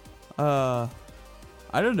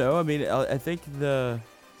 I don't know. I mean, I think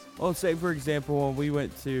say for example, when we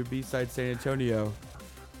went to B-Side San Antonio,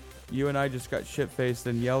 you and I just got shit-faced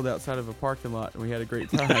and yelled outside of a parking lot, and we had a great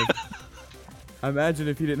time. I imagine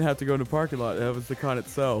if you didn't have to go in a parking lot, that was the con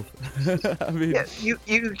itself. I mean, yeah,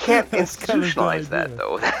 you can't institutionalize that,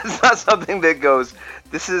 though. That's not something that goes,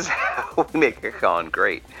 this is how we make a con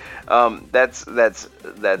great. That's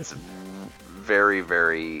very,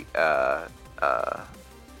 very, I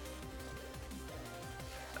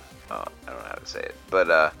don't know how to say it,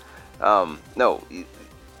 but, no,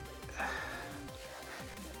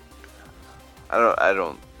 I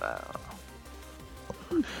don't.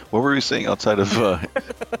 What were we saying outside of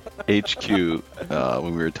HQ when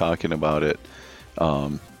we were talking about it?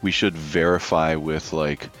 We should verify with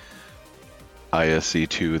like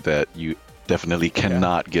ISC2 that you definitely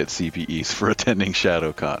cannot get CPEs for attending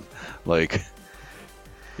ShadowCon. Like,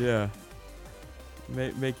 yeah,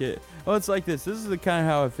 make it. Oh, it's like this. This is the kind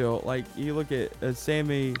of how I feel. Like you look at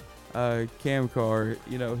Sammy Camcar.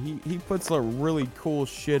 You know, he puts a really cool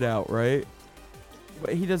shit out, right?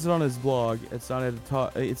 But he does it on his blog. It's not at a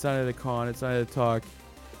talk. It's not at a con. It's not at a talk.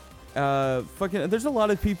 There's a lot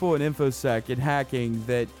of people in infosec and hacking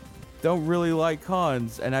that don't really like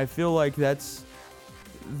cons, and I feel like that's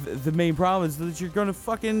the main problem is that you're gonna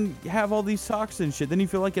fucking have all these talks and shit. Then you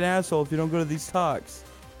feel like an asshole if you don't go to these talks.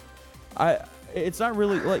 It's not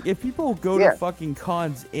really like if people go to fucking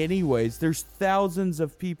cons anyways. There's thousands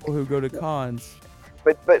of people who go to cons.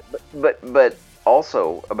 But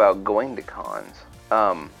also about going to cons.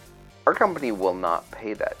 Our company will not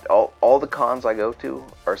pay that. All the cons I go to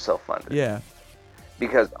are self-funded. Yeah.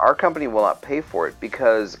 Because our company will not pay for it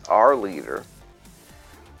because our leader,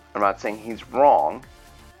 I'm not saying he's wrong,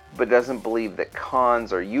 but doesn't believe that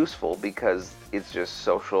cons are useful because it's just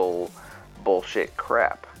social bullshit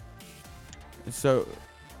crap. So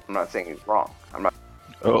I'm not saying he's wrong. I'm not.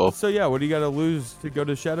 Oh. So yeah, what do you got to lose to go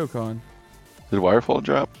to ShadowCon? Did Wirefall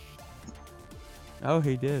drop? Oh,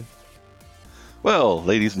 he did. Well,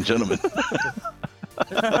 ladies and gentlemen,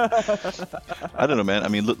 I don't know, man. I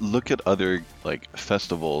mean, look at other like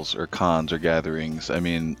festivals or cons or gatherings. I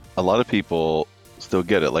mean, a lot of people still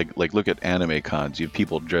get it. Like look at anime cons. You have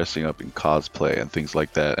people dressing up in cosplay and things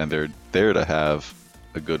like that, and they're there to have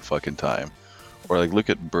a good fucking time. Or like look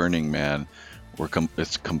at Burning Man, where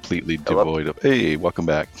it's completely devoid of. Hey, welcome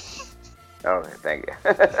back. Okay, thank you.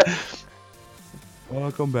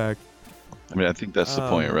 Welcome back. I mean, I think that's the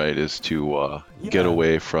point, right? Is to get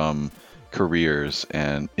away from careers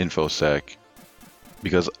and infosec,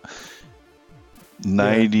 because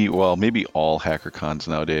 90, well, maybe all hacker cons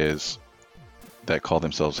nowadays that call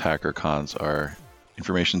themselves hacker cons are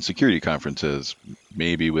information security conferences,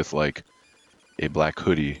 maybe with like a black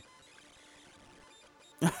hoodie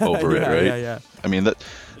over it, right? Yeah. I mean,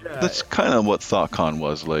 that's kind of what THOTCon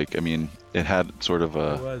was like. I mean, it had sort of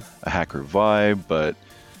a hacker vibe, but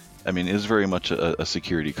I mean, it was very much a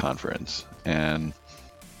security conference. And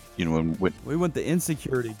you know, when we went the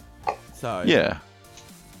insecurity side. Yeah.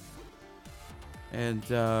 And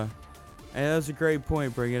that's a great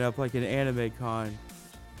point, bringing up like an anime con.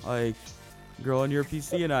 Like, girl on your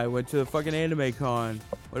PC and I went to the fucking anime con.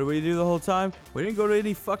 What did we do the whole time? We didn't go to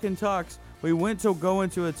any fucking talks. We went to go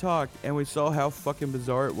into a talk and we saw how fucking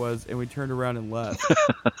bizarre it was, and we turned around and left.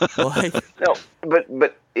 Like, no,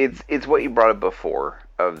 but it's what you brought up before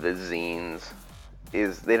of the zines,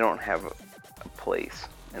 is they don't have a place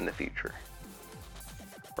in the future,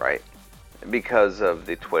 right? Because of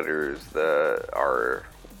the Twitters, our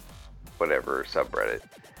whatever subreddit.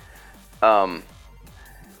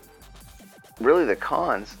 Really, the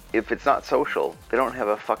cons, if it's not social, they don't have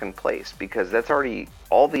a fucking place, because that's already,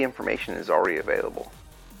 all the information is already available.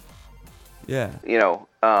 Yeah. You know,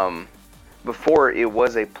 before it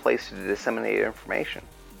was a place to disseminate information.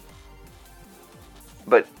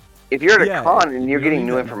 But if you're at a con and you're getting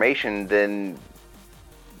new information, then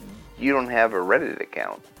you don't have a Reddit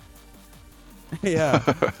account. Yeah.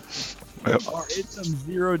 Or it's some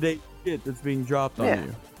 0-day shit that's being dropped on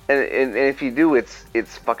you. And if you do, it's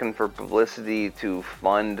fucking for publicity to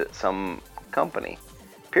fund some company.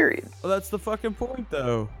 Period. Well, that's the fucking point,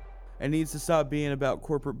 though. It needs to stop being about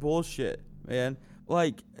corporate bullshit, man.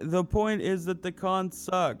 Like, the point is that the con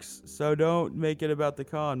sucks, so don't make it about the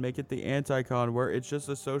con. Make it the anti-con, where it's just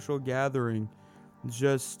a social gathering.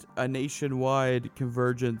 Just a nationwide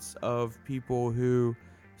convergence of people who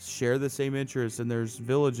share the same interests, and there's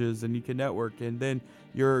villages, and you can network, and then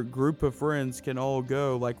your group of friends can all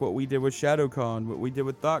go, like what we did with ShadowCon, what we did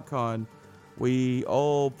with THOTCon. We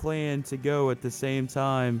all plan to go at the same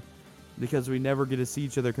time because we never get to see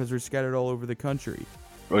each other because we're scattered all over the country.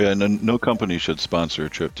 Oh yeah, no company should sponsor a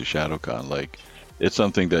trip to ShadowCon. Like, it's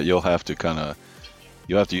something that you'll have to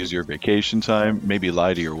use your vacation time, maybe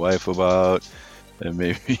lie to your wife about, and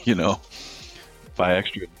maybe, you know, buy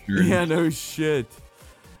extra insurance. Yeah, no shit.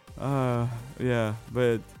 Yeah,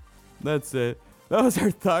 but that's it. That was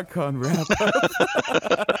our THOTCon wrap up.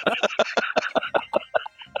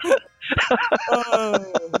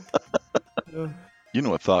 You know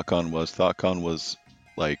what THOTCon was? THOTCon was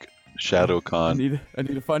like ShadowCon. I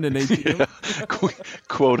need to find an ATM. Yeah.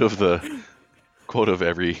 Quote of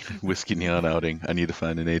every WhiskeyNeon outing. I need to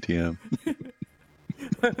find an ATM.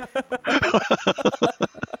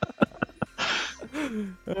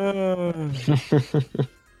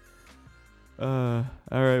 All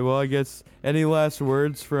right. Well, I guess any last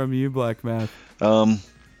words from you, blackmath? I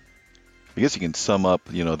guess you can sum up,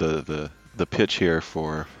 you know, the pitch here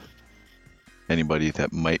for anybody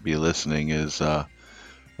that might be listening is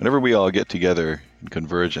whenever we all get together and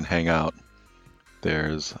converge and hang out,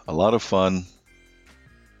 there's a lot of fun,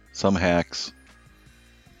 some hacks,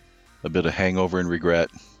 a bit of hangover and regret,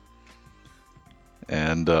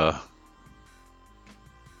 and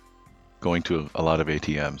going to a lot of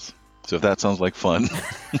ATMs. So if that sounds like fun,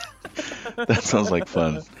 that sounds like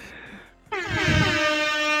fun.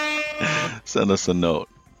 Send us a note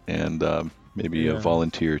and maybe a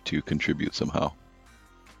volunteer to contribute somehow.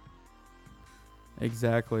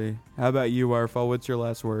 Exactly. How about you, Wirefall? What's your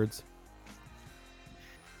last words?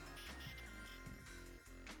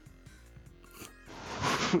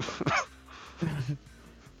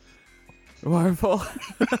 Wirefall?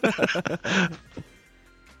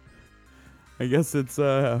 I guess it's,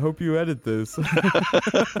 I hope you edit this.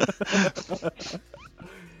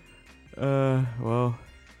 Well,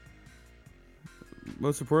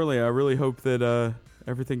 most importantly, I really hope that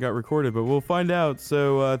everything got recorded, but we'll find out.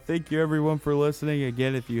 So thank you everyone for listening.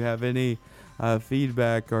 Again, if you have any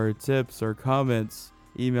feedback or tips or comments,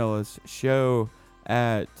 email us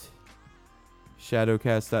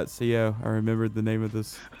show@shadowcast.co. I remembered the name of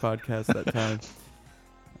this podcast that time.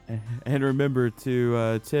 And remember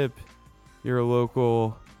to tip your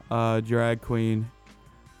local drag queen.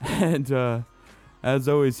 And as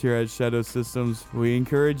always here at Shadow Systems, we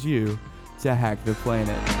encourage you to hack the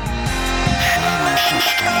planet.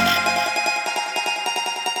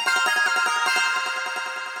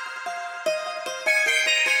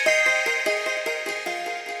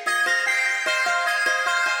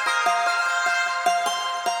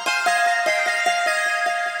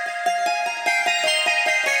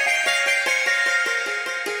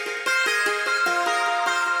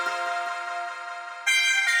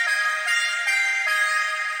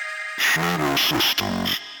 Shadow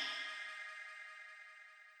Systems.